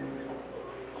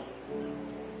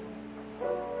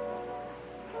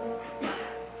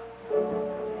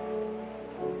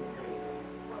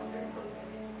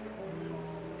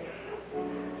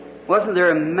 Wasn't there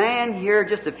a man here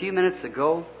just a few minutes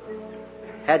ago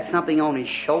had something on his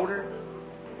shoulder?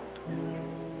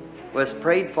 Was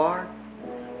prayed for?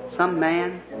 Some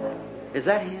man? Is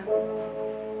that him?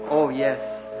 Oh, yes,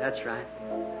 that's right.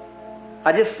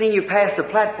 I just seen you pass the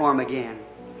platform again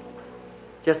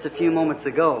just a few moments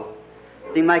ago.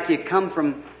 Seemed like you come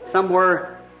from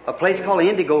somewhere, a place called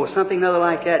Indigo or something other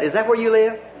like that. Is that where you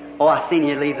live? Oh, I seen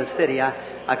you leave the city.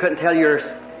 I couldn't tell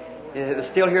it was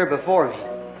still here before me.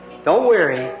 Don't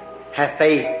worry. Have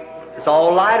faith. It's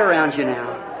all light around you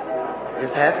now.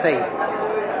 Just have faith.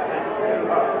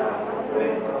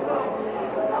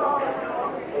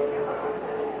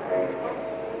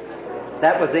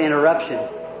 That was the interruption.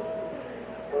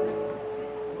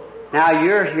 Now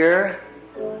you're here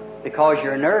because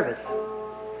you're nervous.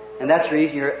 And that's the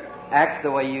reason you act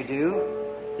the way you do,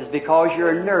 is because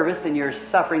you're nervous and you're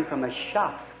suffering from a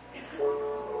shock.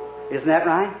 Isn't that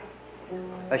right?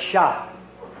 A shock.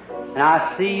 And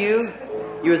I see you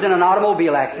was in an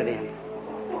automobile accident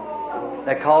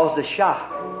that caused a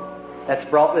shock that's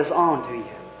brought this on to you.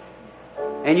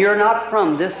 And you're not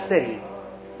from this city.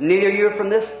 Neither you're from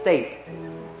this state.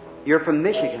 You're from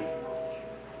Michigan.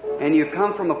 And you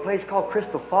come from a place called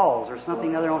Crystal Falls or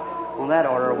something other on that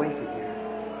order away from here.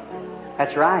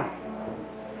 That's right.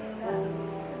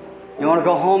 You want to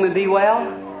go home and be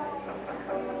well?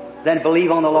 Then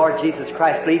believe on the Lord Jesus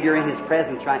Christ. Believe you're in His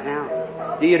presence right now.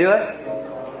 Do you do it?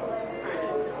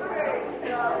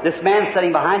 This man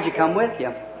sitting behind you, come with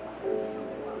you.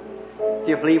 Do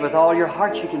you believe with all your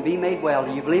heart you can be made well?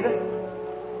 Do you believe it?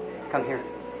 Come here.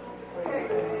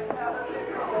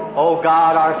 Oh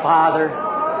God, our Father,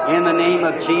 in the name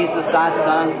of Jesus, Thy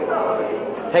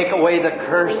Son, take away the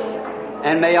curse,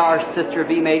 and may our sister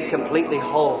be made completely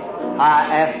whole. I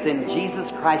ask in Jesus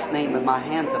Christ's name with my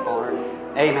hands upon her.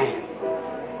 Amen.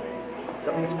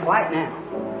 So it's quiet now.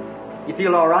 You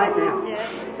feel all right now?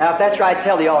 Yes. Now, if that's right,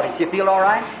 tell the audience. You feel all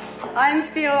right? I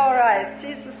feel all right.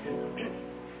 Jesus.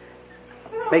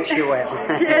 Makes you well.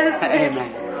 Yes.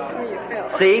 Amen. You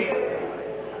feel. See?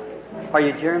 Are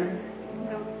you German?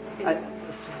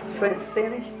 No.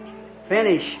 Finish?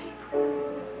 Finish.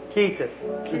 Jesus.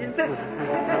 Jesus.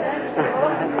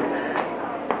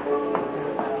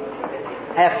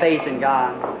 Have faith in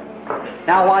God.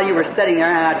 Now, while you were sitting there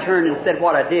and I turned and said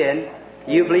what I did,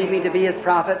 you believe me to be His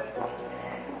prophet?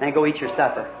 Then go eat your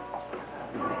supper.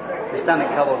 Your stomach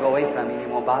trouble will go away from you and it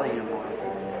won't bother you no more.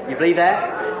 You believe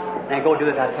that? Then go do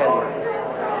as I tell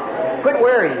you. Quit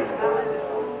worrying.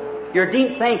 You're a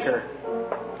deep thinker.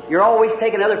 You're always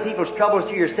taking other people's troubles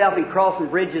to yourself and crossing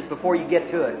bridges before you get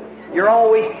to it. You're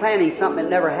always planning something that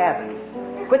never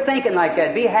happened. Quit thinking like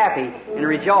that. Be happy and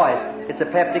rejoice. It's a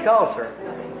peptic ulcer.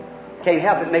 Can't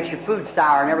help it. It makes your food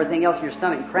sour and everything else in your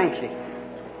stomach cranks you.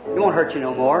 It won't hurt you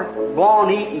no more. Go on,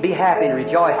 eat, and be happy and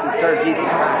rejoice and serve Jesus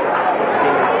Christ.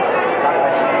 God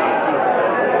bless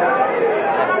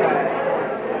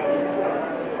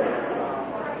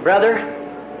you.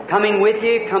 Brother, coming with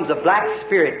you comes a black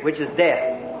spirit, which is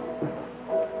death.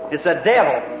 It's a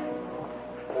devil.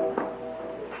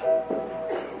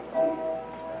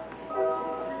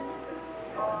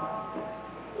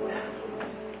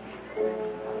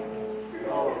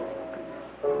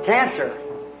 Cancer.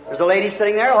 There's a lady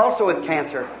sitting there also with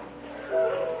cancer.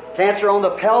 Cancer on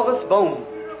the pelvis bone.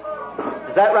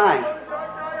 Is that right?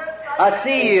 I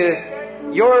see you.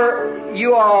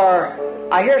 You are,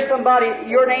 I hear somebody,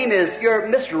 you're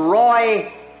Mr.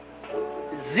 Roy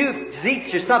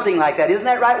Zeitz or something like that. Isn't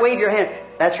that right? Wave your hand.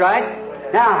 That's right.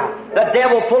 Now, the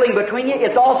devil pulling between you,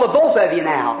 it's off of both of you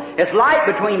now. It's light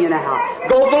between you now.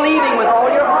 Go believing with all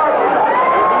your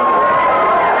heart.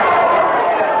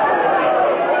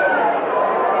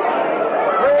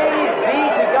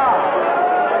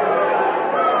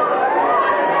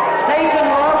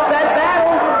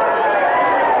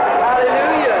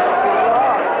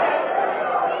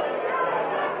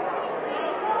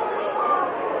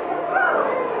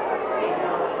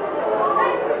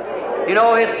 You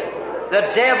know, it's the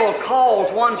devil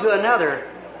calls one to another.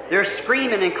 They're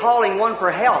screaming and calling one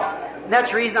for help. And that's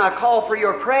the reason I call for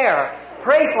your prayer.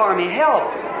 Pray for me, help.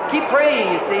 Keep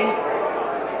praying, you see.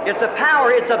 It's a power,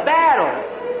 it's a battle.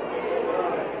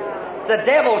 It's the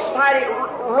devil's fighting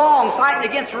wrong, fighting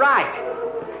against right.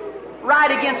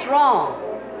 Right against wrong.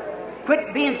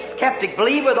 Quit being skeptic.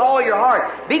 Believe with all your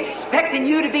heart. Be expecting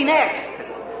you to be next.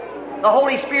 The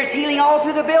Holy Spirit's healing all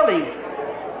through the building.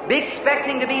 Be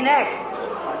expecting to be next.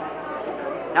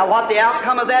 Now what the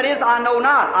outcome of that is, I know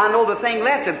not. I know the thing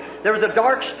left him. There was a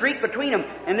dark streak between them,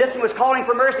 and this one was calling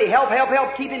for mercy. Help, help,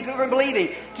 help. Keep him from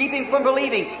believing. Keep him from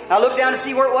believing. I looked down to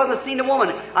see where it was. I seen the woman.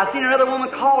 I seen another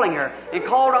woman calling her, and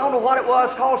called, I don't know what it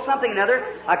was, called something or another.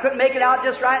 I couldn't make it out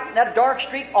just right. That dark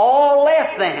streak all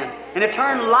left then. And it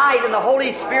turned light, and the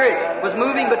Holy Spirit was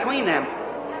moving between them.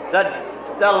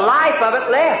 The life of it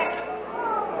left.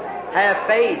 Have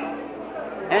faith.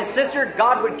 And sister,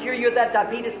 God would cure you of that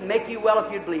diabetes and make you well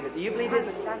if you'd believe it. Do you believe it?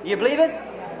 Do you believe it?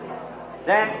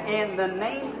 Then in the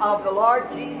name of the Lord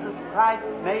Jesus Christ,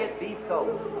 may it be so.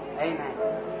 Amen.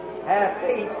 Have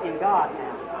faith in God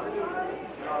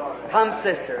now. Come,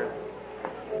 sister.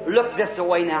 Look this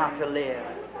way now to live.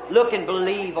 Look and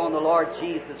believe on the Lord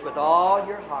Jesus with all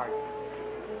your heart.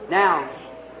 Now,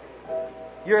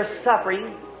 you're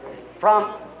suffering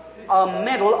from a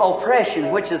mental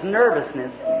oppression, which is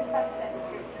nervousness.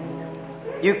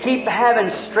 You keep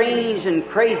having strange and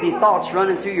crazy thoughts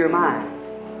running through your mind.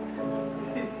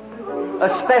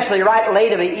 Especially right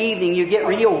late in the evening, you get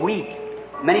real weak.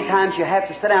 Many times you have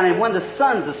to sit down, and when the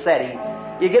sun's setting,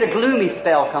 you get a gloomy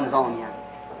spell comes on you.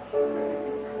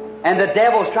 And the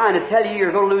devil's trying to tell you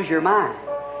you're going to lose your mind.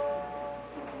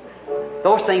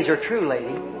 Those things are true,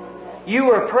 lady. You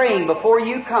were praying before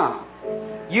you come.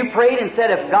 You prayed and said,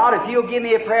 if you'll give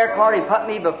me a prayer card and put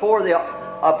me before the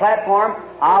platform,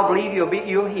 I'll believe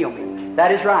you'll heal me.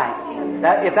 That is right.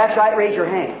 If that's right, raise your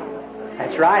hand.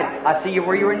 That's right. I see you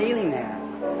where you were kneeling there.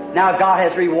 Now God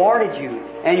has rewarded you,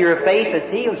 and your faith has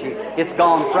healed you. It's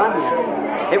gone from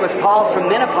you. It was caused from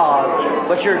menopause,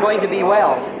 but you're going to be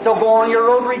well. So go on your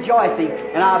road rejoicing,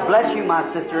 and I bless you, my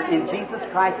sister, in Jesus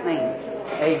Christ's name.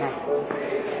 Amen.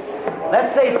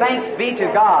 Let's say thanks be to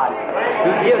God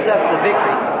who gives us the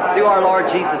victory through our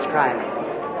Lord Jesus Christ.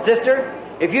 Sister,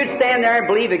 if you'd stand there and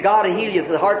believe that God will heal you of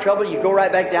the heart trouble, you go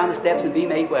right back down the steps and be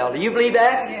made well. Do you believe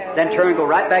that? Yeah. Then turn and go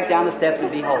right back down the steps and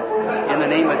be whole. In the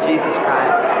name of Jesus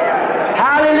Christ.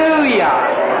 Hallelujah!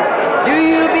 Do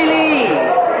you believe?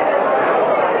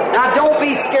 Now don't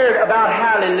be scared about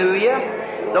hallelujah.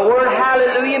 The word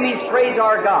hallelujah means praise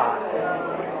our God.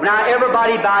 Now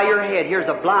everybody bow your head. Here's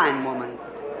a blind woman.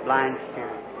 Blind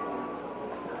spirit.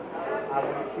 I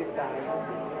want you to bow your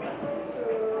head.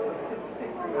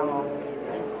 Come on.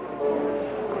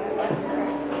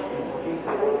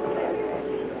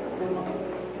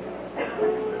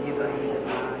 You believe it.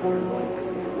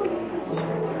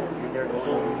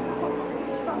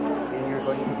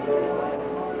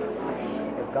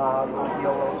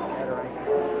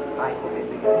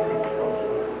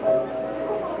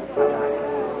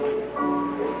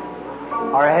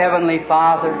 Our Heavenly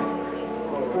Father,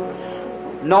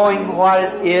 knowing what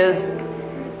it is,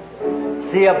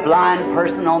 see a blind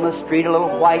person on the street, a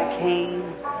little white cane,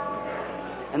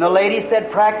 and the lady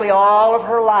said practically all of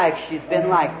her life she's been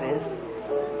like this.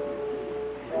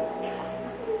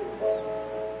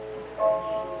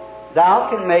 Thou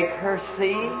can make her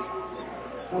see.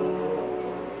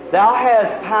 Thou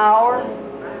hast power.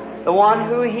 The one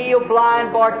who healed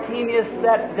blind Bartimaeus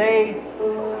that day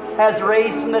has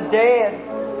raised from the dead.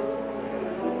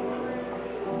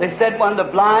 They said when the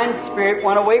blind spirit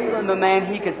went away from the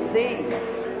man, he could see.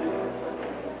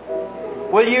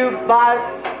 Will you,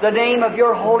 by the name of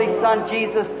your Holy Son,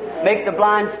 Jesus, make the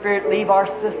blind spirit leave our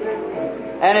sister?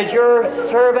 And as your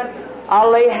servant,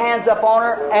 I'll lay hands upon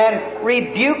her and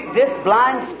rebuke this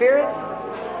blind spirit.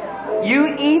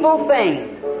 You evil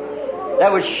thing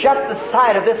that would shut the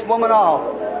sight of this woman off,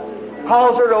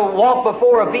 cause her to walk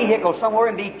before a vehicle somewhere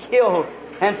and be killed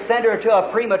and send her to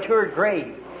a premature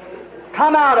grave.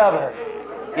 Come out of her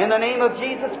in the name of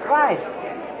Jesus Christ.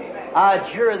 I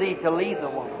adjure thee to leave the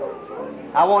woman.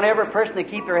 I want every person to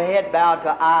keep their head bowed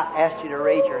till I ask you to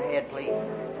raise your head, please.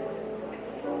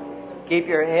 Keep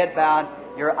your head bowed,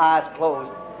 your eyes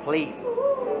closed, please.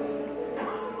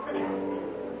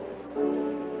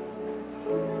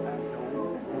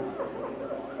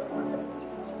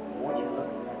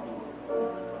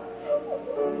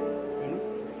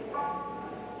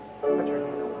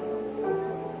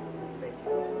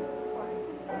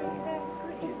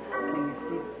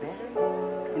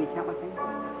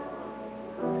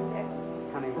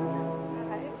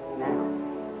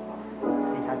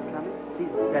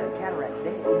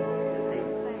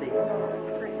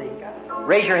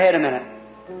 Raise your head a minute.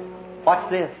 Watch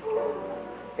this.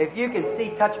 If you can see,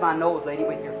 touch my nose, lady,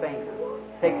 with your finger.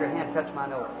 Take your hand, touch my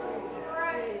nose.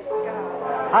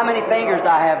 How many fingers do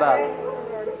I have up?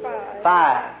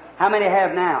 5. How many I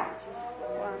have now?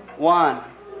 1.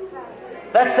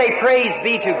 Let's say praise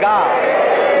be to God.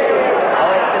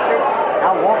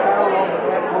 Now walk right along with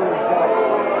that home.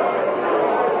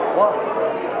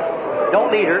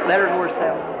 Don't lead her. Let her know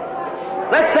herself.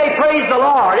 Let's say praise the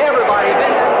Lord. Everybody,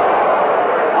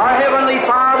 our Heavenly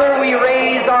Father, we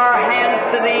raise our hands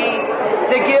to Thee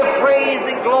to give praise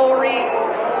and glory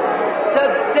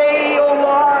today, O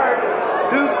Lord,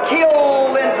 who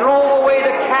killed and drove away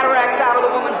the cataracts out of the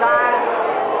woman's eyes.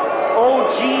 O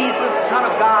Jesus, Son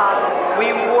of God,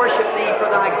 we worship Thee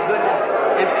for Thy goodness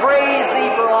and praise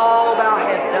Thee for all Thou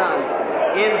hast done.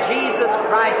 In Jesus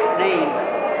Christ's name,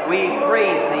 we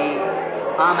praise Thee.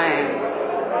 Amen.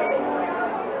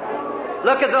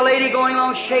 Look at the lady going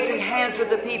along shaking hands with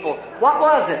the people. What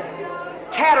was it?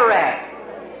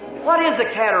 Cataract. What is a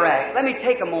cataract? Let me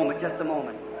take a moment, just a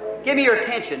moment. Give me your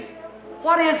attention.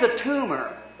 What is a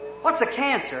tumor? What's a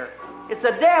cancer? It's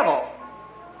the devil.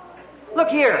 Look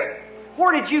here.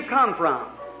 Where did you come from?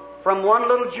 From one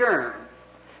little germ.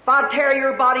 If I tear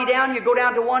your body down, you go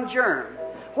down to one germ.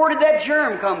 Where did that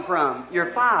germ come from?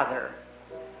 Your father.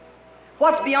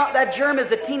 What's beyond that germ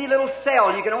is a teeny little cell,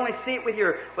 and you can only see it with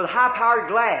high-powered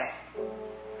glass.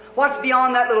 What's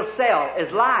beyond that little cell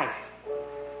is life.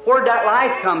 Where'd that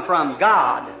life come from?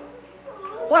 God.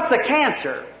 What's a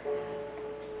cancer?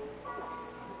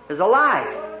 There's a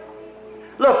life.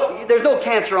 Look, there's no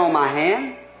cancer on my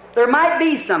hand. There might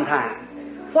be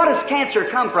sometime. What does cancer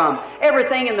come from?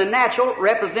 Everything in the natural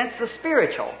represents the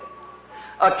spiritual.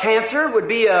 A cancer would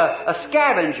be a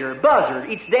scavenger, buzzard,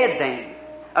 eats dead things.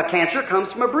 A cancer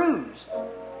comes from a bruise.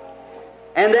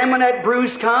 And then when that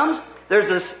bruise comes,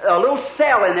 there's a little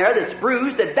cell in there that's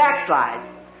bruised that backslides.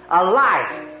 A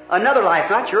life, another life,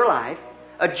 not your life,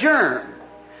 a germ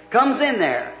comes in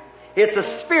there. It's a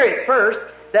spirit first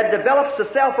that develops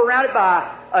itself around it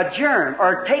by a germ,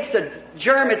 or takes a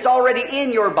germ that's already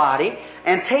in your body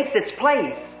and takes its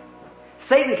place.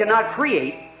 Satan cannot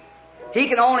create. He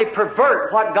can only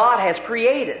pervert what God has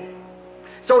created.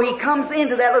 So he comes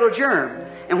into that little germ.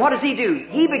 And what does he do?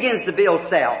 He begins to build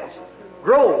cells,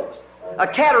 grows. A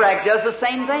cataract does the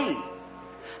same thing.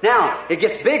 Now, it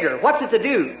gets bigger. What's it to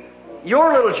do?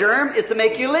 Your little germ is to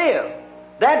make you live.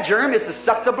 That germ is to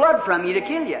suck the blood from you to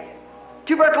kill you.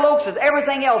 Tuberculosis,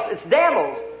 everything else, it's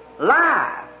devils,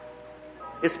 live.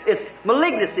 It's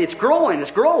malignancy, it's growing,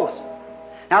 it's gross.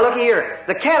 Now look here,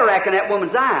 the cataract in that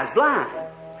woman's eye is blind.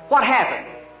 What happened?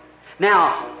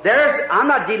 Now, I'm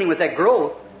not dealing with that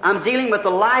growth. I'm dealing with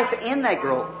the life in that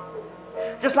growth.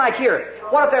 Just like here,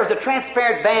 what if there was a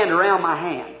transparent band around my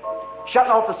hand,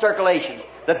 shutting off the circulation?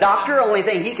 The doctor, only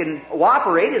thing he can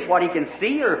operate is what he can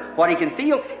see or what he can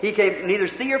feel. He can neither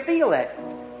see or feel that.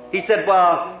 He said,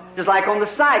 well, Just like on the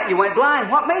sight, you went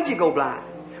blind. What made you go blind?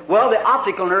 Well, the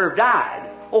optical nerve died.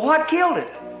 Well, what killed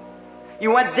it?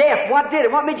 You went deaf. What did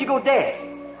it? What made you go deaf?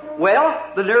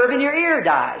 Well, the nerve in your ear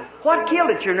died. What killed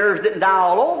it? Your nerves didn't die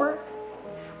all over.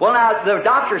 Well, now, the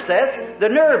doctor says the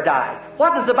nerve died.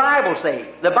 What does the Bible say?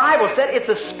 The Bible said it's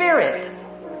a spirit.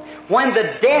 When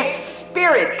the deaf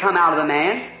spirit come out of the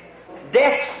man,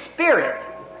 deaf spirit,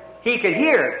 he could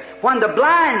hear. When the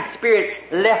blind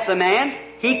spirit left the man,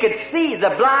 he could see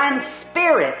the blind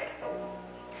spirit.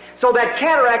 So that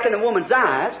cataract in the woman's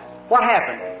eyes, what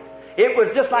happened? It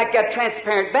was just like that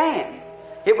transparent band.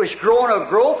 It was growing a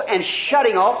growth and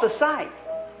shutting off the sight.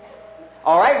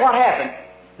 All right, what happened?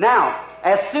 Now,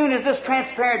 as soon as this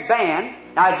transparent band,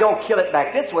 now it don't kill it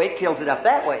back this way, it kills it up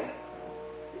that way.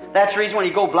 That's the reason when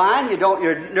you go blind,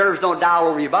 your nerves don't die all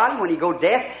over your body. When you go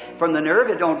deaf from the nerve,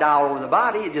 it don't die all over the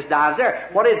body, it just dies there.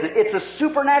 What is it? It's a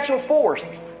supernatural force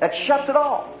that shuts it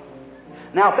off.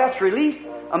 Now, if that's released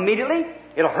immediately,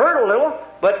 it'll hurt a little,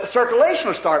 but circulation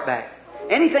will start back.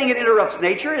 Anything that interrupts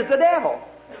nature is the devil.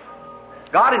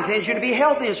 God intends you to be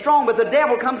healthy and strong, but the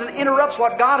devil comes and interrupts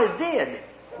what God has did.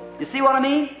 You see what I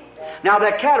mean? Now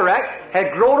that cataract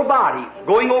had grown a body,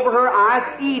 going over her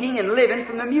eyes, eating and living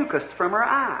from the mucus from her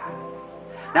eye.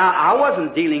 Now I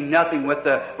wasn't dealing nothing with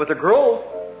the growth.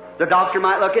 The doctor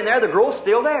might look in there, the growth's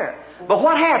still there. But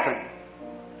what happened?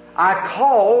 I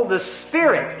call the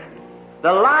spirit,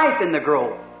 the life in the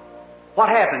growth. What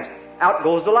happens? Out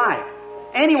goes the life.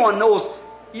 Anyone knows,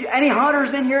 any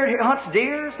hunters in here that hunts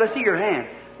deers? Let's see your hand.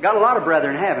 Got a lot of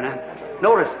brethren, haven't I?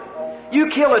 Notice, you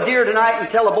kill a deer tonight and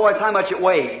tell the boys how much it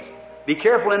weighs. Be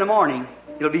careful in the morning.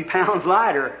 It'll be pounds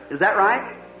lighter. Is that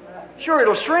right? Sure,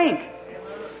 it'll shrink.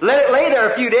 Let it lay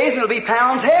there a few days and it'll be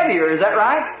pounds heavier. Is that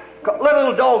right? Let a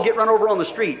little dog get run over on the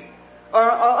street. Or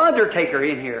an undertaker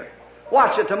in here.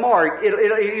 Watch it tomorrow.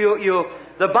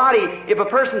 The body, if a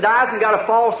person dies and got a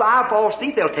false eye, false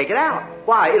teeth, they'll take it out.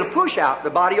 Why? It'll push out. The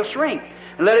body will shrink.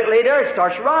 And let it lay there, it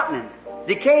starts rotting,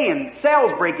 decaying,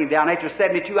 cells breaking down. After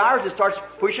 72 hours, it starts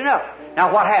pushing up.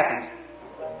 Now what happens?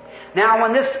 Now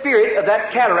when this spirit of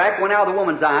that cataract went out of the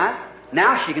woman's eyes,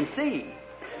 now she can see.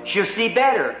 She'll see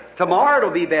better. Tomorrow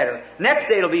it'll be better. Next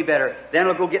day it'll be better. Then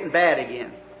it'll go getting bad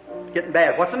again. Getting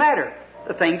bad. What's the matter?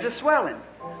 The things are swelling.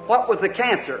 What was the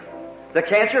cancer? The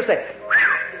cancer said,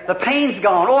 the pain's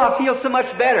gone. Oh, I feel so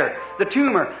much better. The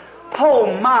tumor,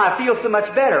 oh my, I feel so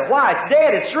much better. Why? It's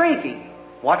dead. It's shrinking.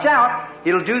 Watch out.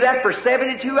 It'll do that for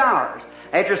 72 hours.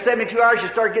 After 72 hours, you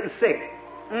start getting sick.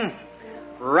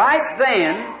 Right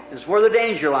then is where the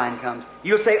danger line comes.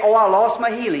 You'll say, oh, I lost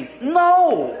my healing.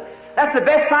 No! That's the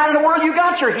best sign in the world you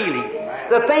got your healing.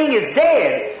 The thing is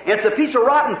dead. It's a piece of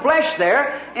rotten flesh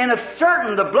there, and if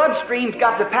certain the bloodstream's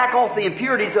got to pack off the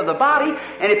impurities of the body,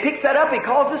 and it picks that up, it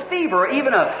causes fever.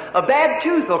 Even a bad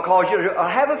tooth will cause you to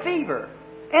have a fever.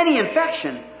 Any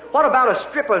infection. What about a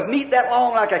strip of meat that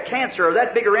long like a cancer or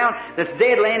that big around that's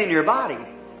dead laying in your body?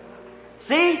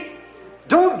 See?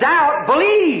 Don't doubt,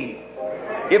 believe.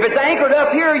 If it's anchored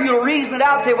up here, you'll reason it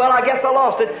out and say, well, I guess I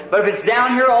lost it. But if it's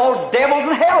down here, all devils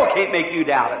in hell can't make you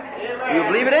doubt it. You'll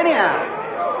believe it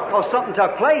anyhow. Because something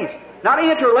took place. Not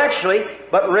intellectually,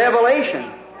 but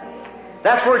revelation.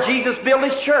 That's where Jesus built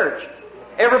His church.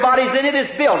 Everybody's in it is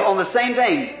built on the same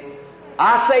thing.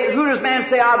 I say, who does man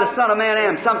say I, the Son of Man,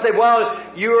 am? Some say,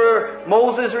 well, you're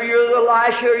Moses, or you're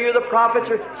Elisha, or you're the prophets.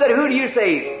 Or said, who do you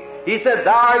say? He said,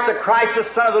 thou art the Christ, the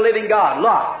Son of the living God.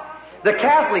 Look. The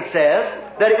Catholic says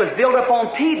that it was built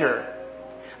upon Peter.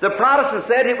 The Protestant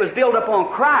said it was built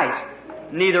upon Christ.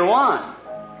 Neither one.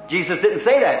 Jesus didn't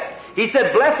say that. He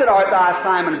said, blessed art thou,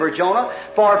 Simon Bar-Jonah,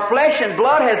 for flesh and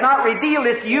blood has not revealed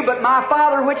this to you, but my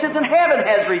Father which is in heaven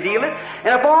has revealed it. And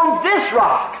upon this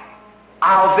rock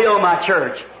I'll build my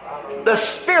church. The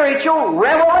spiritual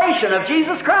revelation of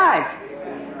Jesus Christ.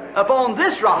 Upon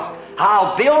this rock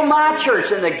I'll build my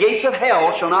church, and the gates of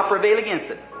hell shall not prevail against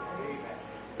it.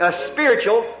 A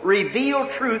spiritual,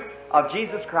 revealed truth of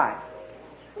Jesus Christ.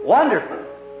 Wonderful.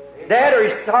 Dad, or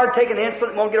you start taking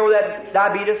insulin, won't get over that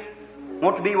diabetes,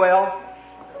 want to be well.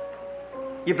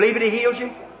 You believe it, He heals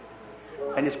you?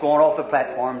 And just go on off the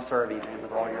platform and serve Him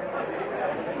with all your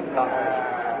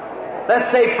heart.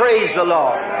 Let's say, praise the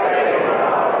Lord.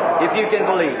 If you can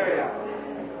believe.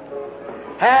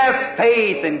 Have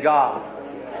faith in God.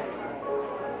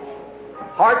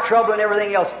 Heart trouble and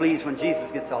everything else flees when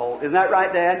Jesus gets a hold. Isn't that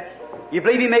right, Dad? You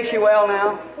believe He makes you well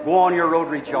now? Go on your road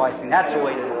rejoicing. That's the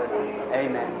way to do it.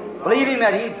 Amen. Believe Him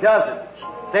that He does it.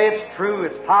 Say it's true,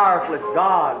 it's powerful, it's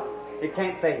God. It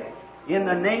can't fail. In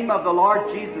the name of the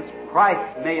Lord Jesus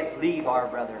Christ, may it leave our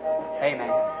brother.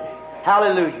 Amen.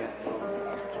 Hallelujah.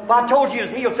 If I told you He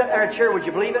was healed sitting there in a chair, would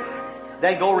you believe it?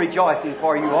 then go rejoicing,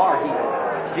 for you are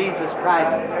healed. Jesus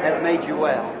Christ has made you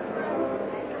well.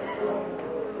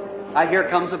 Here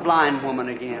comes a blind woman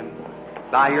again.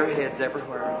 Bow your heads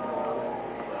everywhere.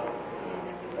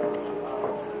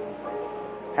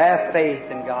 Have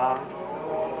faith in God.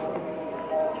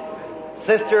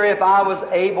 Sister, if I was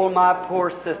able, my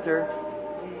poor sister,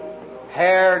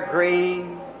 hair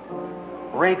green,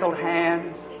 wrinkled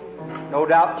hands, no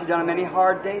doubt you've done a many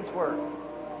hard days' work.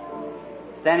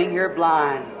 Standing here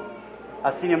blind,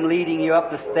 I seen him leading you up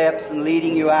the steps and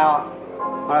leading you out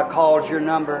when I called your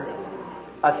number.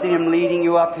 I seen him leading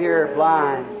you up here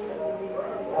blind.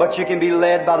 But you can be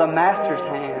led by the Master's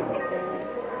hand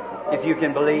if you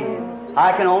can believe.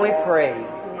 I can only pray.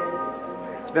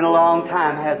 It's been a long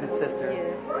time, hasn't it, sister?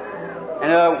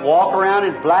 And walk around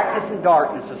in blackness and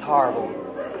darkness is horrible.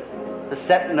 To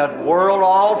set in a world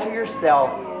all to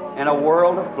yourself in a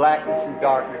world of blackness and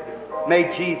darkness.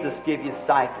 May Jesus give you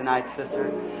sight tonight,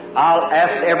 sister. I'll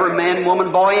ask every man,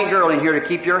 woman, boy, and girl in here to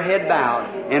keep your head bowed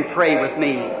and pray with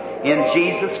me in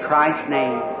Jesus Christ's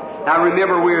name. Now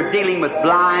remember, we're dealing with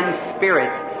blind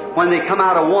spirits. When they come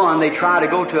out of one, they try to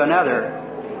go to another.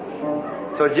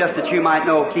 So just that you might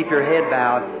know, keep your head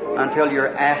bowed until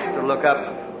you're asked to look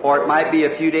up. For it might be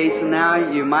a few days from now,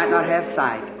 you might not have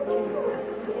sight.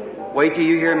 Wait till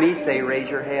you hear me say, raise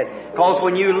your head. Because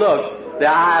when you look, the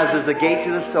eyes is the gate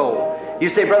to the soul. You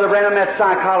say, Brother Branham, that's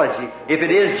psychology. If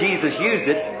it is, Jesus used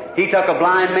it. He took a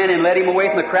blind man and led him away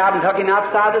from the crowd and took him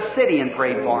outside the city and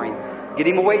prayed for him. Get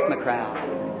him away from the crowd.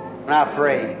 And I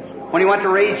prayed. When he went to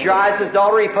raise Jairus'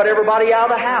 daughter, he put everybody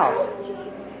out of the house.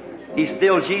 He's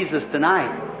still Jesus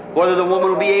tonight. Whether the woman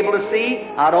will be able to see,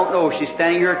 I don't know. She's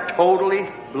standing here totally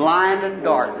blind in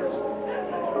darkness.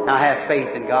 Now have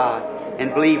faith in God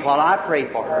and believe while I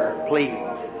pray for her, please.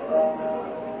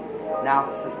 Now,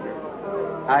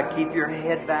 sister, keep your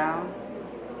head bowed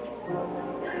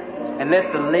and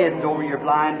let the lids over your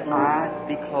blind eyes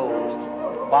be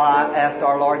closed while I ask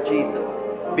our Lord Jesus.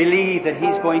 Believe that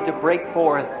He's going to break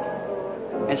forth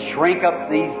and shrink up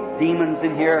these demons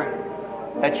in here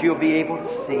that you'll be able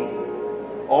to see.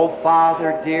 Oh,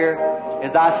 Father dear,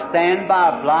 as I stand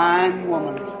by a blind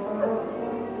woman,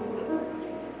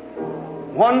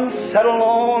 one sat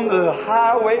along the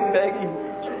highway begging,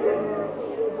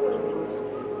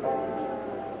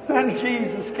 and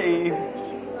Jesus came.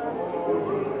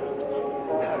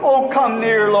 Oh, come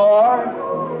near, Lord.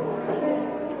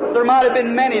 There might have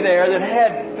been many there that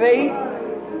had faith.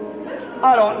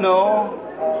 I don't know.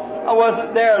 I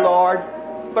wasn't there, Lord.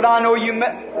 But I know you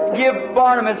give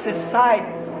Barnabas his sight.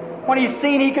 When he's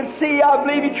seen, he can see. I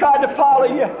believe he tried to follow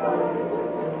you.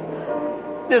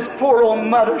 This poor old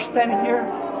mother standing here.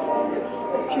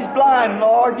 She's blind,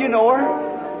 Lord. You know her.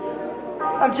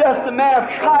 I'm just a man.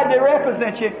 I've tried to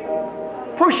represent you.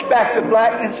 Push back the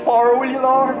blackness for her, will you,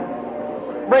 Lord?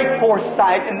 Break forth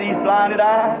sight in these blinded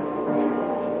eyes.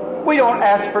 We don't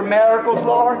ask for miracles,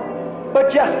 Lord,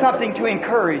 but just something to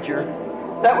encourage her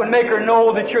that would make her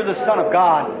know that you're the Son of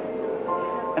God.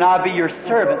 And I'll be your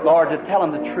servant, Lord, to tell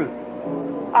them the truth.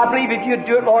 I believe if you'd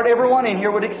do it, Lord, everyone in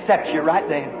here would accept you right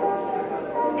then.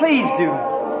 Please do.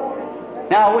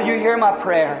 Now, will you hear my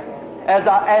prayer as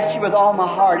I ask you with all my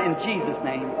heart in Jesus'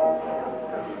 name?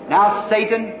 Now,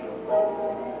 Satan,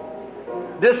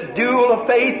 this duel of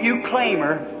faith, you claim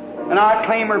her, and I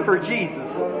claim her for Jesus.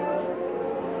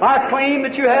 I claim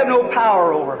that you have no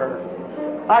power over her.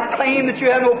 I claim that you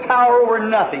have no power over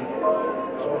nothing.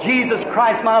 Jesus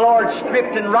Christ, my Lord,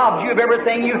 stripped and robbed you of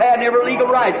everything you had and every legal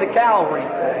rights at Calvary.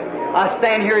 I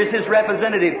stand here as His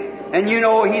representative, and you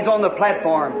know He's on the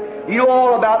platform. You know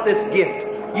all about this gift.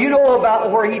 You know about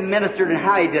where He ministered and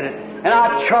how He did it. And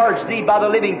I charge Thee by the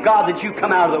living God that you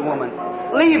come out of the woman.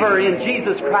 Leave her in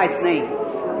Jesus Christ's name.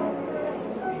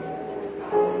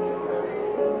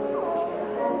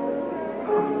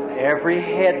 Every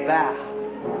head bowed.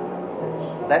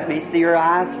 Let me see your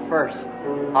eyes first.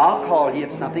 I'll call you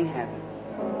if something happens.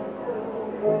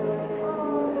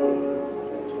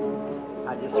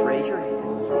 I just raise your hand.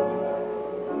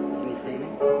 Can you see me?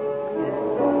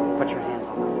 Put your hands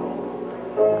on me.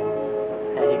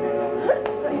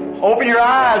 Amen. Open your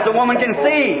eyes. The woman can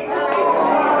see.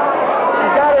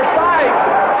 She's got her sight.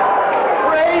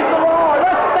 Praise the Lord.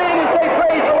 Let's stand and say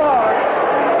praise the Lord.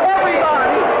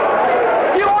 Everybody.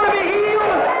 You want to be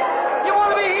healed? You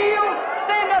want to be healed?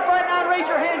 Stand up right now and raise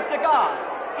your hands to God.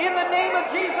 In the name of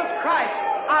Jesus Christ,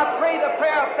 I pray the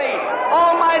prayer of faith.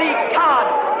 Almighty God,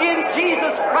 in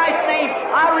Jesus Christ's name,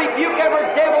 I rebuke every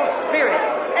devil spirit,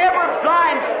 every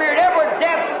blind spirit, every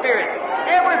deaf spirit,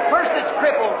 every person that's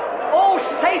crippled. Oh,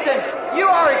 Satan, you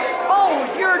are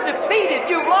exposed. You're defeated.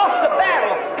 You've lost the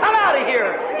battle. Come out of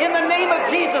here in the name of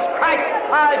Jesus Christ,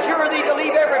 I adjure thee to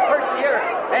leave every person here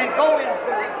and go